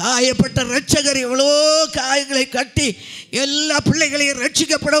 காயப்பட்ட இரட்சகர் எவ்வளோ காயங்களை கட்டி எல்லா பிள்ளைகளையும்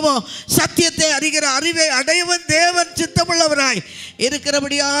ரட்சிக்கப்படவும் சத்தியத்தை அறிகிற அறிவை அடையவும் தேவன் சித்தமுள்ளவராய்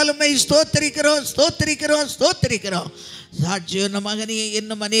இருக்கிறபடியாலுமே ஸ்தோத்திரிக்கிறோம், ஸ்தோத்திரிக்கிறோம், ஸ்தோத்திரிக்கிறோம். சாட்சியான மகனியை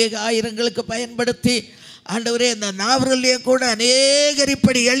இன்னும் அநேக ஆயிரங்களுக்கு பயன்படுத்தி ஆண்டவரே, இந்த நாவரிலேயே கூட அநேகர்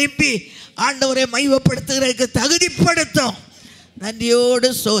இப்படி எழுப்பி ஆண்டவரை மைவப்படுத்துகிறதுக்கு தகுதிப்படுத்தும். நன்றியோடு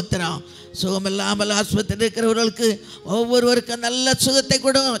ஸ்தோத்திரம். சுகமில்லாமல் ஆஸ்பத்திரி இருக்கிறவர்களுக்கு ஒவ்வொருவருக்கும் நல்ல சுகத்தை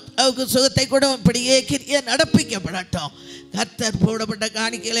கொடும், அவருக்கு சுகத்தை கொடும். இப்படியே கிரியை நடப்பிக்கப்படட்டும். கர்த்தர் போடப்பட்ட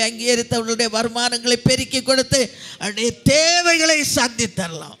காணிக்கைகளை அங்கீகரித்தவர்களுடைய வருமானங்களை பெருக்கி கொடுத்து அவருடைய தேவைகளை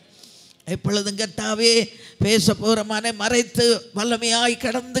சந்தித்தரலாம். எப்பொழுதும் கர்த்தாவே, பேச போகிற மனை மறைத்து வல்லமையாய்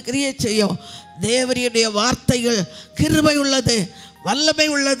கடந்து கிரியை செய்யும். தேவனுடைய வார்த்தைகள் கிருபை உள்ளது, வல்லமை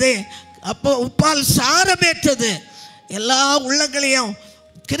உள்ளது, அப்போ உப்பால் சாரமேற்றது. எல்லா உள்ளங்களையும்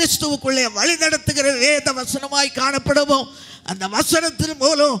கிறிஸ்துவுக்குள்ளே வழி நடத்துகிற வேத வசனமாய் காணப்படவும் அந்த வசனத்தின்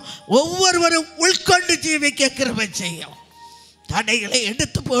மூலம் ஒவ்வொருவரும் உள்கொண்டு ஜீவிக்க கிருபை செய்யும். தடைகளை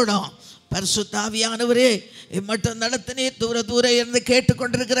எடுத்து போடும். பரிசுத்த ஆவியானவரே, இம்மட்டும் நடத்தினீர். தூர தூர இருந்து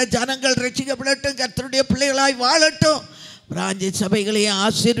கேட்டுக்கொண்டிருக்கிற ஜனங்கள் ரட்சிக்கப்படட்டும், கர்த்தருடைய பிள்ளைகளாய் வாழட்டும். பிராஞ்சி சபைகளையும்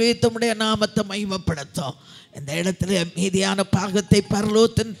ஆசீர்வதித்து உம்முடைய நாமத்தை மகிமைப்படுத்தும். இந்த இடத்துல மீதியான பாகத்தை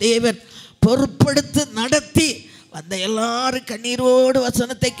பரலோகத்தின் தேவன் பொறுப்படுத்தி நடத்தி வந்த எல்லாரும் கண்ணீரோடு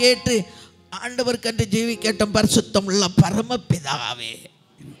வசனத்தை கேட்டு ஆண்டவர் கண்டு ஜீவிக்கட்டும். பரிசுத்தம் உள்ள பரமபிதாவே,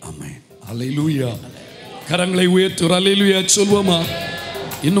 ஆமென். அல்லேலூயா. கரங்களை உயர்த்தி ஒரு அல்லேலூயா சொல்வோமா?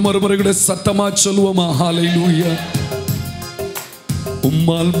 இன்னும் ஒரு முறை கூட சத்தமா சொல்வோமா? அல்லேலூயா.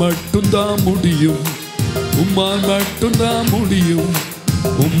 உம்மால் மட்டும்தான் முடியும், உம்மால் மட்டும்தான் முடியும்,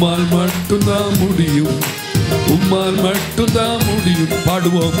 உம்மால் மட்டும்தான் முடியும், உம்மால் மட்டும்தான் முடியும்.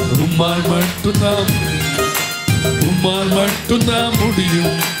 பாடுவோம். உம்மால் மட்டும்தான், உம்மால் மட்டும்தான்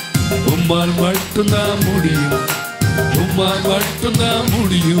முடியும், உம்மால் மட்டும்தான் முடியும், உம்மால் மட்டும்தான்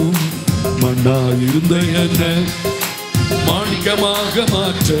முடியும். மண்ணா இருந்த என்ன மாணிக்கமாக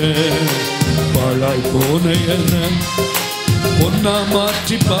மாற்ற, பாழாய் போன என்ன பொன்னா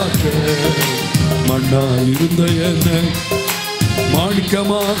மாற்றி பார்க்க. மண்ணா இருந்த என்ன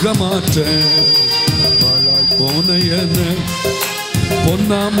மாணிக்கமாக மாற்ற, பாழாய் போன என்ன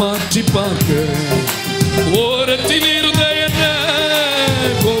பொன்னா மாற்றி பார்க்க. ஓரத்தில் இருந்த என்ன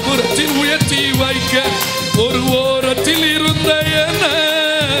கோபுரத்தில் உயர்த்தி வைக்க, ஒரு ஓரத்தில் இருந்த என்ன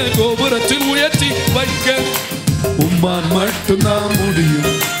கோபுரத்தில் உயர்த்தி வைக்க. உம்மால் மட்டும்தான்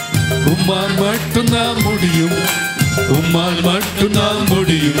முடியும், உம்மால் மட்டும்தான் முடியும், உம்மால் மட்டும்தான்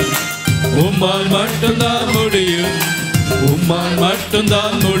முடியும், உம்மால் மட்டும்தான் முடியும், உம்மால்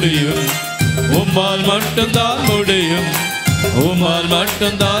மட்டும்தான் முடியும், உம்மால் மட்டும்தான் முடியும், உம்மால்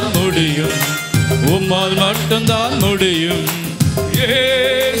மட்டும்தான் முடியும், உம்மால் மட்டும்தான் முடியும்.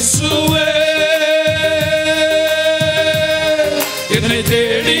 இயேசுவே, என்னை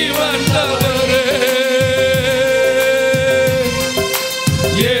தேடி வந்தவரே,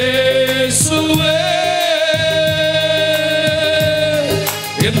 இயேசுவே,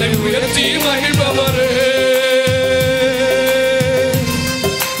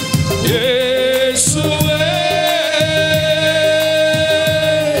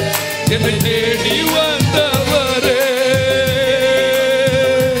 என்னை தேடி வந்தவரே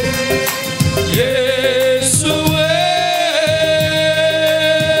இயேசுவே,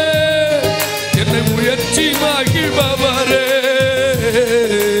 என்னை உயர்த்தி மகிழ்பவரே,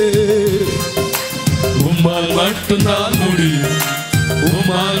 உம்மால் மட்டும்தான் முடியும்,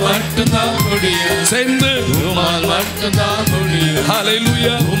 உம்மால் மட்டும்தான் முடியும், சேர்ந்து உம்மால் மட்டும்தான் முடியும்.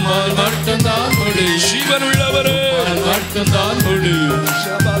 ஹல்லேலூயா, உம்மால் மட்டும்தான் முடியும். ஜீவன் உள்ளவரே, உம்மால் மட்டும்தான் முடியும்,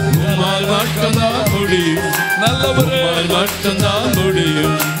 உம்மால் மட்டும்தான் முடியும். நல்லவரே, உம்மால் மட்டும்தான்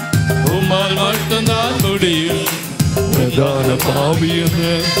முடியும், உம்மால் மட்டும்தான் முடியும். பிரதான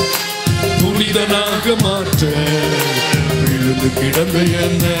பாவியனை புனிதனாக மாற்ற விழுந்து கிடந்த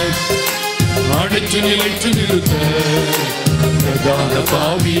என்ன அடைச்சு நிலைத்து நிறுத்த, பிரதான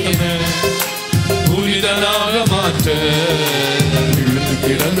பாவியனை புனிதனாக மாற்ற விழுந்து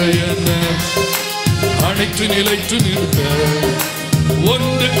கிடந்த என்ன அடைச்சு நிலைத்து நிறுத்த,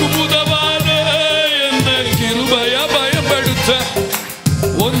 ஒன்றுக்கு உதவாத என்ன கிருபைய பயன்படுத்த,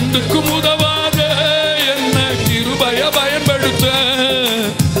 ஒன்றுக்கு உதவாத என்ன கிருபைய பயன்படுத்த,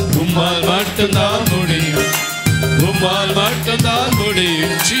 உம்மால் மட்டும்தான் முடியும், உம்மால் மட்டும்தான்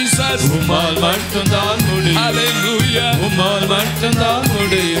முடியும். ஜீசஸ், உம்மால் மட்டும்தான் முடியும். ஹல்லேலூயா, உம்மால் மட்டும்தான்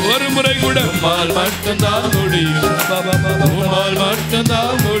முடியும். ஒரு முறை கூட உம்மால் மட்டும்தான் முடியும், உம்மால்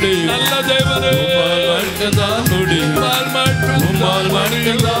மட்டும்தான் முடியும். நல்ல தேவனே, உம்மால் மட்டும்தான் முடியும், உம்மால்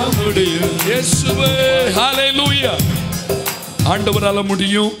மட்டும்தான் முடியும். இயேசுவே, ஹல்லேலூயா. ஆண்டவரால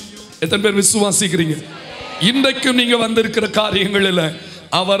முடியும். எத்தனை பேர் விசுவாசிக்கிறீங்க? இன்றைக்கும் நீங்க வந்திருக்கிற காரியங்களில்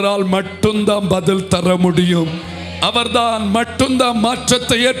அவரால் மட்டும்தான் பதில் தர முடியும். அவர்தான் மட்டும்தான்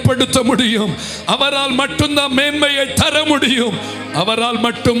மாற்றத்தை ஏற்படுத்த முடியும். அவரால் மட்டும்தான் மேன்மையை தர முடியும். அவரால்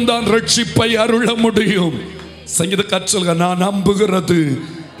மட்டும்தான் ரட்சிப்பை அருள முடியும். சங்கீதக்காரர் சொல்லுங்க, நான் நம்புகிறது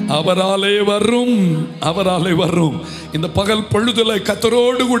அவராலே வரும், அவராலே வரும். இந்த பகல் பொழுதுல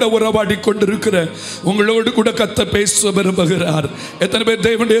கர்த்தரோடு கூட உறவாடி கொண்டிருக்கிற உங்களோடு கூட கர்த்தர் பேச விரும்புகிறார். எத்தனை பேர்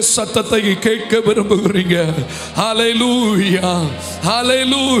தேவனுடைய சத்தத்தை கேட்க விரும்புகிறீங்க? ஹல்லேலூயா,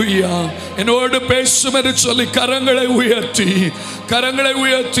 ஹல்லேலூயா. என்னோடு பேசும் என்று சொல்லி கரங்களை உயர்த்தி, கரங்களை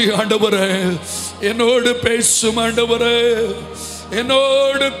உயர்த்தி, ஆண்டவரே என்னோடு பேசும், ஆண்டவரே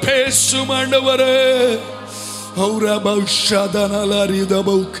என்னோடு பேசும், ஆண்டவரே.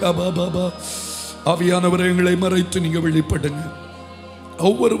 ஆவியானவரை எங்களை மறைத்து நீங்க வெளிப்படுங்க.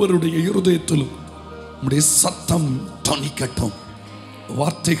 ஒவ்வொருவருடைய இருதயத்திலும் உம்முடைய சத்தம் தொனிக்கட்டும்.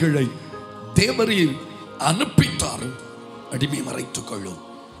 வார்த்தைகளை தேவரீர் அனுப்பித்தாரும் அடிமை மறைத்துக் கொள்ளும்.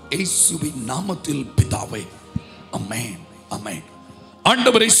 இயேசுவின் நாமத்தில் பிதாவே, ஆமென், ஆமென்.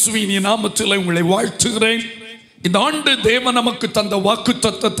 ஆண்டவர் இயேசுவின் நாமத்தில் உங்களை வாழ்த்துகிறேன். இந்த ஆண்டு தேவன் நமக்கு தந்த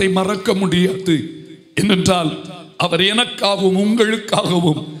வாக்குத்தத்தத்தை மறக்க முடியாது. ஏனென்றால் அவர் எனக்காகவும்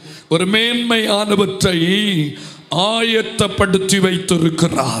உங்களுக்காகவும் ஒரு மேன்மையானவற்றை ஆயத்தப்படுத்தி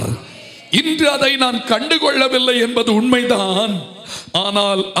வைத்திருக்கிறார். இன்று அதை நான் கண்டுகொள்ளவில்லை என்பது உண்மைதான்.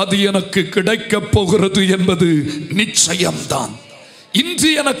 ஆனால் அது எனக்கு கிடைக்கப் போகிறது என்பது நிச்சயம்தான். இன்று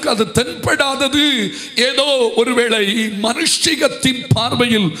எனக்கு அது தென்படாதது ஏதோ ஒருவேளை மனுஷிகத்தின்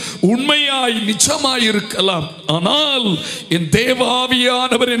பார்வையில் உண்மையாய் நிஜமாய் இருக்கலாம். ஆனால் என்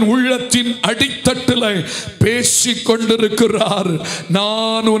தேவாவியானவரின் உள்ளத்தின் அடித்தட்டில் பேசிக் கொண்டிருக்கிறார்.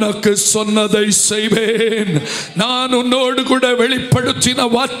 நான் உனக்கு சொன்னதை செய்வேன். நான் உன்னோடு கூட வெளிப்படுத்தின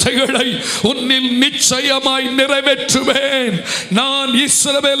வார்த்தைகளை உன்னில் நிச்சயமாய் நிறைவேற்றுவேன். நான்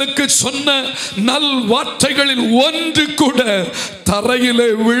இஸ்ரவேலுக்கு சொன்ன நல் வார்த்தைகளில் ஒன்று கூட தரையிலே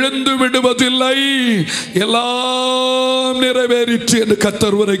விழுந்து விடுவதில்லை. எல்லாம் நிறைவேறிற்று என்று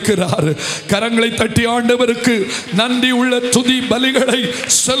கர்த்தர் உரைக்கிறார். கரங்களை தட்டி ஆண்டவருக்கு நன்றி உள்ள துதி பலிகளை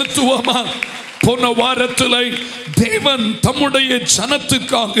செலுத்துவோமா? போன வாரத்தில் தேவன் தம்முடைய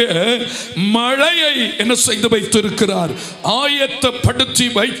ஜனத்துக்காக மழையை என்ன செய்து வைத்திருக்கிறார், ஆயத்தப்படுத்தி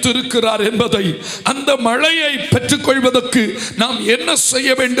வைத்திருக்கிறார் என்பதை, அந்த மழையை பெற்றுக்கொள்வதற்கு நாம் என்ன செய்ய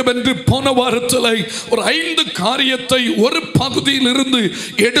வேண்டும் என்று போன வாரத்தில் ஒரு 5 காரியத்தை ஒரு பகுதியில் இருந்து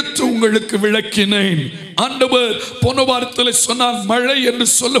எடுத்து உங்களுக்கு விளக்கினேன். ஆண்டவர் போன வாரத்தில் சொன்னால் மழை என்று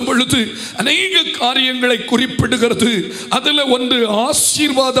சொல்லும் பொழுது அநேக காரியங்களை குறிப்பிடுகிறது. அதில் ஒன்று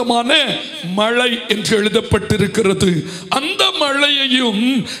ஆசீர்வாதமான மழை என்று எழுதப்பட்டிருக்கிறது. அந்த மழையையும்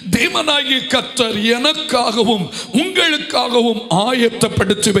தேவனாகிய கர்த்தர் எனக்காகவும் உங்களுக்காகவும்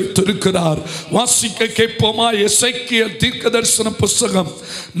ஆயத்தப்படுத்தி வைத்திருக்கிறார். வாசிக்க கேட்போமா? எசேக்கியேல் தீர்க்கதரிசன புத்தகம்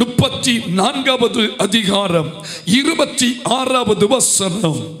 34வது அதிகாரம் 26வது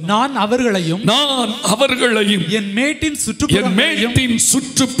வசனம். நான் அவர்களையும் சுவர்களையும் என் மேட்டின்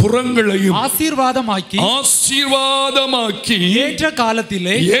சுற்றுப்புறங்களையும் ஆசீர்வாதமாக்கி ஏற்ற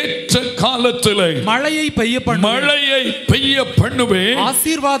காலத்திலே மழையை பெய்ய பண்ணுவேன்.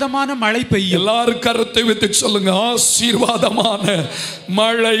 ஆசீர்வாதமான மழை பெய்யும். எல்லாரும் கருத்தை வைத்து சொல்லுங்க, ஆசீர்வாதமான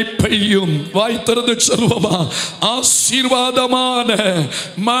மழை பெய்யும். வாய் திறந்து சொல்லுவோமா, ஆசீர்வாதமான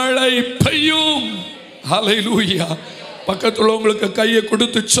மழை பெய்யும். ஹல்லேலூயா. பக்கத்துல உங்களுக்கு கையை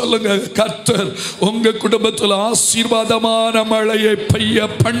கொடுத்து சொல்லுங்க, கர்த்தர் உங்க குடும்பத்தில் ஆசீர்வாதமான மழையை பெய்ய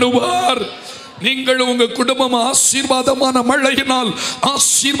பண்ணுவார். நீங்கள் உங்க குடும்பம் ஆசீர்வாதமான மழையினால்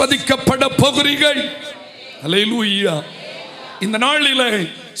ஆசீர்வதிக்கப்பட போகிறீர்கள். ஹல்லேலூயா. இந்த நாளிலே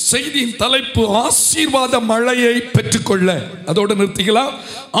செய்தியின் தலைப்பு ஆசீர்வாத மழையை பெற்றுக்கொள்ள. அதோடு நிறுத்திக்கலாம்.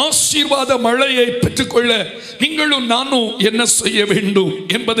 ஆசீர்வாத மழையை பெற்றுக்கொள்ள நீங்களும் நானும் என்ன செய்ய வேண்டும்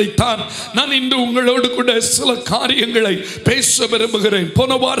என்பதைத்தான் நான் இன்று உங்களோடு கூட சில காரியங்களை பேச விரும்புகிறேன்.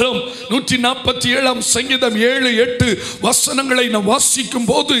 போன வாரம் 147 சங்கீதம் 7-8 வசனங்களை நாம் வாசிக்கும்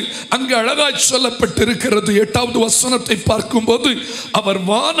போது அங்கு அழகாய் சொல்லப்பட்டிருக்கிறது. 8வது வசனத்தை பார்க்கும் போது, அவர்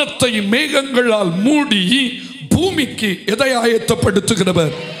வானத்தை மேகங்களால் மூடி பூமிக்கு எதை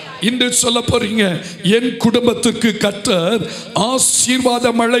ஆயத்தப்படுத்துகிறவர். இன்று சொல்ல போறீங்க, என் குடும்பத்துக்கு கர்த்தர் ஆசீர்வாத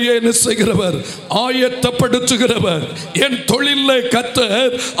மழையை என்ன செய்கிறவர், ஆயத்தப்படுத்துகிறவர். என் தொழிலில்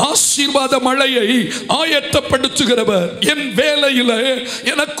கர்த்தர் ஆசீர்வாத மழையை ஆயத்தப்படுத்துகிறவர். என் வேலையில்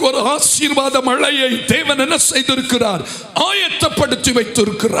எனக்கு ஒரு ஆசீர்வாத மழையை தேவன் என்ன செய்திருக்கிறார், ஆயத்தப்படுத்தி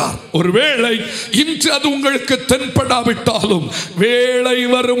வைத்திருக்கிறார். ஒருவேளை இன்று அது உங்களுக்கு தென்படாவிட்டாலும் வேளை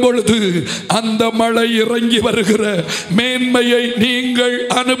வரும் பொழுது அந்த மழை இறங்கி வருகிற மேன்மையை நீங்கள்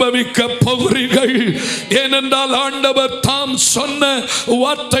அனுபவிக்க போகிறீர்கள். ஏனென்றால் ஆண்டவர் தாம் சொன்ன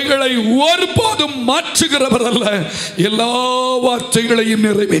வார்த்தைகளை ஒருபோதும் மாற்றுகிறவர் அல்ல, எல்லா வார்த்தைகளையும்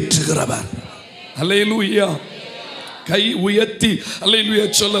நிறைவேற்றுகிறவர். அல்லேலூயா. கை உயர்த்தி அல்லேலூயா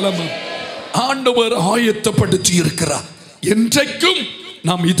சொல்லலாமா? ஆண்டவர் ஆயத்தப்படுத்தி இருக்கிறார். என்றைக்கும்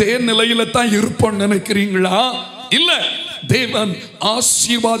நாம் இதே நிலையில தான் இருப்போம் நினைக்கிறீங்களா? இல்ல, தேவன்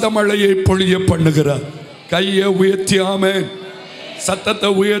ஆசீர்வாத மழையை பொழிய பண்ணுகிறார். கையை உயர்த்தி ஆமென். சத்தத்தை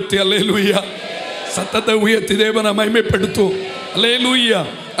உயர்த்தி அல்லேலூயா. சத்தத்தை உயர்த்தி தேவனை மகிமைப்படுத்தும். அல்லேலூயா.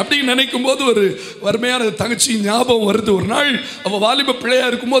 அப்படின்னு நினைக்கும் போது ஒரு வறுமையான தங்கச்சி ஞாபகம் வருது. ஒரு நாள் அவ வாலிப பிள்ளையா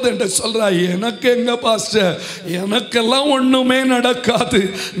இருக்கும்போது என்கிட்ட சொல்றா, எனக்கு எங்க பாஸ்டர், எனக்கெல்லாம் ஒண்ணுமே நடக்காது,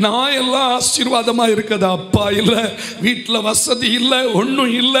 நான் எல்லாம் ஆசீர்வாதமா இருக்கதா அப்பா, இல்ல வீட்டுல வசதி இல்ல,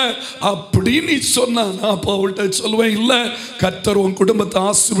 ஒன்றும் இல்லை அப்படின்னு சொன்னா, நான் அப்பா அவள்கிட்ட சொல்லுவேன், இல்ல கர்த்தர் உன் குடும்பத்தை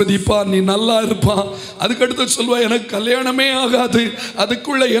ஆசீர்வதிப்பா, நீ நல்லா இருப்பான். அதுக்கடுத்து சொல்லுவேன், எனக்கு கல்யாணமே ஆகாது,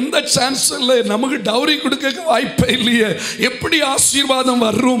 அதுக்குள்ள எந்த சான்ஸ் இல்லை, நமக்கு டவுரி கொடுக்க வாய்ப்பே இல்லையே, எப்படி ஆசீர்வாதம்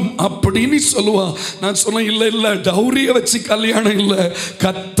வரும் அப்படின்னு சொல்லுவான். நான் சொன்னேன், இல்ல இல்ல, டவுரிய வச்சு கல்யாணம் இல்ல,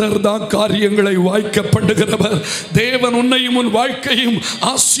 கர்த்தர் தான் காரியங்களை வாய்க்க பண்ணுகிறவர். தேவன் உன்னையும் உன் வாழ்க்கையும்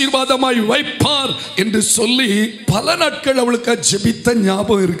ஆசீர்வாதமாய் வைப்பார் என்று சொல்லி பல நாட்கள் அவளுக்கு ஜெபித்த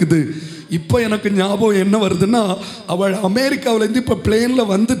ஞாபகம் இருக்குது. இப்போ எனக்கு ஞாபகம் என்ன வருதுன்னா, அவள் அமெரிக்காவிலேருந்து இப்போ பிளேன்ல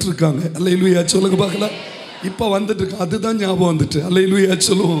வந்துட்டு இருக்காங்க. அல்லேலூயா சொல்லுங்க பார்க்கலாம். இப்போ வந்துட்டு இருக்காங்க, அதுதான் ஞாபகம் வந்துட்டு. அல்லேலூயா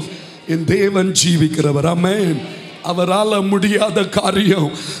சொல்லுவோம். என் தேவன் ஜீவிக்கிறவர். ஆமென். அவரால் முடியாத காரியம்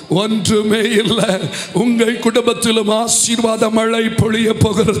ஒன்றுமே இல்லை. உங்கள் குடும்பத்திலும் ஆசீர்வாத மழை பொழிய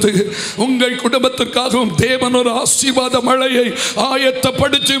போகிறது. உங்கள் குடும்பத்திற்காகவும் தேவன் ஒரு ஆசீர்வாத மழையை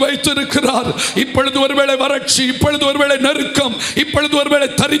ஆயத்தப்படுத்தி வைத்திருக்கிறார். இப்பொழுது ஒருவேளை வறட்சி, இப்பொழுது ஒருவேளை நெருக்கம், இப்பொழுது ஒருவேளை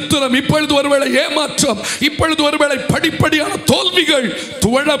தரித்திரம், இப்பொழுது ஒருவேளை ஏமாற்றம், இப்பொழுது ஒருவேளை படிப்படியான தோல்விகள்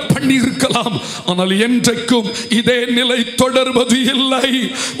துவழ பண்ணி இருக்கலாம். ஆனால் என்றைக்கும் இதே நிலை தொடர்வது இல்லை.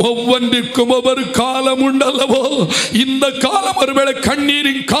 ஒவ்வொன்றிற்கும் ஒவ்வொரு காலம் உண்டல்லவோ. இந்த காலம் ஒருவேளை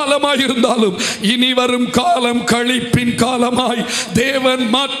கண்ணீரின் காலமாய் இருந்தாலும் இனி வரும் காலம் களிப்பின் காலமாய் தேவன்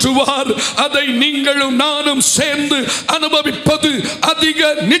மாற்றுவார். அதை நீங்களும் நானும் சேர்ந்து அனுபவிப்பது அதிக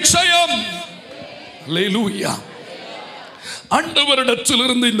நிச்சயம். அல்லேலூயா.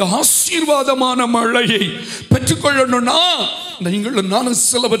 ஆண்டவரிடத்திலிருந்து இந்த ஆசீர்வாதமான மழையை பெற்றுக்கொள்ளணும்னா நீங்களும் நானும்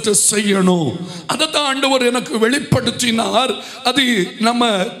சிலவற்றை செய்யணும். அதை தான் ஆண்டவர் எனக்கு வெளிப்படுத்தினார். அது நம்ம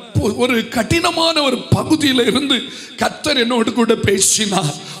ஒரு கடினமான ஒரு பகுதியில் இருந்து கர்த்தர் என்னோடு கூட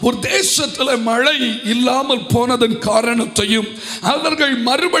பேசினார். ஒரு தேசத்தில் மழை இல்லாமல் போனதன் காரணத்தையும் அவர்கள்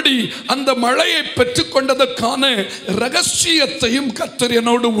மறுபடி அந்த மழையை பெற்றுக்கொண்டதற்கான ரகசியத்தையும் கர்த்தர்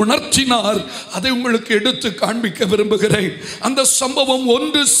என்னோடு உணர்த்தினார். அதை உங்களுக்கு எடுத்து காண்பிக்க விரும்புகிறேன். அந்த சம்பவம்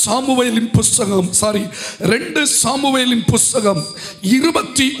 2 சாமுவேலின் புஸ்தகம்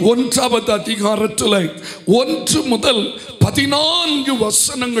 21வது அதிகாரத்தில் 1 முதல் 14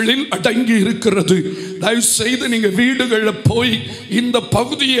 வசனங்களில் அடங்கி இருக்கிறது. தயவு செய்து நீங்க வீடுகளில் போய் இந்த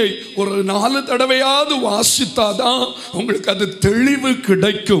பகுதியை ஒரு 4 தடவையாவது வாசித்தாதான் உங்களுக்கு அது தெளிவு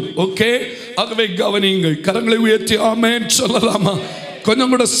கிடைக்கும். ஓகே, ஆகவே கவனியுங்கள். கரங்களை உயர்த்தி ஆமென் சொல்லலாமா?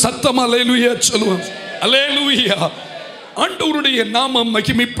 கொஞ்சம் கூட சத்தமா அல்லேலூயா சொல்லுவோம். அல்லேலூயா. ஆண்டவருடைய நாமம்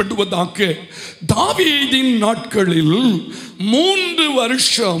மகிமைப்படுவதாக. தாவீதின் நாட்களில் 3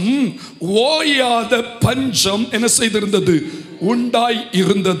 வருஷம் ஓயாத பஞ்சம் என்ன செய்திருந்தது? உண்டாய்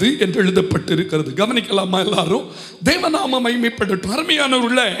இருந்தது என்று எழுதப்பட்டிருக்கிறது. கவனிக்கலாமா எல்லாரும்? தேவநாமம் மகிமைப்படட்டும்.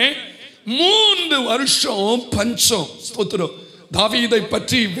 அருமையானவர்களே, 3 வருஷம் பஞ்சம். ஸ்தோத்திரம். தாவீதை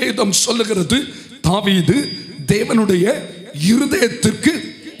பற்றி வேதம் சொல்லுகிறது, தாவீது தேவனுடைய இருதயத்திற்கு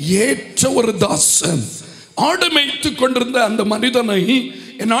ஏற்ற ஒரு தாசன். ஆடு மேய்த்துக் கொண்டிருந்த அந்த மனிதனை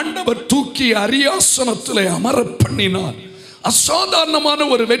என் ஆண்டவர் தூக்கி அரியாசனத்திலே அமர பண்ணினார். அசாதாரணமான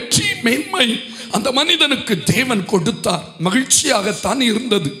ஒரு வெற்றி மேன்மை அந்த மனிதனுக்கு தேவன் கொடுத்தார். மகிழ்ச்சியாகத்தான்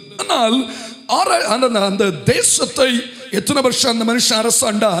இருந்தது. ஆனால் அந்த தேசத்தை எத்தனை வருஷம் அந்த மனுஷன்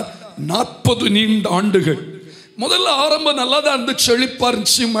அரசாண்டார்? 40 நீண்ட ஆண்டுகள். முதல்ல ஆரம்பம் நல்லா தான் இருந்துச்சு, செழிப்பா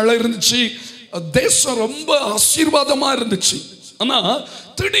இருந்துச்சு, மழை இருந்துச்சு, தேசம் ரொம்ப ஆசீர்வாதமா இருந்துச்சு. ஆனா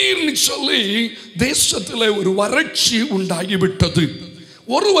திடீர்னு சொல்லி தேசத்துல ஒரு வறட்சி உண்டாகிவிட்டது.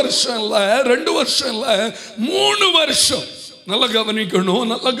 1 வருஷம் இல்ல, 2 வருஷம் இல்ல, 3 வருஷம். நல்லா கவனிக்கணும்,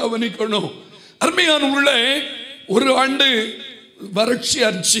 நல்லா கவனிக்கணும். அருமையானவர்களே, 1 ஆண்டு வறட்சி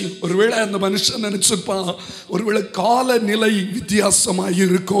ஆச்சு. ஒருவேளை அந்த மனுஷன் நினைச்சிருப்பான், ஒருவேளை காலநிலை வித்தியாசமாக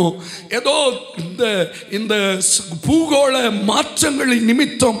இருக்கும், ஏதோ இந்த பூகோள மாற்றங்களின்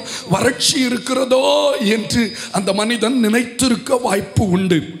நிமித்தம் வறட்சி இருக்கிறதோ என்று அந்த மனிதன் நினைத்திருக்க வாய்ப்பு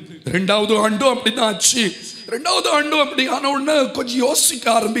உண்டு. 2வது ஆண்டும் அப்படிதான் ஆச்சு. 2வது ஆண்டும் அப்படி ஆன உடனே கொஞ்சம் யோசிக்க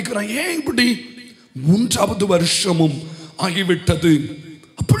ஆரம்பிக்கிறான், ஏன் இப்படி? 3வது வருஷமும் ஆகிவிட்டது.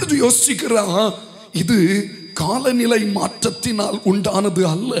 அப்பொழுது யோசிக்கிறான், இது காலநிலை மாற்றத்தினால் உண்டானது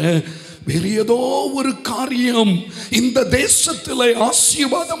அல்ல, வேறு ஏதோ ஒரு காரியம் இந்த தேசத்திலே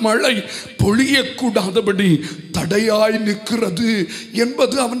ஆசீர்வாத மழை பொழியக்கூடாதபடி தடையாய் நிற்கிறது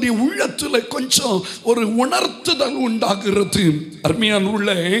என்பது அவனுடைய உள்ளத்தில் கொஞ்சம் ஒரு உணர்த்துதல் உண்டாகிறது.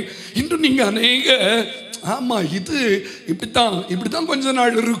 அருமையானவர்களே, இன்று நீங்க அநேக ஆமா இது இப்படித்தான் கொஞ்ச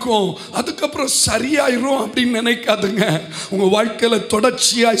நாள் இருக்கும், அதுக்கப்புறம் சரியாயிரும் அப்படின்னு நினைக்காதுங்க. உங்க வாழ்க்கையில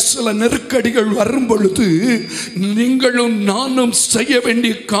தொடர்ச்சியாய் சில நெருக்கடிகள் வரும் பொழுது நீங்களும் நானும் செய்ய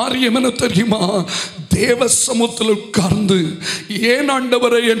வேண்டிய காரியம் என்ன தெரியுமா? தேவ சமூகத்தில் உட்கார்ந்து, ஏன்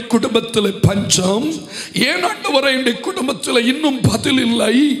ஆண்டவரை என் குடும்பத்தில் பஞ்சம், ஏன் ஆண்டவரை என் குடும்பத்தில் இன்னும் பதில்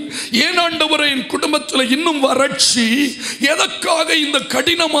இல்லை, ஏன் ஆண்டவரை என் குடும்பத்தில் இன்னும் வறட்சி, எதற்காக இந்த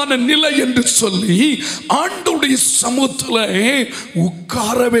கடினமான நிலை என்று சொல்லி ஆண்டவருடைய சமூகத்தில்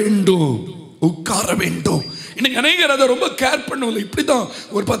உட்கார வேண்டும், உட்கார வேண்டும். இன்னைக்கு அநேகர் அதை ரொம்ப கேர் பண்ணுவதில்லை. இப்படிதான்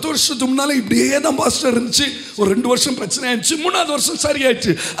ஒரு 10 வருஷத்துக்கு முன்னால இப்படியே தான் பாஸ்டர் இருந்துச்சு, ஒரு 2 வருஷம் பிரச்சனை ஆயிடுச்சு, 3வது வருஷம்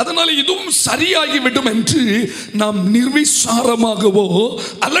சரியாயிடுச்சு, அதனால இதுவும் சரியாகி விடும் என்று நாம் நிர்விசாரமாகவோ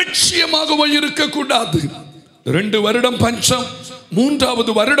அலட்சியமாகவோ இருக்கக்கூடாது. 2 வருடம் பஞ்சம்,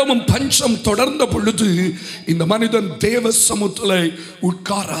 3வது வருடமும் பஞ்சம் தொடர்ந்த பொழுது இந்த மனிதன் தேவ சமூகத்தில்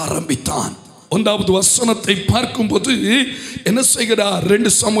உட்கார ஆரம்பித்தான். 1வது வசனத்தை பார்க்கும்போது என்ன செய்கிறார்? 2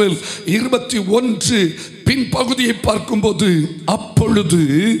 சாமுவேல் 21 பின்பகுதியை பார்க்கும்போது, அப்பொழுது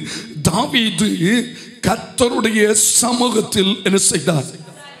தாவீது கர்த்தருடைய சமூகத்தில் என்ன செய்தார்?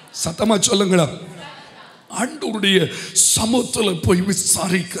 சத்தமா சொல்லுங்களா. ஆண்டவருடைய சமூகத்தில் போய்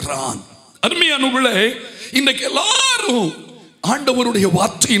விசாரிக்கிறான். அருமையானவர்களே, இன்னைக்கு எல்லாரும் ஆண்டவருடைய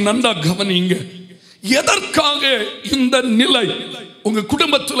வார்த்தையை நன்றா கவனிங்க. எதற்காக இந்த நிலை உங்க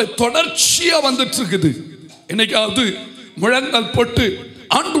குடும்பத்தில் தொடர்ச்சியா வந்துட்டு இருக்குது? என்னைக்காவது முழங்கால் போட்டு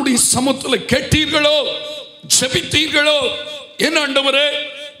ஆண்டவருடைய சமூகத்தில் கேட்டீர்களோ, ஜெபித்தீர்களோ, என்ன ஆண்டவரே,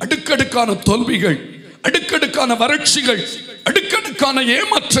 அடுக்கடுக்கான தோல்விகள், அடுக்கடுக்கான வறட்சிகள், அடுக்கடுக்கான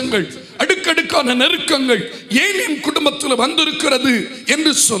ஏமாற்றங்கள், அடுக்கடுக்கான நெருக்கங்கள் ஏன் என் குடும்பத்தில் வந்திருக்கிறது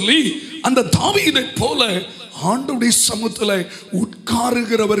என்று சொல்லி அந்த தாவீதை போல ஆண்டவருடைய சமூகத்தில்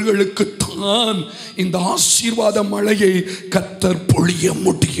உட்காருகிறவர்களுக்கு தான் இந்த ஆசீர்வாத மழையை கர்த்தர் பொழிய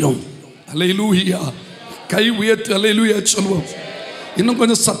முடியும். அல்லேலூயா. கை உயர்த்தி அல்லேலூயா சொல்லுவோம். இன்னும்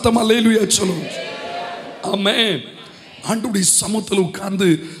கொஞ்சம் சத்தம் அல்லேலூயா சொல்லுவோம். ஆமென். ஆண்டவருடைய சமூகத்தில் உட்கார்ந்து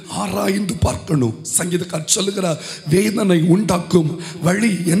ஆராய்ந்து பார்க்கணும். சங்கீதக்காரர் சொல்லுகிறார், வேதனை உண்டாக்கும்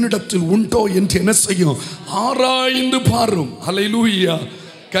வழி என்னிடத்தில் உண்டோ என்று என்ன செய்யும்? ஆராய்ந்து பாரும். அல்லேலூயா.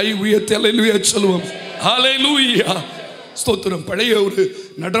 கை உயர்த்தி அல்லேலூயா சொல்லுவோம். ஹல்லேலூயா. ஸ்தோத்திரம். பழைய ஒரு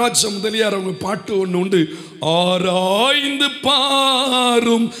நடராஜ முதலியார் அவங்க பாட்டு ஒன்று உண்டு, ஆராய்ந்து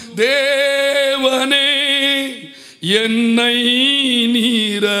பாரும் தேவனே என்னை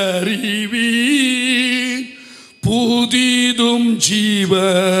நீர் அறிவீர், புதிதும்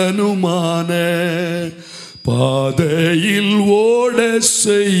ஜீவனுமான பாதையில் ஓட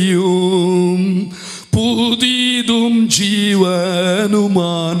செய்யும், புதிதும்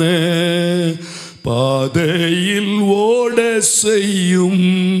ஜீவனுமான பாதையில் ஓட செய்யும்.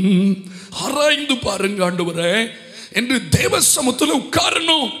 ஆராய்ந்து பாருங்க ஆண்டவரே என்று தேவ சமூகத்தில்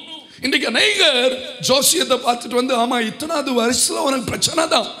உட்காரணும். இன்னைக்கு அநேகர் ஜோசியத்தை பார்த்துட்டு வந்து ஆமா இத்தனாவது வருஷத்துல உனக்கு பிரச்சனை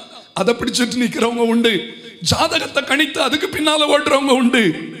தான் அதை பிடிச்சிட்டு நிக்கிறவங்க உண்டு. ஜாதகத்தை கணித்து அதுக்கு பின்னால ஓடுறவங்க உண்டு.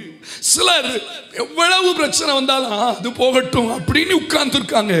 சிலர் எவ்வளவு பிரச்சனை வந்தாலும் அது போகட்டும் அப்படின்னு உட்கார்ந்து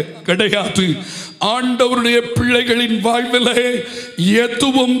இருக்காங்க. கிடையாது. ஆண்டவருடைய பிள்ளைகளின் வாழ்விலே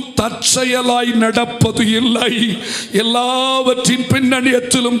எதுவும் தற்செயலாய் நடப்பது இல்லை. எல்லாவற்றின்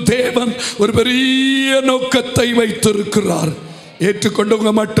பின்னணியத்திலும் தேவன் ஒரு பெரிய நோக்கத்தை வைத்திருக்கிறார்.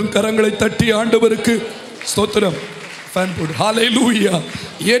 ஏற்றுக்கொண்டவங்க மட்டும் கரங்களை தட்டி ஆண்டவருக்கு ஸ்தோத்திரம். ஹல்லேலூயா.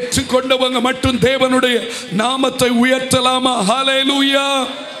 ஏற்றுக்கொண்டவங்க மட்டும் தேவனுடைய நாமத்தை உயர்த்தலாமா? ஹல்லேலூயா.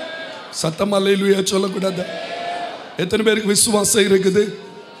 சத்தம் ஹல்லேலூயா சொல்லக்கூடாது. எத்தனை பேருக்கு விசுவாசம் இருக்குது?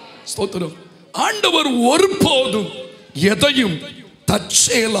 ஸ்தோத்திரம். ஆண்டவர் ஒருபோதும் எதையும்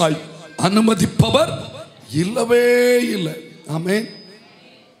தற்செயலாய் அனுமதிப்பவர் இல்லவே இல்லை. ஆமென்.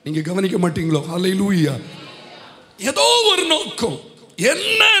 நீங்க கவனிக்க மாட்டீங்களோ? ஹல்லேலூயா. ஏதோ ஒரு நோக்கம்.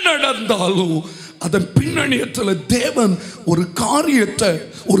 என்ன நடந்தாலும் அதன் பின்னணியத்தில் தேவன் ஒரு காரியத்தை,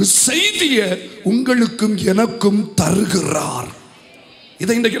 ஒரு செய்தியை உங்களுக்கும் எனக்கும் தருகிறார்.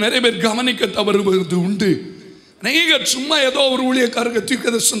 இதை இன்றைக்கு நிறைய பேர் கவனிக்க தவறுவது உண்டு. நீங்க சும்மா ஏதோ ஒரு ஊழியக்காரங்க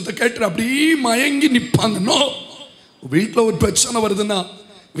தீர்க்கதரிசனத்தை கேட்டு அப்படியே மயங்கி நிற்பாங்கன்னோ. வீட்டில் ஒரு பிரச்சனை வருதுன்னா,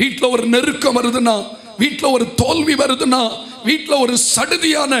 வீட்டில் ஒரு நெருக்கம் வருதுன்னா, வீட்டில் ஒரு தோல்வி வருதுன்னா, வீட்டில் ஒரு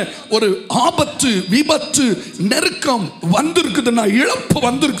சடுதியான ஒரு ஆபத்து, விபத்து, நெருக்கம் வந்திருக்குதுன்னா, இழப்பு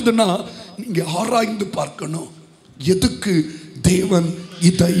வந்திருக்குதுன்னா, நீங்க ஆராய்ந்து பார்க்கணும். எதுக்கு தேவன்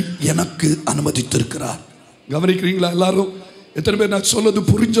இதை எனக்கு அனுமதித்திருக்கிறார்? கவனிக்கிறீங்களா எல்லாரும்? எத்தனை பேர் நான் சொல்றது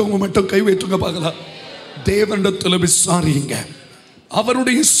புரிஞ்சவங்க மட்டும் கை வைத்துங்க பார்க்கலாம். தேவனிடத்தில் விசாரிங்க,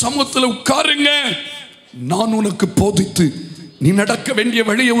 அவருடைய சமூகத்தில் உட்காருங்க. நான் உனக்கு போதித்து நீ நடக்க வேண்டிய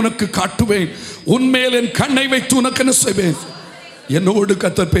வழியை உனக்கு காட்டுவேன். உன்மேல் என் கண்ணை வைத்து உனக்கு என்ன செய்வேன்? என்னோடு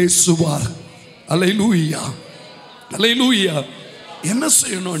கர்த்தர் பேசுவார். அல்லேலூயா, அல்லேலூயா. என்ன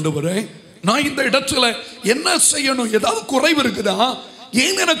செய்யணும் ஆண்டவரே? நான் இந்த இடத்துல என்ன செய்யணும்? ஏதாவது குறைவு இருக்குதா?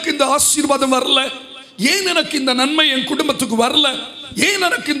 ஏன் எனக்கு இந்த ஆசீர்வாதம் வரல? ஏன் எனக்கு இந்த நன்மை என் குடும்பத்துக்கு வரல? ஏன்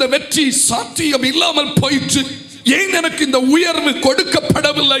எனக்கு இந்த வெற்றி சாத்தியம் இல்லாமல் போயிற்று? ஏன் எனக்கு இந்த உயர்வு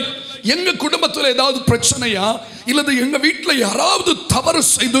கொடுக்கப்படவில்லை? எங்க குடும்பத்தில் ஏதாவது பிரச்சனையா? இல்லது எங்க வீட்டில் யாராவது தவறு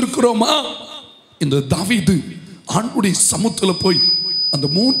செய்திருக்கிறோமா? இந்த தாவீது ஆண்டுடைய சமூகத்துல போய் அந்த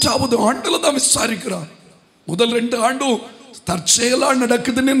 3வது ஆண்டுல தான் விசாரிக்கிறார். முதல் 2 ஆண்டும் தற்செயலா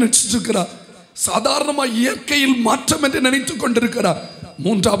நடக்குதுன்னு நினைச்சிட்டு இருக்கிறார். சாதாரணமா இயற்கையில் மாற்றம் என்று நினைத்து கொண்டிருக்கிறார்.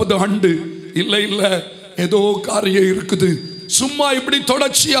 3வது ஆண்டு இல்ல இல்ல ஏதோ காரியம் இருக்குது. சும்மா இப்படி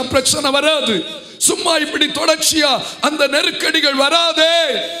தொடர்ச்சியா பிரச்சனை வராது, சும்மா இப்படி தொடர்ச்சியா அந்த நெருக்கடிகள் வராதே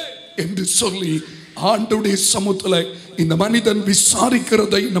என்று சொல்லி ஆண்டவருடைய சமூகத்துல இந்த மனிதன்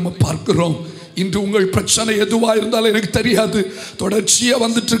விசாரிக்கிறதை நம்ம பார்க்கிறோம். இன்று உங்கள் பிரச்சனை எதுவா இருந்தாலும் எனக்கு தெரியாது, தொடர்ச்சியா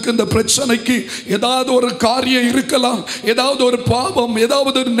வந்துட்டு இருக்க இந்த பிரச்சனைக்கு ஏதாவது ஒரு காரியம் இருக்கலாம், ஏதாவது ஒரு பாவம்,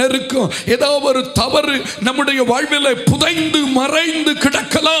 ஏதாவது ஒரு நெருக்கம், ஏதாவது ஒரு தவறு நம்முடைய வாழ்வில் புதைந்து மறைந்து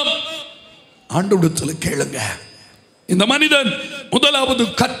கிடக்கலாம். ஆண்டவரிடத்தில் கேளுங்க. இந்த மனிதன் முதலாவது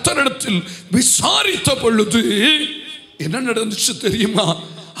கர்த்தரிடத்தில் விசாரித்த பொழுது என்ன நடந்துச்சு தெரியுமா?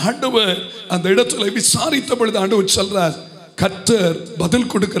 ஆண்டவர் அந்த இடத்துல விசாரித்த பொழுது ஆண்டவர் சொல்றார், கர்த்தர் பதில்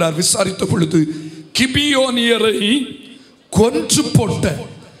கொடுக்கிறார். விசாரித்த பொழுது கிபியோனியரை கொன்று போட்ட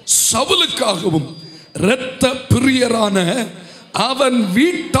சவுலுக்காகவும் இரத்த பிரியரான அவன்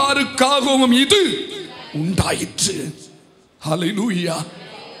வீட்டாருக்காகவும் இது உண்டாயிற்று. ஹல்லேலூயா.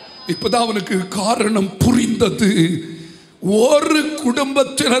 இப்பதான் அவனுக்கு காரணம் புரிந்தது. ஒரு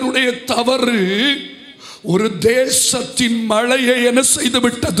குடும்பத்தினருடைய தவறு ஒரு தேசத்தின் மழையை என்ன செய்து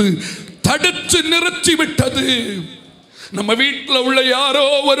விட்டது? தடுத்து நிறுத்தி விட்டது. நம்ம வீட்டில் உள்ள யாரோ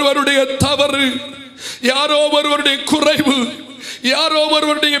ஒருவருடைய தவறு, யாரோ ஒருவருடைய குறைவு, யாரோ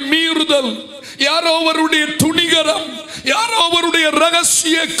ஒருவருடைய மீறுதல், யாரோ ஒருவருடைய துணிகரம், யாரோ ஒருவருடைய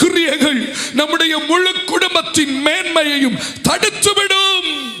ரகசிய கிரியைகள் நம்முடைய முழு குடும்பத்தின் மேன்மையையும் தடுத்துவிடும்.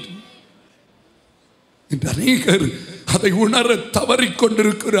 இந்த அநேகர் அதை உணர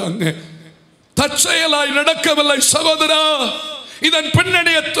தவறிக்கொண்டிருக்கிறாங்க. தற்செயலாய் நடக்கவில்லை சகோதரா. இதன்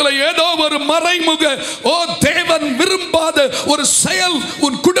பின்னணியத்தில் ஏதோ ஒரு மறைமுக, ஓ தேவன் விரும்பாத ஒரு செயல்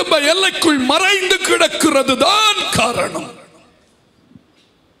உன் குடும்ப எல்லைக்குள் மறைந்து கிடக்கிறது தான் காரணம்.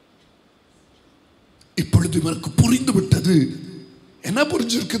 இப்பொழுது இவருக்கு புரிந்து விட்டது. என்ன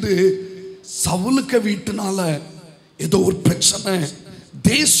புரிஞ்சிருக்குது? சவுலுக்கு வீட்டுனால ஏதோ ஒரு பிரச்சனை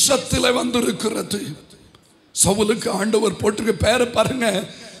தேசத்தில் வந்திருக்கிறது. சவுலுக்கு ஆண்டவர் போட்டிருக்க பேரை பாருங்க,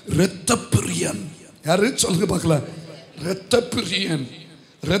 இரத்த பிரியன். யாரு சொல்லுங்க பார்க்கலாம். இரத்த பிரியன்.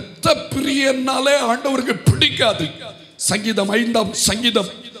 இரத்த பிரியன்னாலே ஆண்டவருக்கு பிடிக்காது. சங்கீதம் 5ஆம் சங்கீதம்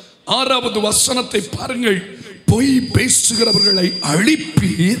 6வது வசனத்தை பாருங்கள். பொய் பேசுகிறவர்களை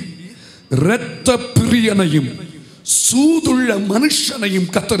அழிப்பீர், இரத்த பிரியனையும் சூதுள்ள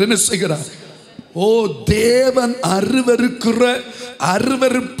மனுஷனையும் கர்த்தர் என்ன செய்கிறார்? ஓ, தேவன் அருவருக்கிற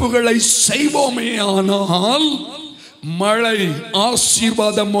அருவருப்புகளை செய்வோமே ஆனால் மழை,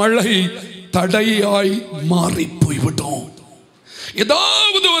 ஆசீர்வாத மழை தடையாய் மாறி போய்விடும்.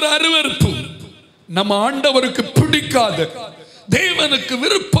 ஏதாவது ஒரு அருவருப்பு நம்ம ஆண்டவருக்கு பிடிக்காத, தேவனுக்கு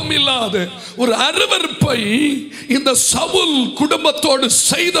விருப்பம் இல்லாத ஒரு அருவருப்பை இந்த சவுல் குடும்பத்தோடு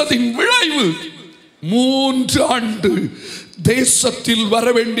செய்ததின் விளைவு 3 ஆண்டு தேசத்தில் வர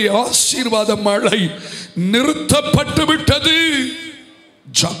வேண்டிய ஆசீர்வாத மழை நிறுத்தப்பட்டு விட்டது.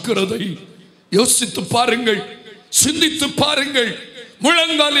 ஜாக்கிரதை. யோசித்து பாருங்கள், சிந்தித்து பாருங்கள்,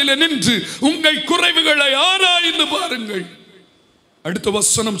 முழங்காலில் நின்று உங்கள் குறைவுகளை ஆராய்ந்து பாருங்கள். அடுத்த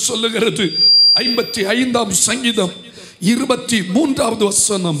வசனம் சொல்லுகிறது, 55ஆம் சங்கீதம் 23வது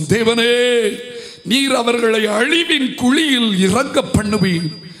வசனம், தேவனே நீர் அவர்களை அழிவின் குழியில் இறங்க பண்ணுவீர்.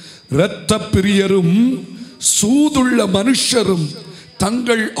 இரத்த பிரியரும் சூதுள்ள மனுஷரும்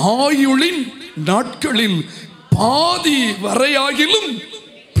தங்கள் ஆயுளின் நாட்களில் பாதி வரையாகிலும்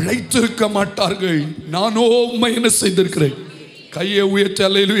பிழைத்திருக்க மாட்டார்கள். நானோ உம்மை என்ன செய்திருக்கிறேன்? கையை உயர்த்தி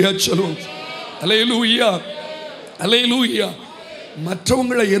அல்லேலூயா சொல்லுவோம். அல்லேலூயா, அல்லேலூயா.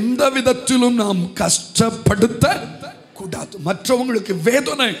 மற்றவங்களை எந்த விதத்திலும் நாம் கஷ்டப்படுத்த கூடாது. மற்றவங்களுக்கு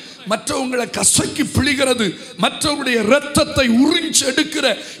வேதனை, மற்றவங்களை கசக்கி பிழிகிறது, மற்றவங்களுடைய இரத்தத்தை உறிஞ்சி எடுக்கிற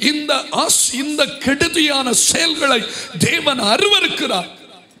இந்த கெடுதியான செயல்களை தேவன் அருவருக்கிறார்.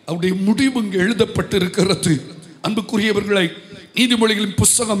 அவருடைய முடிவு இங்கு எழுதப்பட்டிருக்கிறது. அன்புக்குரியவர்களை, நீதிமொழிகளின்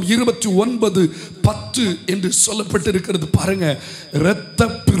புஸ்தகம் 29:10 என்று சொல்லப்பட்டிருக்கிறது. பாருங்க, இரத்த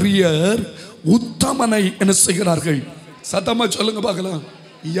பிரியர் உத்தமனை என்ன செய்கிறார்கள்? சத்தமா சொல்லுங்க பார்க்கலாம்.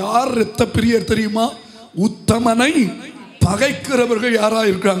 யார் இரத்த பிரியர் தெரியுமா? உத்தமனை பகைக்கிறவர்கள் யாரா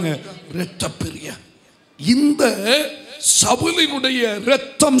இருக்காங்க? இரத்த பிரியர். இந்த சவுலினுடைய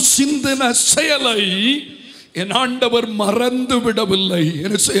இரத்தம் சிந்தின செயலை என் ஆண்டவர் மறந்து விடவில்லை.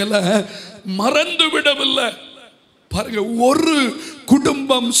 என்ன செயல மறந்து விடவில்லை. பாருங்க, ஒரு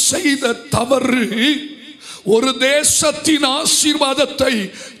குடும்பம் செய்த தவறு ஒரு தேசத்தின் ஆசீர்வாதத்தை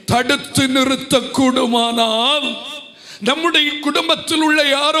தடுத்து நிறுத்த கூடுமானால், நம்முடைய குடும்பத்தில் உள்ள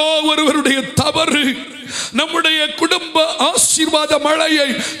யாரோ ஒருவருடைய தவறு நம்முடைய குடும்ப ஆசீர்வாத மழையை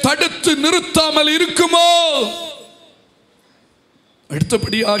தடுத்து நிறுத்தாமல் இருக்குமோ?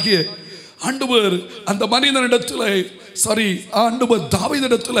 அடுத்தபடியாகிய ஆண்டவர் அந்த மனிதனிடத்தில், ஆண்டவர்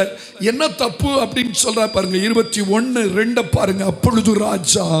தாவீதிடத்தில் என்ன தப்பு அப்படின்னு சொல்ற பாருங்க. 21:2 பாருங்க. அப்பொழுது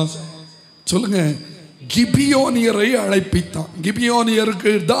ராஜா சொல்லுங்க, கிபியோனியரை அழைப்பித்தான்.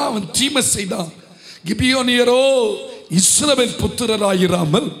 கிபியோனியருக்கு தான் அவன் தீமை செய்தான். கிபியோனியரோ இஸ்ரவேல்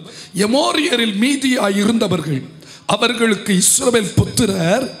புத்திரராயிராமல் எமோரியரில் மீதியாய் இருந்தவர்கள். அவர்களுக்கு இஸ்ரவேல்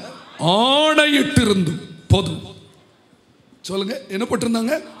புத்திரர் ஆணையிட்டிருந்தும் போதும். சொல்லுங்க, என்ன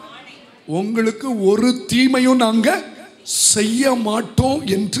போட்டிருந்தாங்க? உங்களுக்கு ஒரு தீமையும் நாங்க செய்ய மாட்டோம்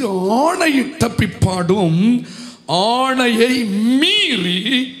என்று ஆணையிட்ட பிற்பாடும் ஆணையை மீறி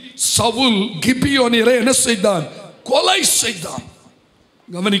சவுல் கிபியோனியரை என்ன செய்தான்? கொலை செய்தான்.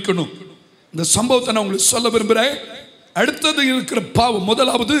 கவனிக்கணும், இந்த சம்பவத்தை நான் உங்களுக்கு சொல்ல விரும்புகிறேன். அடுத்தது இருக்கிற பாவம்,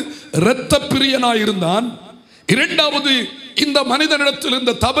 முதலாவது இரத்த பிரியனாயிருந்தான். இரண்டாவது, இந்த மனிதனிடத்தில்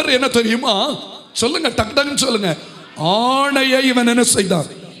இந்த தவறு என்ன தெரியுமா? சொல்லுங்க, டக்கு டக்குன்னு சொல்லுங்க. ஆணையை இவன் என்ன செய்தான்?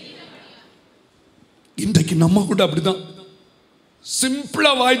 இன்றைக்கு நம்ம கூட அப்படிதான்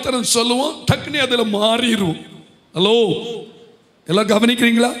சிம்பிளா வாய்த்தரம் சொல்லுவோம், டக்குனு அதுல மாறிடுவோம். ஹலோ, எல்லாம்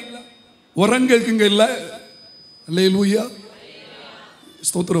கவனிக்கிறீங்களா? உறங்குங்க இல்ல? அல்லேலூயா,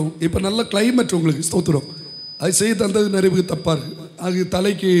 ஸ்தோத்திரம். இப்ப நல்ல கிளைமேட் உங்களுக்கு, ஸ்தோத்திரம். அது செய்ய தந்தது நிறைய பேருக்கு தப்பா இருக்கு. அது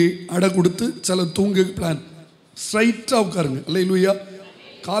தலைக்கு அடை கொடுத்து சில தூங்க பிளான், ஸ்ட்ரைட்டா உட்காருங்க. அல்லேலூயா.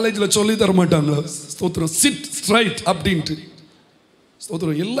 காலேஜில் சொல்லி தர மாட்டாங்களா? ஸ்தோத்திரம், சிட் ஸ்ட்ரைட் அப்படின்ட்டு.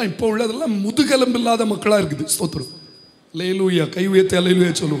 ஸ்தோத்திரம். எல்லாம் இப்போ உள்ளதெல்லாம் முதுகெலும்பு இல்லாத மக்களாக இருக்குது. ஸ்தோத்திரம். அல்லேலூயா. கை உயர்த்தி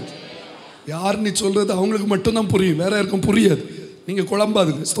அல்லேலூயா சொல்லுவோம். யார் நீ சொல்றது அவங்களுக்கு மட்டும்தான் புரியும், வேற யாருக்கும் புரியாது. நீங்கள்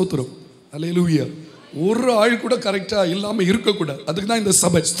குழம்பாதுங்க. ஸ்தோத்திரம். அல்லேலூயா. ஒரு ஆள் கூட கரெக்டாக இல்லாமல் இருக்கக்கூடாது. அதுக்கு தான் இந்த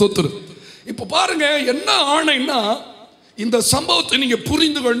சபை. ஸ்தோத்திரம். இப்போ பாருங்க, என்ன ஆணைன்னா, இந்த சம்பவத்தை நீங்க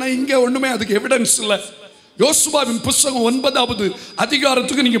புரிந்து கொள்ளணும். இங்கே ஒண்ணுமே அதுக்கு எவிடன்ஸ் இல்லை. யோசுவாவின் புஸ்தகம் 9வது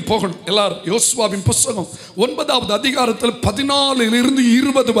அதிகாரத்துக்கு நீங்க போகணும் எல்லாரும். யோசுவாவின் புஸ்தகம் 9வது அதிகாரத்தில் 14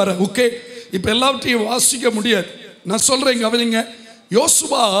 20 வரை. ஓகே, இப்ப எல்லாவற்றையும் வாசிக்க முடியாது, நான் சொல்றேன் கவனிங்க.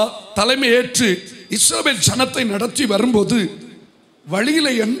 யோசுவா தலைமை ஏற்று இஸ்ரவேல் ஜனத்தை நடத்தி வரும்போது வழியில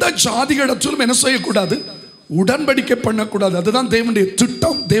எந்த ஜாதிகளிடத்திலும் என்ன செய்யக்கூடாது? உடன்படிக்கை பண்ணக்கூடாது. அதுதான் தேவனுடைய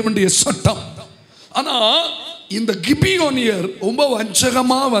திட்டம், தேவனுடைய சட்டம். ஆனா இந்த கிபியோனியர் ரொம்ப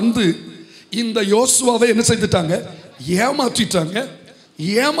வஞ்சகமா வந்து இந்த யோசுவாவை என்ன செய்துட்டாங்க? ஏமாற்றிட்டாங்க.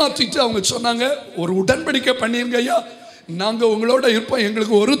 ஏமாற்றிட்டு அவங்க சொன்னாங்க, ஒரு உடன்படிக்கை பண்ணிருங்க ஐயா, நாங்க உங்களோட இருப்போம்,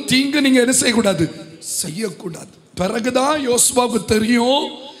 எங்களுக்கு ஒரு தீங்கு நீங்க என்ன செய்யக்கூடாது? செய்யக்கூடாது. பிறகுதான் யோசுவாவுக்கு தெரியும்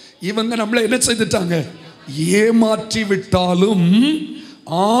இவங்க நம்மளை என்ன செய்துட்டாங்க, ஏமாற்றி விட்டாலும்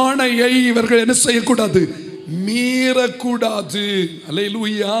ஆணையை இவர்கள் என்ன செய்யக்கூடாது, மீறக்கூடாது.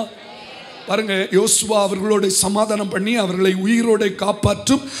 அல்லேலூயா. பாருங்க, யோசுவா அவர்களோட சமாதானம் பண்ணி அவர்களை உயிரோட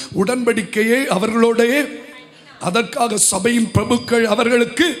காப்பாற்றும் உடன்படிக்கையை அவர்களோட, அதற்காக சபையின் பிரபுக்கள்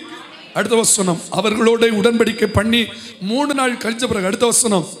அவர்களுக்கு, அடுத்த வசனம், அவர்களோட உடன்படிக்கை பண்ணி 3 நாள் கழிச்ச பிறகு, அடுத்த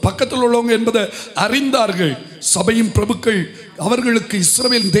வசனம், பக்கத்தில் உள்ளவங்க என்பதை அறிந்தார்கள். சபையின் பிரபுக்கள் அவர்களுக்கு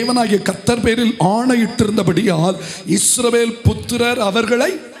இஸ்ரவேல் தேவனாகிய கர்த்தர் பேரில் ஆணையிட்டிருந்தபடியால் இஸ்ரவேல் புத்திரர்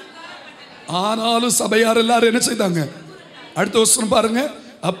அவர்களை, ஆனாலும் சபையார் எல்லாரும் என்ன செய்தாங்க, அடுத்த வசனம் பாருங்க,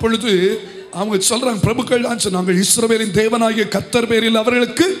 அப்பொழுது அவங்க சொல்றாங்க, பிரபுக்கள் தான் சொன்னாங்க, இஸ்ரவேலின் தேவனாகிய கர்த்தர் பேரில்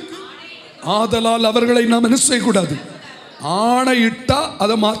அவர்களுக்கு, ஆதலால் அவர்களை நாம் என்ன செய்யக்கூடாது, ஆணையிட்டா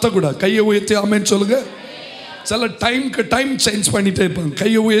அதை மாற்றக்கூடாது. கையை உயர்த்தி ஆமேன்னு சொல்லுங்க. சில டைம்க்கு டைம் சேஞ்ச் பண்ணிட்டே இருப்பாங்க.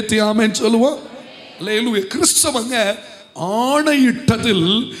 கையை உயர்த்தி ஆமேன்னு சொல்லுவோம். அல்லேலூயா. கிறிஸ்தவங்க ஆணையிட்டதில்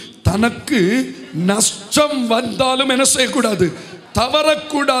தனக்கு நஷ்டம் வந்தாலும் என்ன செய்யக்கூடாது,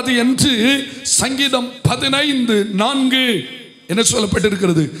 தவறக்கூடாது என்று சங்கீதம் 15:4 என்ன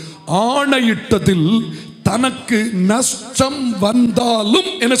சொல்லப்பட்டிருக்கிறது, ஆணையிட்டதில் தனக்கு நஷ்டம்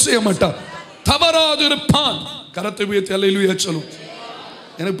வந்தாலும் என்ன செய்ய மாட்டான், தவறாதிருப்பான். கரத்தை உயர்த்தி அல்லேலூயா சொல்லும்.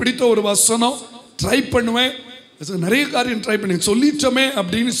 எனக்கு பிடித்த ஒரு வசனம், ட்ரை பண்ணுவேன், நிறைய காரியம் ட்ரை பண்ணி சொல்லிட்டோமே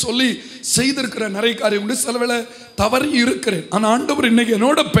அப்படின்னு சொல்லி செய்திருக்கிற நிறைய காரியம் உண்டு, சில வேளை தவறி இருக்கிறேன். ஆனால் ஆண்டவர் இன்னைக்கு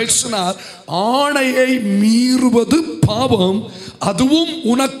என்னோட பேசினார், ஆணையை மீறுவது பாவம், அதுவும்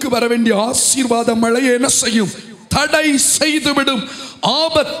உனக்கு வர வேண்டிய ஆசீர்வாத மழையை என்ன செய்யும், தடை செய்துவிடும்,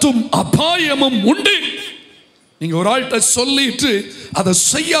 ஆபத்தும் அபாயமும் உண்டு. நீங்க ஒரு ஆள்கிட்ட சொல்லிட்டு அதை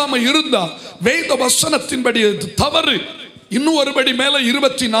செய்யாம இருந்தா வேத வசனத்தின்படி தவறு. இன்னும் ஒருபடி மேல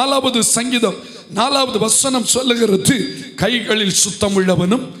 24வது சங்கீதம் 4வது வசனம் சொல்லுகிறது, கைகளில் சுத்தம்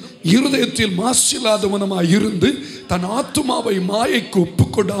உள்ளவனும் இருதயத்தில் மாசில்லாதவனுமாய் இருந்து தன் ஆத்துமாவை மாயைக்கு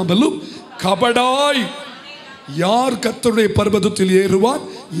ஒப்புக்கொடாமலும் கபடாய், யார் கர்த்தருடைய பர்வதத்தில் ஏறுவார்,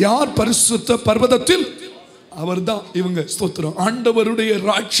 யார் பரிசுத்த பர்வதத்தில், அவர்தான் இவங்க. ஸ்தோத்திரம். ஆண்டவருடைய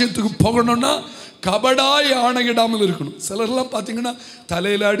ராஜ்யத்துக்கு போகணும்னா கபடாய் ஆணையிடாமல் இருக்கணும். சிலர்லாம் பார்த்தீங்கன்னா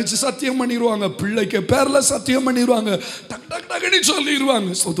தலையில் அடித்து சத்தியம் பண்ணிடுவாங்க, பிள்ளைக்கு பேரில் சத்தியம் பண்ணிடுவாங்க, டக் டக் டக்குன்னு சொல்லிடுவாங்க.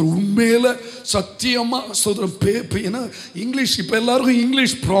 ஸ்தோத்திரம். உண்மையில சத்தியமாக ஸ்தோத்திரம். ஏன்னா இங்கிலீஷ் இப்போ எல்லாருக்கும்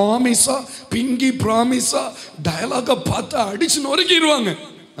இங்கிலீஷ் ப்ராமிஸா, பிங்கி ப்ராமிஸா, டயலாக பார்த்தா அடிச்சு நொறுக்கிடுவாங்க.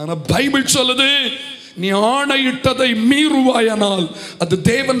 ஆனால் பைபிள் சொல்லுது, நீ ஆணையிட்டதை மீறுவாயானால் அது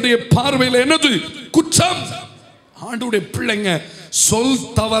தேவனுடைய பார்வையில் என்னது, குற்றம். ஆண்டவருடைய பிள்ளைங்க சொல்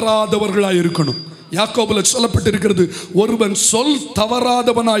தவறாதவர்களாய் இருக்கணும். யாக்கோபுல சொல்லப்பட்டிருக்கிறது, ஒருவன் சொல்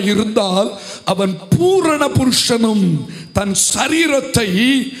தவறாதவனாய் இருந்தால் அவன் பூரண புருஷனும் தன் சரீரத்தை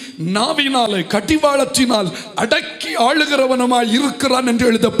நாவினாலே கடிவாளத்தினால் அடக்கி ஆளுகிறவனுமாய் இருக்கிறான் என்று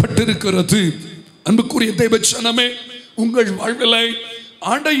எழுதப்பட்டிருக்கிறது. அன்புக்குரிய தேவ ஜனமே, உங்கள் வாழ்விலை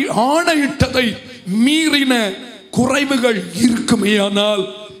ஆணையிட்டதை மீறின குறைவுகள் இருக்குமேயானால்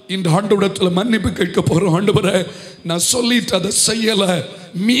இந்த ஆண்டவரிடத்தில் மன்னிப்பு கேட்க போறோம். ஆண்டவரே, நான் சொல்லிட்டு அதை செய்யல,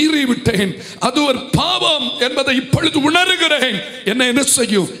 மீறி விட்டேன், அது ஒரு பாவம் என்பதை இப்பொழுது உணர்கிறேன், என்ன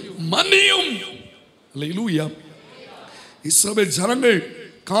செய்யும், மன்னியும். அல்லேலூயா. இஸ்ரவேல் ஜனங்கள்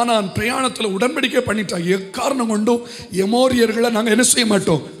கானான் பிரயாணத்தில் உடன்படிக்கை பண்ணிட்டாங்க, எக்காரணம் கொண்டும் எமோரியர்களை நாங்கள் என்ன செய்ய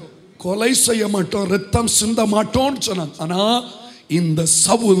மாட்டோம், கொலை செய்ய மாட்டோம், ரத்தம் சிந்த மாட்டோம்னு சொன்னாங்க. ஆனா இந்த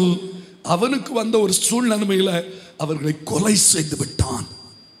சவுல் அவனுக்கு வந்த ஒரு சூழ்நிலையில அவர்களை கொலை செய்து விட்டான்.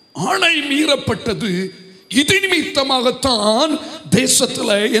 ஆணை மீறப்பட்டது. இது நிமித்தமாகத்தான்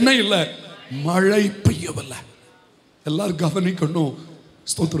தேசத்தில் என்ன இல்லை, மழை பெய்யவில்லை. எல்லாரும் கவனிக்கணும்.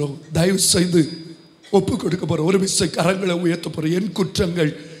 ஸ்தோத்திரம். தயவு செய்து ஒப்பு கொடுக்க போற ஒரு விசை கரங்களை உயர்த்த போற, என்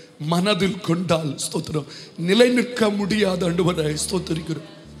குற்றங்கள் மனதில் கொண்டால் ஸ்தோத்திரம் நிலை நிற்க முடியாத ஆண்டவரே ஸ்தோத்திரிக்கிறோம்.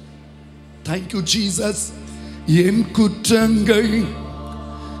 Thank you Jesus. என் குற்றங்கள்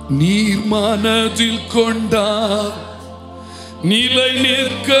நீர் மனதில் கொண்டால் நிலை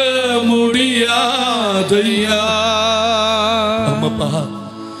நிற்க முடியாதையா. ஆமாப்பா,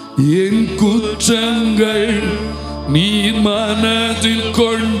 என் குற்றங்கள் நீர் மனதில்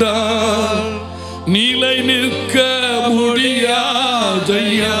கொண்டால் நிலை நிற்க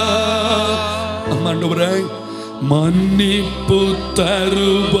முடியாதையா. ஆண்டவரே, மன்னிப்பு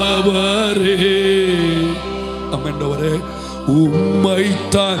தருபவரே, ஆண்டவரே,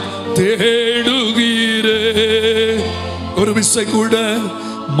 உம்மைத்தான் தேடுகிறே. ஒரு விசை கூட,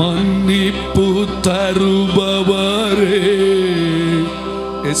 மன்னிப்பு தருபவரே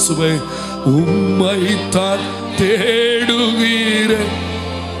இயேசுவே, உம்மைத்தான் தேடுகிறே.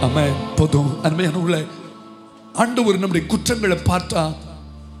 ஆமென். போதும். அருமையான ஆண்டவர் நம்முடைய குற்றங்களை பார்த்தா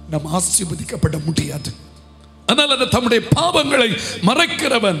நாம் ஆசீர்வதிக்கப்பட முடியாது. அதனால தம்முடைய பாவங்களை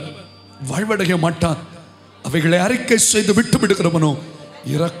மறைக்கிறவன் வாழ்வடைய மாட்டான். அவைகளை அறிக்கை செய்து விட்டு விடுகிறவனோ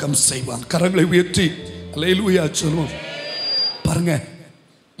இரக்கம் செய்வான். கரங்களை உயர்த்தி அல்லேலூயா சொல்லுவோம். பாருங்க,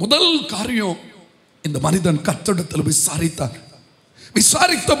 முதல் காரியம், இந்த மனிதன் கர்த்தரிடத்தில் விசாரித்தான்.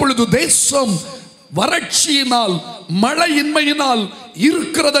 விசாரித்த பொழுது தேசம் வறட்சியினால், மழையின்மையினால்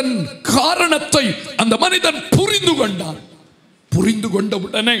இருக்கிறதன் காரணத்தை அந்த மனிதன் புரிந்து கொண்டான். புரிந்து கொண்ட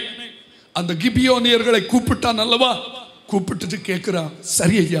உடனே அந்த கிபியோனியர்களை கூப்பிட்டான் அல்லவா? கூப்பிட்டுட்டு கேட்கிறான்,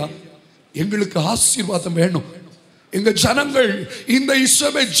 சரி ஐயா, எங்களுக்கு ஆசீர்வாதம் வேணும். எங்க ஜனங்கள், இந்த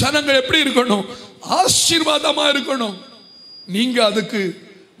இஸ்ரவேல் ஜனங்கள் எப்படி இருக்கணும்? ஆசீர்வாதமா இருக்கணும். நீங்க அதுக்கு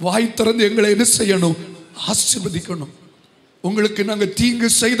வாய் திறந்து எங்களை என்ன செய்யணும்? ஆசீர்வதிக்கணும். உங்களுக்கு நாங்க தீங்கு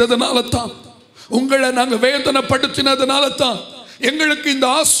செய்ததனால தான், உங்களை நாங்க வேதனைப்படுத்தினதுனால தான் எங்களுக்கு இந்த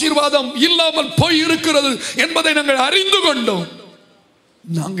ஆசீர்வாதம் இல்லாமல் போய் இருக்கிறது என்பதை நாங்கள் அறிந்து கொண்டோம்.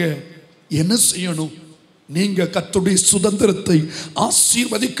 நாங்க என்ன செய்யணும்? நீங்க கர்த்தருடைய சுதந்திரத்தை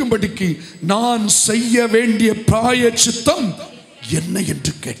ஆசீர்வதிக்கும்படிக்கு நான் செய்ய வேண்டிய பிராயச்சித்தம் என்ன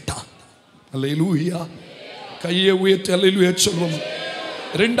என்று கேட்டான். அல்லேலூயா. கையை உயர்த்தி அல்லேலூயா சொல்வோம்.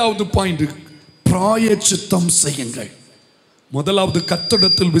 இரண்டாவது பாயிண்ட், பிராயச்சித்தம் செய்யுங்கள். முதலாவது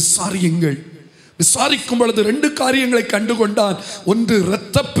கர்த்தரிடத்தில் விசாரியுங்கள். விசாரிக்கும் பொழுது ரெண்டு காரியங்களை கண்டுகொண்டான். ஒன்று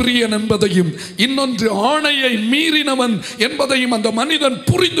இரத்த பிரியன் என்பதையும், இன்னொன்று ஆணையை மீறினவன் என்பதையும் அந்த மனிதன்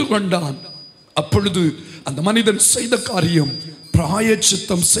புரிந்து கொண்டான். அப்பொழுது அந்த மனிதன் செய்த காரியம்,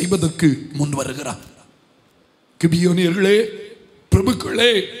 பிராயச்சித்தம் செய்வதற்கு முன் வருகிறான். கிபியோனியர்களே,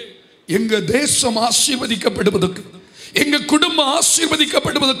 பிரபுக்களே, எங்க தேசம் ஆசீர்வதிக்கப்படுவதற்கு, எங்க குடும்பம்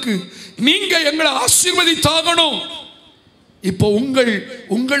ஆசீர்வதிக்கப்படுவதற்கு நீங்க எங்களை ஆசீர்வதித்தாகணும். இப்போ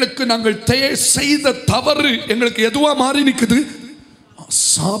உங்களுக்கு நாங்கள் செய்த தவறு எங்களுக்கு எதுவா மாறி நிற்குது?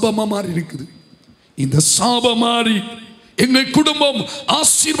 சாபமா மாறி நிற்குது. இந்த சாபம் மாறி எங்கள் குடும்பம்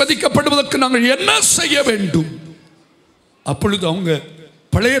ஆசீர்வதிக்கப்படுவதற்கு நாங்கள் என்ன செய்ய வேண்டும்? அப்பொழுது அவங்க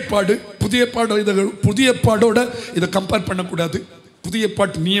பழைய ஏற்பாடு புதிய ஏற்பாடு, புதிய ஏற்பாடோட இதை கம்பேர் பண்ணக்கூடாது. புதிய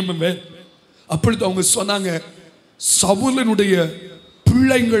ஏற்பாட்டு நியமம் வேறு. அப்பொழுது அவங்க சொன்னாங்க, சவுலனுடைய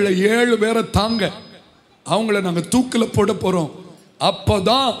பிள்ளைங்களை 7 பேரை தாங்க, அவங்கள நாங்கள் தூக்கில் போட போறோம்.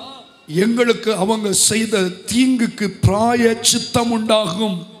 அப்பதான் எங்களுக்கு அவங்க செய்த தீங்குக்கு பிராயச்சித்தம்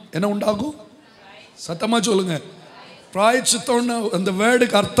உண்டாகும். என்ன உண்டாகும்? சத்தமா சொல்லுங்க. பிராயச்சித்தம்னு அந்த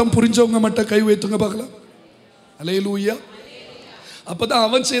வேர்டுக்கு அர்த்தம் புரிஞ்சவங்க மட்டும் கை வைத்துங்க பார்க்கலாம். அல்லேலூயா. அப்பதான்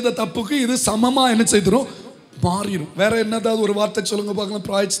அவன் செய்த தப்புக்கு இது சமமா என்ன செய்திரும்? மாறிடும். வேற என்னதாவது ஒரு வார்த்தை சொல்லுங்க பார்க்கலாம்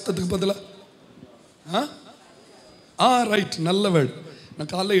பிராயச்சித்தத்துக்கு பதிலா. ரைட், நல்ல வேர்டு.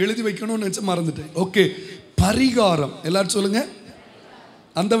 நான் காலைல எழுதி வைக்கணும்னு நினைச்சு மறந்துட்டேன். ஓகே, பரிகாரம். எல்லாரும் சொல்லுங்க.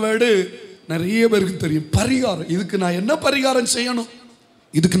 அந்த வேர்டு நிறைய பேருக்கு தெரியும். பரிகாரம். இதுக்கு நான் என்ன பரிகாரம் செய்யணும்,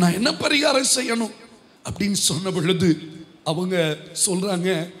 இதுக்கு நான் என்ன பரிகாரம் செய்யணும் அப்படின்னு சொன்ன பொழுது அவங்க சொல்றாங்க,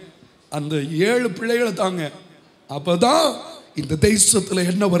 அந்த 7 பிள்ளைகளை தாங்க, அப்பதான் இந்த தேசத்துல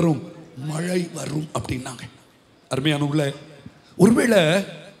என்ன வரும்? மழை வரும் அப்படின்னாங்க. அருமையானவங்களே, ஒருவேளை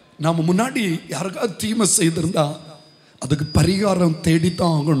நாம முன்னாடி யாருக்காவது தீமை செய்திருந்தா அதுக்கு பரிகாரம்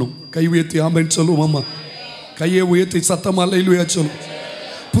தேடித்தான் ஆகணும். கை உயர்த்தி ஆமைன்னு சொல்லுவோமா? கையை உயர்த்தி சத்தமா அல்லேலூயா சொல்லுவோம்.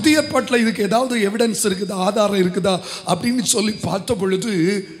 புதிய ஏற்பாட்டில் இதுக்கு ஏதாவது எவிடன்ஸ் இருக்குதா, ஆதாரம் இருக்குதா அப்படின்னு சொல்லி பார்த்த பொழுது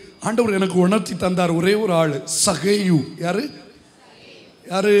ஆண்டவர் எனக்கு உணர்த்தி தந்தார். ஒரே ஒரு ஆள், சகேயு. யாரு?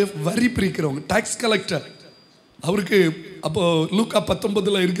 வரி பிரிக்கிறவங்க, டாக்ஸ் கலெக்டர். அவருக்கு அப்போ லூக்கா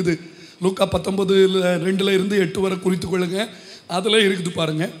 19 இருக்குது. லூக்கா 19:2 இருந்து 8 வரை குறித்து கொள்ளுங்க. அதில் இருக்குது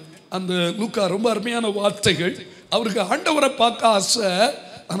பாருங்க. அந்த லூக்கா ரொம்ப அருமையான வார்த்தைகள். அவருக்கு ஆண்டவரை பார்க்க ஆசை,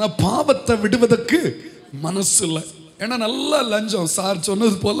 ஆனால் பாவத்தை விடுவதற்கு மனசு இல்லை. ஏன்னா நல்ல லஞ்சம், சார்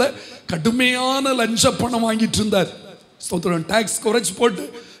சொன்னது போல கடுமையான லஞ்ச பணம் வாங்கிட்டு இருந்தார். டாக்ஸ் குறைச்சி போட்டு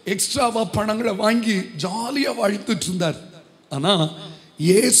எக்ஸ்ட்ராவா பணங்களை வாங்கி ஜாலியாக வாழ்த்துட்டு இருந்தார். ஆனால்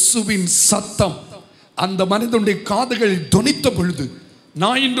இயேசுவின் சத்தம் அந்த மனிதனுடைய காதுகளில் தொனித்த பொழுது,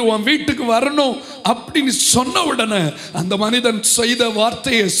 நான் இன்று உன் வீட்டுக்கு வரணும் அப்படின்னு சொன்ன உடனே அந்த மனிதன் செய்த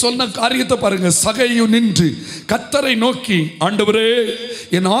வார்த்தையை, சொன்ன காரியத்தை பாருங்க. சகையு நின்று கர்த்தரை நோக்கி, ஆண்டவரே,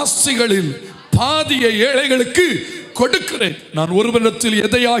 என் ஆசைகளில் பாதியை ஏழைகளுக்கு கொடுக்கிறேன். நான் ஒருவரிடத்தில்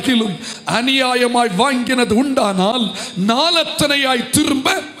எதையாகிலும் அநியாயமாய் வாங்கினது உண்டானால் நாலத்தனையாய் திரும்ப.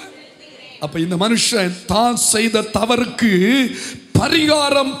 அப்ப இந்த மனுஷன் தான் செய்த தவறுக்கு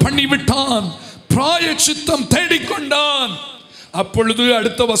பரிகாரம் பண்ணிவிட்டான், பிராயச்சித்தம் தேடிக்கொண்டான். அப்பொழுது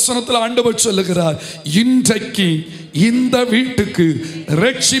அடுத்த வசனத்தில் ஆண்டவர் சொல்லுகிறார், இன்றைக்கு இந்த வீட்டுக்கு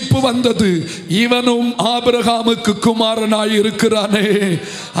ரட்சிப்பு வந்தது, இவனும் ஆபிரகாமுக்கு குமாரனாய் இருக்கிறானே.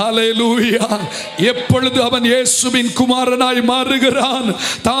 ஹல்லேலூயா. எப்பொழுது அவன் இயேசுவின் குமாரனாய் மாறுகிறான்,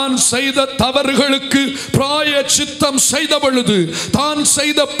 தான் செய்த தவறுகளுக்கு பிராயச்சித்தம் செய்த பொழுது, தான்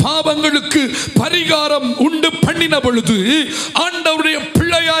செய்த பாவங்களுக்கு பரிகாரம் உண்டு பண்ணின பொழுது ஆண்டவருடைய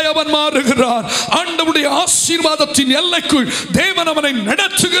பிள்ளையாய் அவன் மாறுகிறான். ஆண்டவருடைய ஆசீர்வாதத்தின் எல்லைக்குள் தேவன் அவனை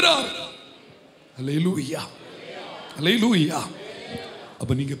நடத்துகிறார். அல்லேலூயா, அல்லேலூயா.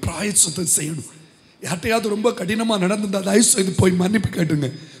 அப்போ நீங்கள் பிராயச்சித்தம் செய்யணும். யார்ட்டையாவது ரொம்ப கடினமாக நடந்திருந்தா தயவு செய்து போய் மன்னிப்பு கேட்டுங்க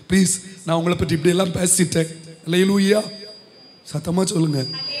ப்ளீஸ். நான் உங்களை பற்றி இப்படி எல்லாம் பேசிட்டேன். அல்லேலூயா, சத்தமாக சொல்லுங்க.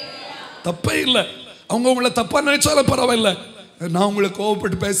 தப்பே இல்லை. அவங்க உங்களை தப்பாக நினைச்சாலும் பரவாயில்ல. நான் உங்களை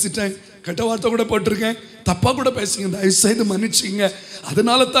கோவப்பட்டு பேசிட்டேன், கெட்ட வார்த்தை கூட போட்டிருக்கேன், தப்பாக கூட பேசுங்க, தயவு செய்து மன்னிச்சிங்க.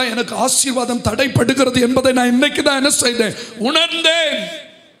 அதனால தான் எனக்கு ஆசீர்வாதம் தடைப்படுகிறது என்பதை நான் இன்னைக்கு தான் என்ன செய்தேன், உணர்ந்தேன்,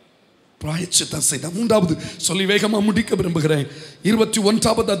 பிராயச்சித்தம் செய்தேன். மூன்றாவது சொல்லி வேகமாக முடிக்க விரும்புகிறேன்.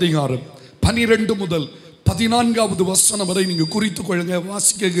 21வது அதிகாரம் 12 முதல் 14வது வசனம் வரை நீங்க குறித்து கொள்ளுங்க.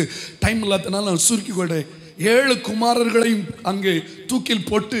 வாசிக்க டைம் இல்லாதனால நான் சுருக்கி கொள்றேன். 7 குமாரர்களையும் அங்கே தூக்கில்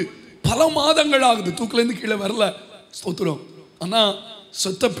போட்டு பல மாதங்கள் ஆகுது, தூக்கிலேருந்து கீழே வரல. ஸ்தோத்திரம். ஆனா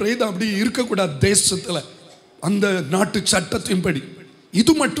செத்த பிரேதம் அப்படி இருக்கக்கூடாது தேசத்துல, அந்த நாட்டு சட்டத்தின்படி.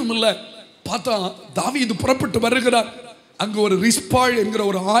 இது மட்டும் இல்ல, பார்த்தா தாவீது புறப்பட்டு வருகிறார். அங்க ஒரு ரிஸ்பாள் என்கிற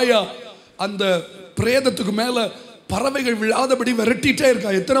ஒரு ஆயா அந்த பிரேதத்துக்கு மேல பறவைகள் விழாதபடி விரட்டிட்டே இருக்கா.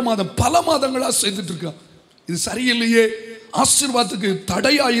 எத்தனை மாதம்? பல மாதங்களா செய்துட்டு இருக்கா. இது சரியில்லையே, ஆசீர்வாதத்துக்கு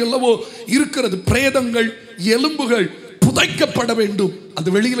தடையாய் அல்லவோ இருக்கிறது. பிரேதங்கள் எலும்புகள் புதைக்கப்பட வேண்டும், அது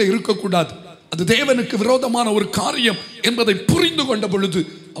வெளியில இருக்கக்கூடாது, அது தேவனுக்கு விரோதமான ஒரு காரியம் என்பதை புரிந்து கொண்ட பொழுது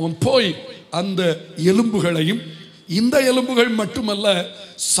அவன் போய் அந்த எலும்புகளையும், இந்த எலும்புகள் மட்டுமல்ல,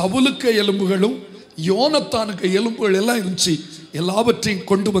 சவுலுக்கு எலும்புகளும் யோனத்தானுக்கு எலும்புகள் எல்லாம் இருந்துச்சு, எல்லாவற்றையும்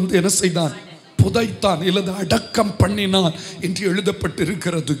கொண்டு வந்து என்ன செய்தான், புதைத்தான், இல்லது அடக்கம் பண்ணினான் என்று எழுதப்பட்டு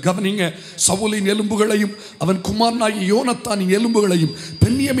இருக்கிறது. கவனிங்க, சவுலின் எலும்புகளையும் அவன் குமாரனாகிய யோனத்தானின் எலும்புகளையும்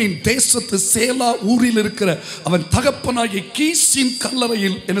பென்யமீன் தேசத்து சேலா ஊரில் இருக்கிற அவன் தகப்பனாகிய கீசின்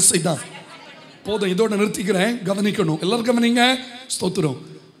கல்லறையில் என்ன செய்தான். போதும், இதோட நிறுத்திக்கிறேன். கவனிக்கணும், எல்லாரும் கவனிங்க. ஸ்தோத்திரம்.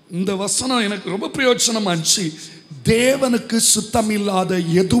 இந்த வசனம் எனக்கு ரொம்ப பிரயோஜனமாச்சு. தேவனுக்கு சுத்தமில்லாத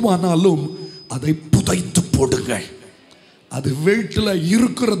எதுவானாலும் அதை புதைத்து போடுங்கள். அது வீட்டில்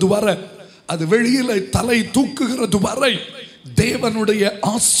இருக்கிறது வரை, அது வெளியில தலை தூக்குகிறது வரை தேவனுடைய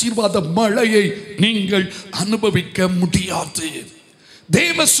ஆசீர்வாத மழையை நீங்கள் அனுபவிக்க முடியாது.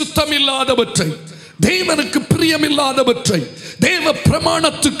 தேவ சுத்தமில்லாதவற்றை, தேவனுக்கு பிரியமில்லாதவற்றை, தேவ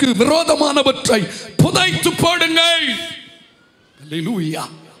பிரமாணத்துக்கு விரோதமானவற்றை புதைத்து போடுங்கள். அல்லேலூயா.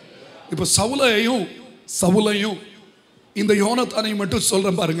 இப்ப சவுலையும் இந்த யோனத்தானையும் மட்டும்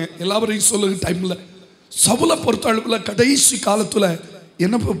சொல்றேன் பாருங்க, எல்லாரையும் சொல்லுங்க டைம்ல. சவுலை பொறுத்த அளவுல கடைசி காலத்துல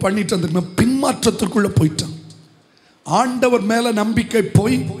என்ன பண்ணிட்டு தெரியுமா, பின்மாற்றத்திற்குள்ள போயிட்டான். ஆண்டவர் மேல நம்பிக்கை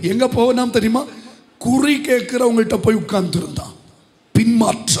போய் எங்க போனாம் தெரியுமா, குறி கேட்கிறவங்கள்ட்ட போய் உட்கார்ந்து இருந்தான்.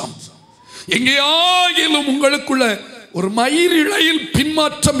 பின்மாற்றம். எங்கேயாயிலும் உங்களுக்குள்ள ஒரு மயிர் இழையில்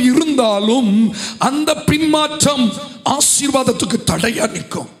பின்மாற்றம் இருந்தாலும் அந்த பின்மாற்றம் ஆசீர்வாதத்துக்கு தடையா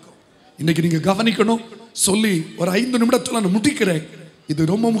நிற்கும். இன்னைக்கு நீங்க கவனிக்கணும். சொல்லி ஒரு 5 நிமிடத்துல நான் முடிக்கிறேன். இது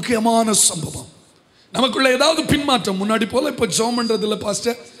ரொம்ப முக்கியமான சம்பவம். நமக்குள்ள ஏதாவது பின்மாற்றம், முன்னாடி போல இப்ப ஜெபம் பண்றதுல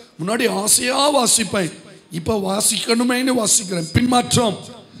பாஸ்டர், முன்னாடி ஆசையா வாசிப்பேன், இப்ப வாசிக்கணுமேனு வாசிக்கிறேன். பின்மாற்றம்.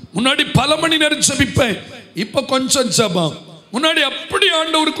 முன்னாடி பல மணி நேரம் ஜெபிப்பேன், இப்ப கொஞ்சம் ஜெபம். முன்னாடி அப்படி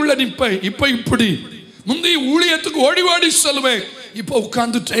ஆண்டவருக்குள்ள நிற்பேன், இப்ப இப்படி. முந்தைய ஊழியத்துக்கு ஓடி ஓடி செல்வேன், இப்ப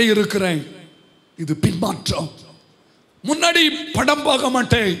உட்கார்ந்துட்டே இருக்கிறேன். இது பின்மாற்றம். முன்னாடி படம் பார்க்க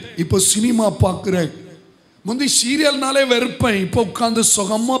மாட்டேன், இப்ப சினிமா பார்க்கிறேன். முந்தி சீரியல்னாலே வெறுப்பேன், இப்ப உட்கார்ந்து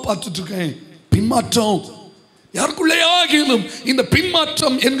சுகமா பார்த்துட்டு இருக்கேன். பின்மாற்றம். யாருக்குள்ளேயாகிலும் இந்த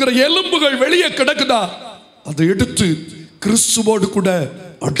பின்மாற்றம் என்கிற எலும்புகள் வெளியே கிடக்குதா, அதை எடுத்து கிறிஸ்துவோடு கூட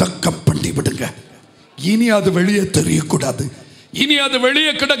அடக்கம் பண்ணி விடுங்க. இனி அது வெளியே தெரியக்கூடாது, இனி அது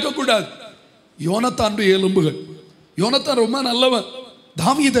வெளியே கிடக்க கூடாது. யோனத்தான் எலும்புகள். யோனத்தான் ரொம்ப நல்லவன்,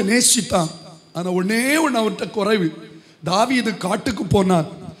 தாவீதை நேசித்தான். ஆனா ஒன்னே ஒன்று அவர்கிட்ட குறைவு. தாவீது காட்டுக்கு போனான்,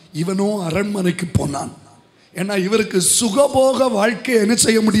 இவனோ அரண்மனைக்கு போனான். ஏன்னா இவருக்கு சுகபோக வாழ்க்கையை என்ன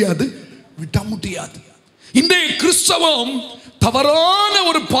செய்ய முடியாது, விட முடியாது. இன்றைய கிறிஸ்தவம் தவறான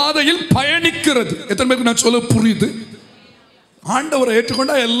ஒரு பாதையில் பயணிக்கிறது. எத்தனை பேருக்கு நான் சொல்ல புரியுது? ஆண்டவரை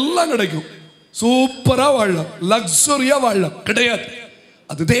ஏற்றுக்கொண்டா எல்லாம் கிடைக்கும், சூப்பரா வாழலாம், லக்ஸரியா வாழலாம். கிடையாது,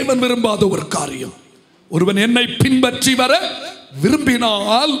 அது தேவன் விரும்பாத ஒரு காரியம். ஒருவன் என்னை பின்பற்றி வர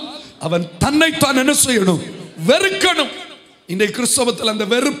விரும்பினால் அவன் தன்னைத்தான் என்ன செய்யணும், வெறுக்கணும். இன்றைய கிறிஸ்தவத்தில் அந்த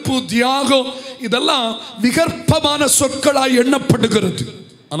வெறுப்பு, தியாகம் இதெல்லாம் விகற்பமான சொற்களாய் எண்ணப்படுகிறது.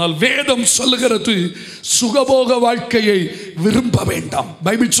 ஆனால் வேதம் சொல்லுகிறது சுகபோக வாழ்க்கையை விரும்ப வேண்டாம்.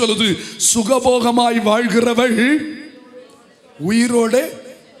 பைபிள் சொல்லுது சுகபோகமாய் வாழ்கிறவள் உயிரோட.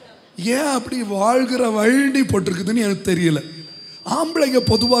 ஏன் அப்படி வாழ்கிறவள்னு போட்டிருக்குதுன்னு எனக்கு தெரியல. ஆம்பளைங்க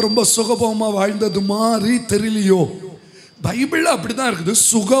பொதுவாக ரொம்ப சுகபோகமா வாழ்ந்தது மாதிரி தெரியலையோ? பைபிள் அப்படிதான் இருக்குது.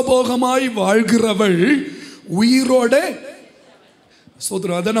 சுகபோகமாய் வாழ்கிறவள் உயிரோட.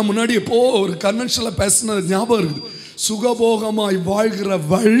 அதை நான் முன்னாடி எப்போ ஒரு கன்வென்ஷன்ல பேசின ஞாபகம் இருக்குது. சுகபோகமாய்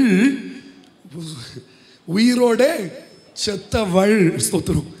வாழ்கிறவள் உயிரோட செத்தவள்.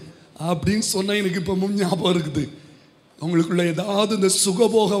 ஸ்தோத்திரம். அப்படின்னு சொன்ன எனக்கு இப்போ ஞாபகம் இருக்குது. உங்களுக்குள்ள ஏதாவது இந்த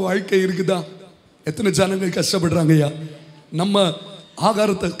சுகபோக வாழ்க்கை இருக்குதா? எத்தனை ஜனங்கள் கஷ்டப்படுறாங்க ஐயா. நம்ம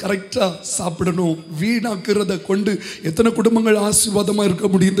ஆகாரத்தை கரெக்டாக சாப்பிடணும், வீணாக்குறத கொண்டு எத்தனை குடும்பங்கள் ஆசீர்வாதமாக இருக்க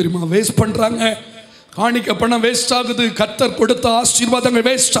முடியும் தெரியுமா? வேஸ்ட் பண்ணுறாங்க. காணிக்க பணம் வேஸ்ட் ஆகுது, கர்த்தர் கொடுத்த ஆசீர்வாதங்கள்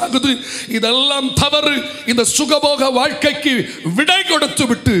வேஸ்ட் ஆகுது. இதெல்லாம் தவறு. இந்த சுகபோக வாழ்க்கைக்கு விடை கொடுத்து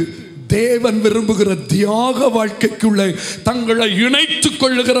விட்டு தேவன் விரும்புகிற தியாக வாழ்க்கைக்குள்ளே தங்களை இணைத்துக்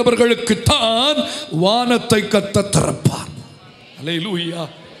கொள்ளுகிறவர்களுக்கு தான் வானத்தை கர்த்தர் திறப்பார். அல்லேலூயா.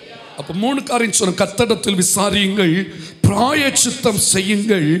 அப்ப 3 காரியம் சொன்ன. கர்த்தரிடத்தில் விசாரியுங்கள், பிராயச்சித்தம்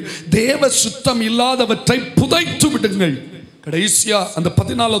செய்யுங்கள், தேவ சுத்தம் இல்லாதவற்றை புதைத்து விடுங்கள். கடைசியா அந்த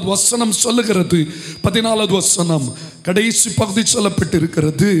 14வது வசனம் சொல்லுகிறது. 14வது வசனம் கடைசி பகுதி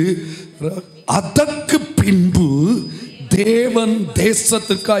சொல்லப்பட்டிருக்கிறது. அதற்கு பின்பு தேவன்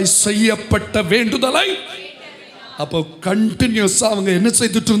தேசத்துக்காய் செய்யப்பட்ட வேண்டுதலை. அப்போ கண்டினியூஸா அவங்க என்ன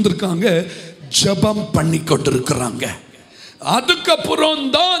செய்துட்டு இருந்திருக்காங்க? ஜெபம் பண்ணி கொண்டிருக்கிறாங்க. அதுக்கப்புறம்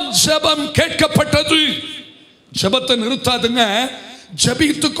தான் ஜெபம் கேட்கப்பட்டது. ஜெபத்தை நிறுத்தாதுங்க.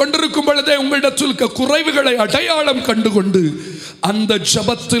 ஜெபித்துக் கொண்டிருக்கும் பொழுதே உங்களிடத்தில் இருக்க குறைவுகளை அடையாளம் கண்டுகொண்டு அந்த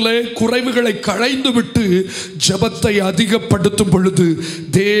ஜெபத்திலே குறைவுகளை களைந்து விட்டு ஜெபத்தை அதிகப்படுத்தும் பொழுது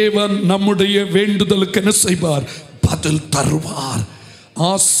தேவன் நம்முடைய வேண்டுதலுக்கு என்ன செய்வார்? பதில் தருவார்.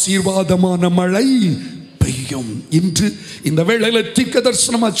 ஆசீர்வாதமான மழை பெய்யும். இன்று இந்த வேளையில தீர்க்க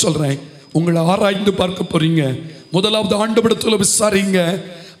தரிசனமா சொல்றேன். உங்களை ஆராய்ந்து பார்க்க போறீங்க. முதலாவது ஆண்டவரிடத்தில் விசாரிங்க.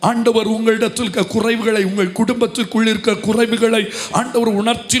 ஆண்டவர் உங்களிடத்தில் இருக்க குறைவுகளை, உங்கள் குடும்பத்திற்குள் இருக்க குறைவுகளை ஆண்டவர்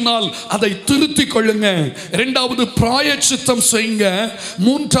உணர்த்தினால் அதை திருத்திக் கொள்ளுங்க. இரண்டாவது பிராயச்சித்தம் செய்யுங்க.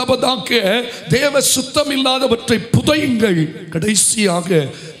 மூன்றாவதாக தேவ சுத்தம் இல்லாதவற்றை புதையுங்கள். கடைசியாக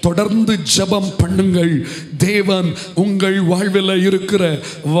தொடர்ந்து ஜெபம் பண்ணுங்கள். தேவன் உங்கள் வாழ்வில் இருக்கிற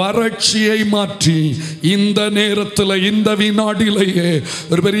வறட்சியை மாற்றி இந்த நேரத்தில், இந்த வினாடிலேயே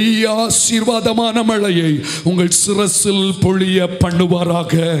ஒரு பெரிய ஆசீர்வாதமான மழையை உங்கள் சிரசில் பொழிய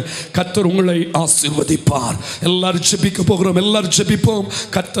பண்ணுவாராக. கர்த்தர் உங்களை ஆசீர்வதிப்பார். எல்லாரும் ஜெபிக்க போகிறோம். எல்லாரும் ஜெபிப்போம்.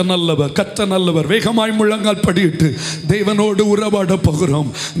 கர்த்தர் நல்லவர், கர்த்தர் நல்லவர். வேகமாய் முழங்கால் படியிட்டு தேவனோடு உறவாட போகிறோம்.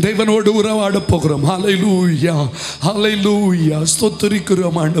 தேவனோடு உறவாட போகிறோம். ஹல்லேலூயா, ஹல்லேலூயா.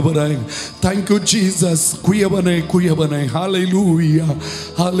 ஸ்தோத்திரிக்கிறோம் ஆண்டவரே. Thank you Jesus. குயவனே, குயவனே. ஹல்லேலூயா,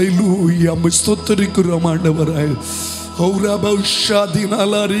 ஹல்லேலூயா. ஸ்தோத்திரிக்கிறோம் ஆண்டவரே.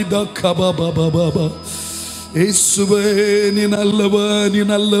 ஓரபௌஷாதினலரிதா கபபபபப. இயேசுவே நீ நல்லவர், நீ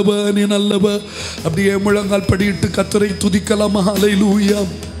நல்லவர், நீ நல்லவர். அப்படியே முழங்கால் படியிட்டு கர்த்தரை துதிக்கலாம். ஹல்லேலூயா.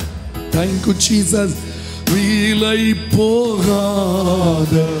 Thank you Jesus. விலை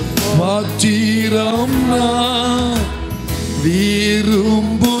போகாத பாத்திரம் நான்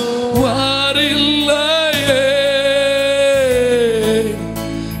விரும்புவாரில்லையே.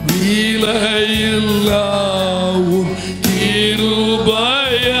 விலையில்லா உன்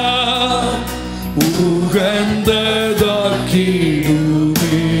கிருபையா உகந்ததாக்கிடுமே.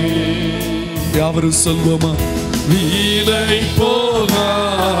 யாவரும் சொல்வோமா? விலை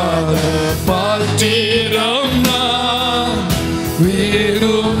போகாத பாத்திரம் நான்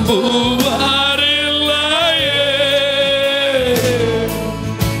விரும்புவாரில்லையே.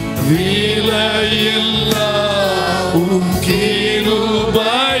 விலையில்லா உம்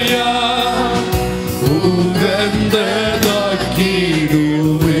கிருபையா உகந்ததாக்கிடுமே.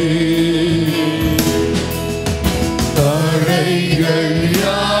 தடைகள்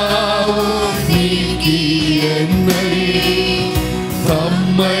யாவும் நீக்கி என்னை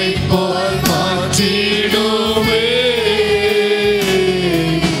தம்மை போல் மாற்றிடுமே.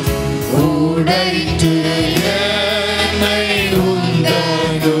 உடைத்து என்னை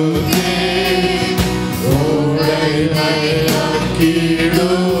உந்தனுக்கே உடைமையாக்கிடுமே.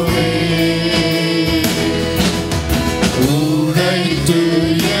 உடைத்து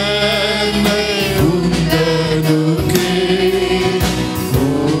என்னை உந்தனுக்கே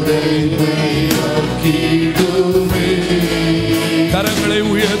உடைமையாக்கிடுமே. கரங்களை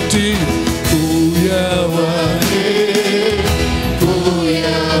உயர்த்தி தூயவரே,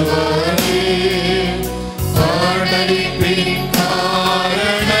 தூயவரே, படைப்பின்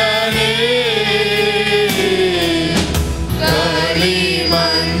காரணரே,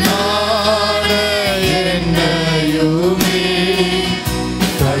 களிமண்ணான என்னையுமே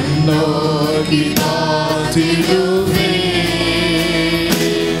கண்ணோக்கி பார்த்திடுமே.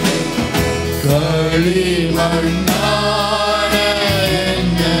 களிமண்ணான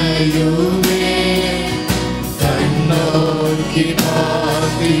என்னையுமே கண்ணோக்கி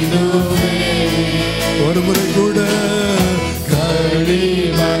பார்த்திடுமே. ஒரு முறை கூட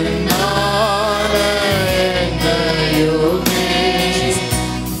களிமண்ணான என்னையுமே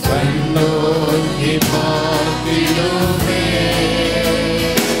கண்ணோக்கி பார்த்திடுமே.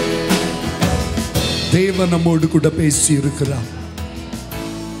 தேவன் நம்மோடு கூட பேசி இருக்கிறார்.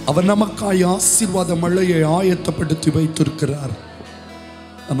 அவர் நமக்காய் ஆசீர்வாத மழையை ஆயத்தப்படுத்தி வைத்திருக்கிறார்.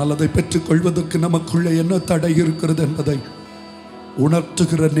 ஆனால் அதை பெற்றுக் கொள்வதற்கு நமக்குள்ளே என்ன தடை இருக்கிறது என்பதை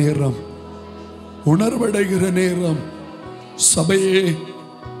உணர்த்துகிற நேரம், உணர்வடைகிற நேரம். சபையே,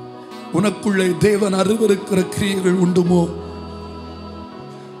 உனக்குள்ளே தேவன் அருவருக்கிற கிரியைகள் உண்டுமோ?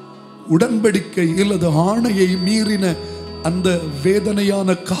 உடன்படிக்கை இல்லது ஆணையை மீறின அந்த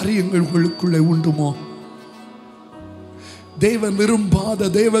வேதனையான காரியங்கள் உங்களுக்குள்ளே உண்டுமோ? தேவன் விரும்பாத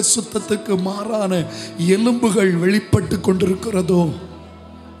தேவ சுத்தத்துக்கு மாறான எலும்புகள் வெளிப்பட்டு கொண்டிருக்கிறதோ?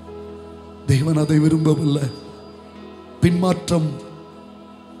 தேவன் அதை விரும்பவில்லை. பின்மாற்றம்,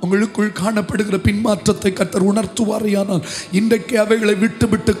 உங்களுக்குள் காணப்படுகிற பின்மாற்றத்தை கர்த்தர் உணர்த்துவாரையானால் இன்றைக்கு அவைகளை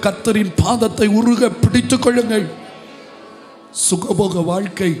விட்டுவிட்டு கர்த்தரின் பாதத்தை உருக பிடித்துக் கொள்ளுங்கள். சுகபோக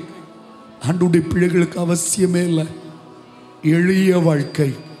வாழ்க்கை ஆண்டவருடைய பிள்ளைகளுக்கு அவசியமே இல்லை. எளிய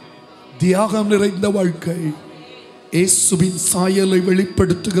வாழ்க்கை, தியாகம் நிறைந்த வாழ்க்கை, இயேசுவின் சாயலை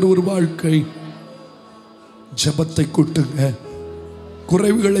வெளிப்படுத்துகிற ஒரு வாழ்க்கை. ஜெபத்தை கூட்டுங்க.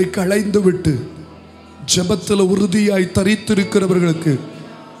 குறைவுகளை களைந்து விட்டு ஜெபத்தில் உறுதியாய் தரித்திருக்கிறவர்களுக்கு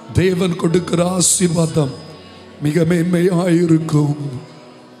தேவன் கொடுக்கிற ஆசீர்வாதம் மிக மேன்மையாயிருக்கும்.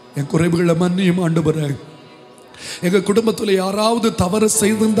 என் குறைவுகளை மன்னியும் ஆண்டவரே. எங்க குடும்பத்தில் யாராவது தவறு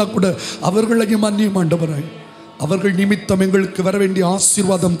செய்திருந்தா கூட அவர்களையும் மன்னியும் ஆண்டவரே. அவர்கள் நிமித்தம் எங்களுக்கு வர வேண்டிய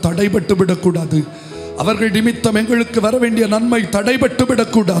ஆசீர்வாதம் தடைபட்டு விடக்கூடாது. அவர்கள் நிமித்தம் எங்களுக்கு வர வேண்டிய நன்மை தடைபட்டு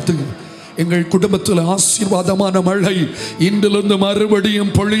விடக்கூடாது. எங்கள் குடும்பத்தில் ஆசீர்வாதமான மழை இன்றிலிருந்து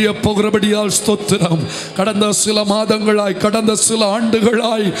மறுபடியும் பொழிய போகிறபடியால் ஸ்தோத்திரம். கடந்த சில மாதங்களாய், கடந்த சில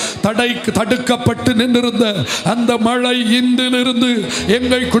ஆண்டுகளாய் தடுக்கப்பட்டு நின்றிருந்த அந்த மழை இன்றிலிருந்து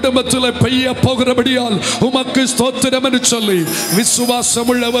எங்கள் குடும்பத்தில் பெய்ய போகிறபடியால் உமக்கு ஸ்தோத்திரம் என்று சொல்லி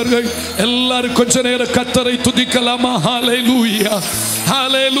விசுவாசம் உள்ளவர்கள் எல்லாரும் கொஞ்ச நேரம் கர்த்தரை துதிக்கலாமா? ஹல்லேலூயா,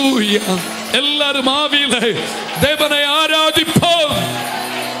 ஹல்லேலூயா. எல்லாரும் ஆவியிலே தேவனை ஆராதிப்போம்.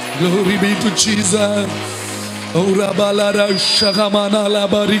 Glory be to Jesus. Ora balara shagamana la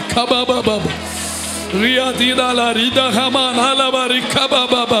barika baba baba. Riyadina la rida hamana la barika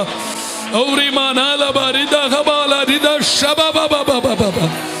baba baba. Ori mana la barida hamala rida shababa baba baba.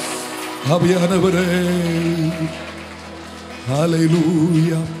 ஆவியானவரே,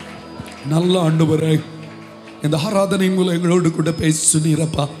 ஹல்லேலூயா. நல்ல ஆண்டவரே, இந்த ஆராதனை மூலம் எங்களோடு கூட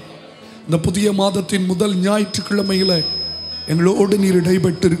பேசுனீரப்பா. இந்த புதிய மாதத்தின் முதல் ஞாயிற்றுக்கிழமையில எங்களோடு நீர்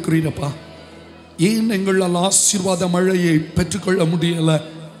இடைப்பட்டு இருக்கிறீரப்பா. ஏன் எங்களால் ஆசீர்வாத மழையை பெற்றுக்கொள்ள முடியலை?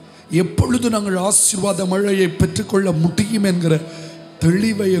 எப்பொழுது நாங்கள் ஆசீர்வாத மழையை பெற்றுக்கொள்ள முடியும் என்கிற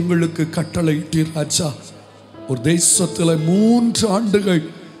தெளிவை எங்களுக்கு கட்டளையிட்டீர் ராஜா. ஒரு தேசத்தில் 3 ஆண்டுகள்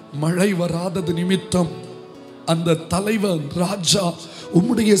மழை வராதது நிமித்தம் அந்த தலைவர் ராஜா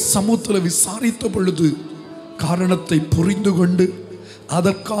உம்முடைய சமூகத்தில் விசாரித்த பொழுது காரணத்தை புரிந்து கொண்டு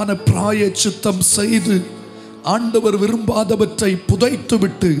அதற்கான பிராயச்சித்தம் செய்து ஆண்டவர் விரும்பாதவற்றை புதைத்து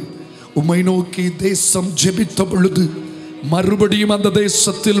விட்டு உம்மை நோக்கி தேசம் ஜெபித்த பொழுது மறுபடியும் அந்த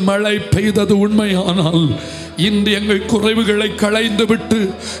தேசத்தில் மழை பெய்தது உண்மையானால் இன்று எங்கள் குறைவுகளை களைந்து விட்டு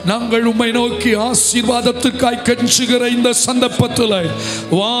நாங்கள் உம்மை நோக்கி ஆசீர்வாதத்துக்காய் கெஞ்சுகிற இந்த சந்தர்ப்பத்தில்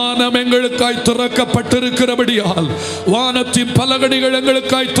வானம் எங்களுக்காய் திறக்கப்பட்டிருக்கிறபடியால், வானத்தின் பலகணிகள்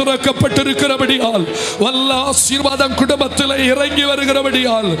எங்களுக்காய் திறக்கப்பட்டிருக்கிறபடியால், வல்ல ஆசீர்வாதம் குடும்பத்தில் இறங்கி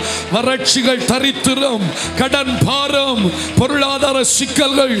வருகிறபடியால், வறட்சிகள், தரித்திரம், கடன் பாரம், பொருளாதார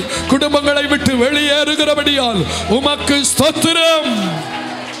சிக்கல்கள் குடும்பங்களை விட்டு வெளியேறுகிறபடியால் உமக்கு ஸ்தோத்திரம்.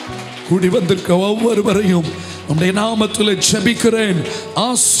 கூடி வந்திருக்க ஒவ்வொருவரையும் உம்முடைய நாமத்தில் ஜெபிக்கிறேன்,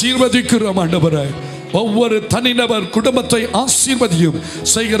 ஆசீர்வதிக்கிறோம் ஆண்டவரே. ஒவ்வொரு தனிநபர் குடும்பத்தை ஆசீர்வதியும்.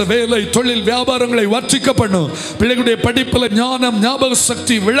 செய்கிற வேலை, தொழில், வியாபாரங்களை வர்த்திக்க பண்ணும். பிள்ளைகளுடைய படிப்பில் ஞானம், ஞாபக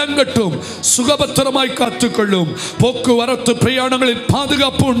சக்தி விளங்கட்டும். சுகபத்திரமாய் காத்துக்கொள்ளும். போக்குவரத்து பிரயாணங்களில்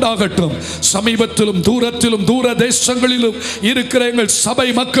பாதுகாப்பு உண்டாகட்டும். சமீபத்திலும் தூரத்திலும் தூர தேசங்களிலும் இருக்கிற எங்கள் சபை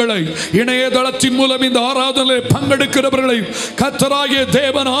மக்களை, இணையதளத்தின் மூலம் இந்த ஆராதனையில் பங்கெடுக்கிறவர்களை கர்த்தராகிய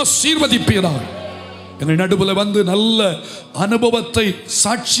தேவன் ஆசீர்வதிப்பீரார். எங்கள் நடுவில் வந்து நல்ல அனுபவத்தை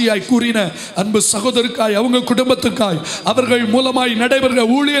சாட்சியாய் கூறின அன்பு சகோதரருக்காய், அவங்க குடும்பத்துக்காய், அவர்கள் மூலமாய் நடைபெறுகிற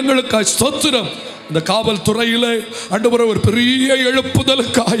ஊழியங்களுக்காய் ஸ்தோத்திரம். இந்த காவல்துறையிலே ஆண்டவரே ஒரு பெரிய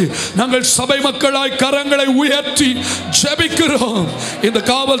எழுப்புதலுக்காய் நாங்கள் சபை மக்களாய் கரங்களை உயர்த்தி ஜெபிக்கிறோம். இந்த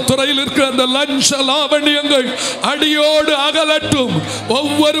காவல்துறையில் இருக்கிற அந்த லஞ்ச லாவண்யங்கள் அடியோடு அகலட்டும்.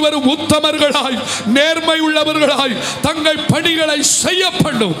 ஒவ்வொருவரும் உத்தமர்களாய், நேர்மை உள்ளவர்களாய் தங்கள் பணிகளை செய்ய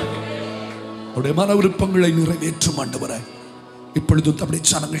பண்ணும். அவருடைய மன விருப்பங்களை நிறைவேற்றும் ஆண்டவரே. இப்பொழுது தம்முடைய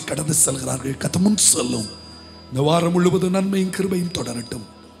ஜனங்கள் கடந்து செல்கிறார்கள். கர்த்தர் முன் செல்லும். இந்த வாரம் முழுவதும் நன்மையும் கிருபையும் தொடரட்டும்.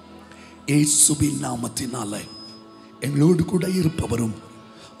 இயேசுவின் நாமத்தினாலே எங்களோடு கூட இருப்பவரும்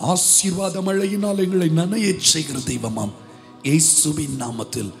ஆசீர்வாத மழையினால் எங்களை நனைய செய்கிற தெய்வமாம் இயேசுவின்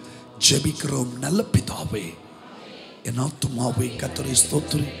நாமத்தில் ஜெபிக்கிறோம் நல்ல பிதாவே. என் ஆத்துமாவே கர்த்தரை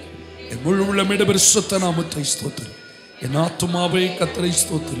ஸ்தோத்திரி, என் முழு உள்ளமிட பரிசுத்த நாமத்தை ஸ்தோத்திரி. என் ஆத்துமாவே கர்த்தரை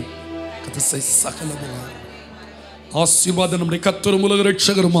ஸ்தோத்திரி, கர்த்தர் சகலமும் ஆசீர்வாதம் நம்முடைய கர்த்தரும் உலக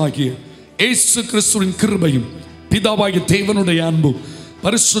இரட்சகருமாகிய இயேசு கிறிஸ்துவின் கிருபையும் பிதாவாகிய தேவனுடைய அன்பும்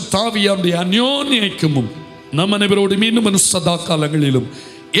பரிசுத்த ஆவியானுடைய அந்யோன்ய ஐக்கியமும் நம் அனைவரோடு மீண்டும் சதா காலங்களிலும்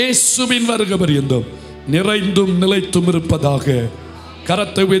இயேசுவின் வருகை பரியந்தம் நிறைந்தும் நிலைத்தும் இருப்பதாக.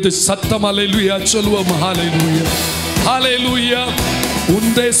 கரத்தை உயர்த்தி சத்தம் அல்லேலூயா சொல்லுவோம். ஹல்லேலூயா, ஹல்லேலூயா. உன்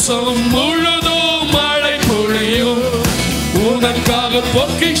தேசம் முழுதும் மழை பொழியும், உனக்காக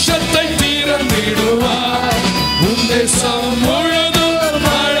பொக்கிஷத்தை திறந்திடுவார். உன் தேசம் முழுதும்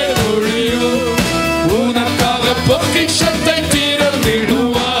மழை பொழியும், உனக்காக பொக்கிஷத்தை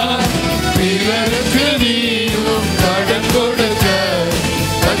திறந்திடுவார். பிறருக்கு நீயும் கடன் கொடுக்க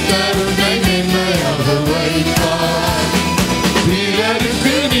கர்த்தர் உன்னை மேன்மையாக வைப்பார்.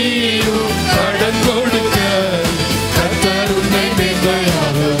 பிறருக்கு நீயும் கடன் கொடுக்க கர்த்தர் உன்னை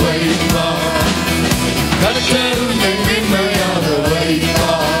மேன்மையாக வைப்பார். கர்த்தர் உன்னை மேன்மையாக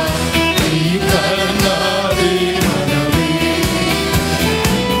வைப்பார். நீ கலங்காதே மனமே,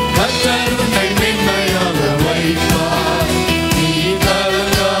 கர்த்தர் உன்னை மேன்மையாக வைப்பார். நீ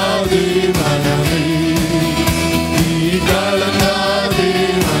கலங்காதே மனமே, நீ கலங்காதே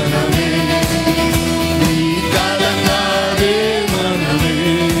மனமே, நீ கலங்காதே மனமே.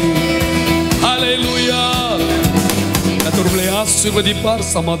 ஹல்லேலூயா. கர்த்தர் உங்களை ஆசீர்வதிப்பார்.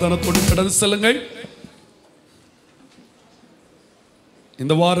 சமாதானத்தோடு கடந்து செல்லுங்கள்.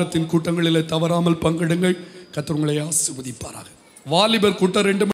 இந்த வாரத்தின் கூட்டங்களிலே தவறாமல் பங்கெடுங்கள். கர்த்தர் உங்களை ஆசீர்வதிப்பாராக. வாலிபர் கூட்டம் 2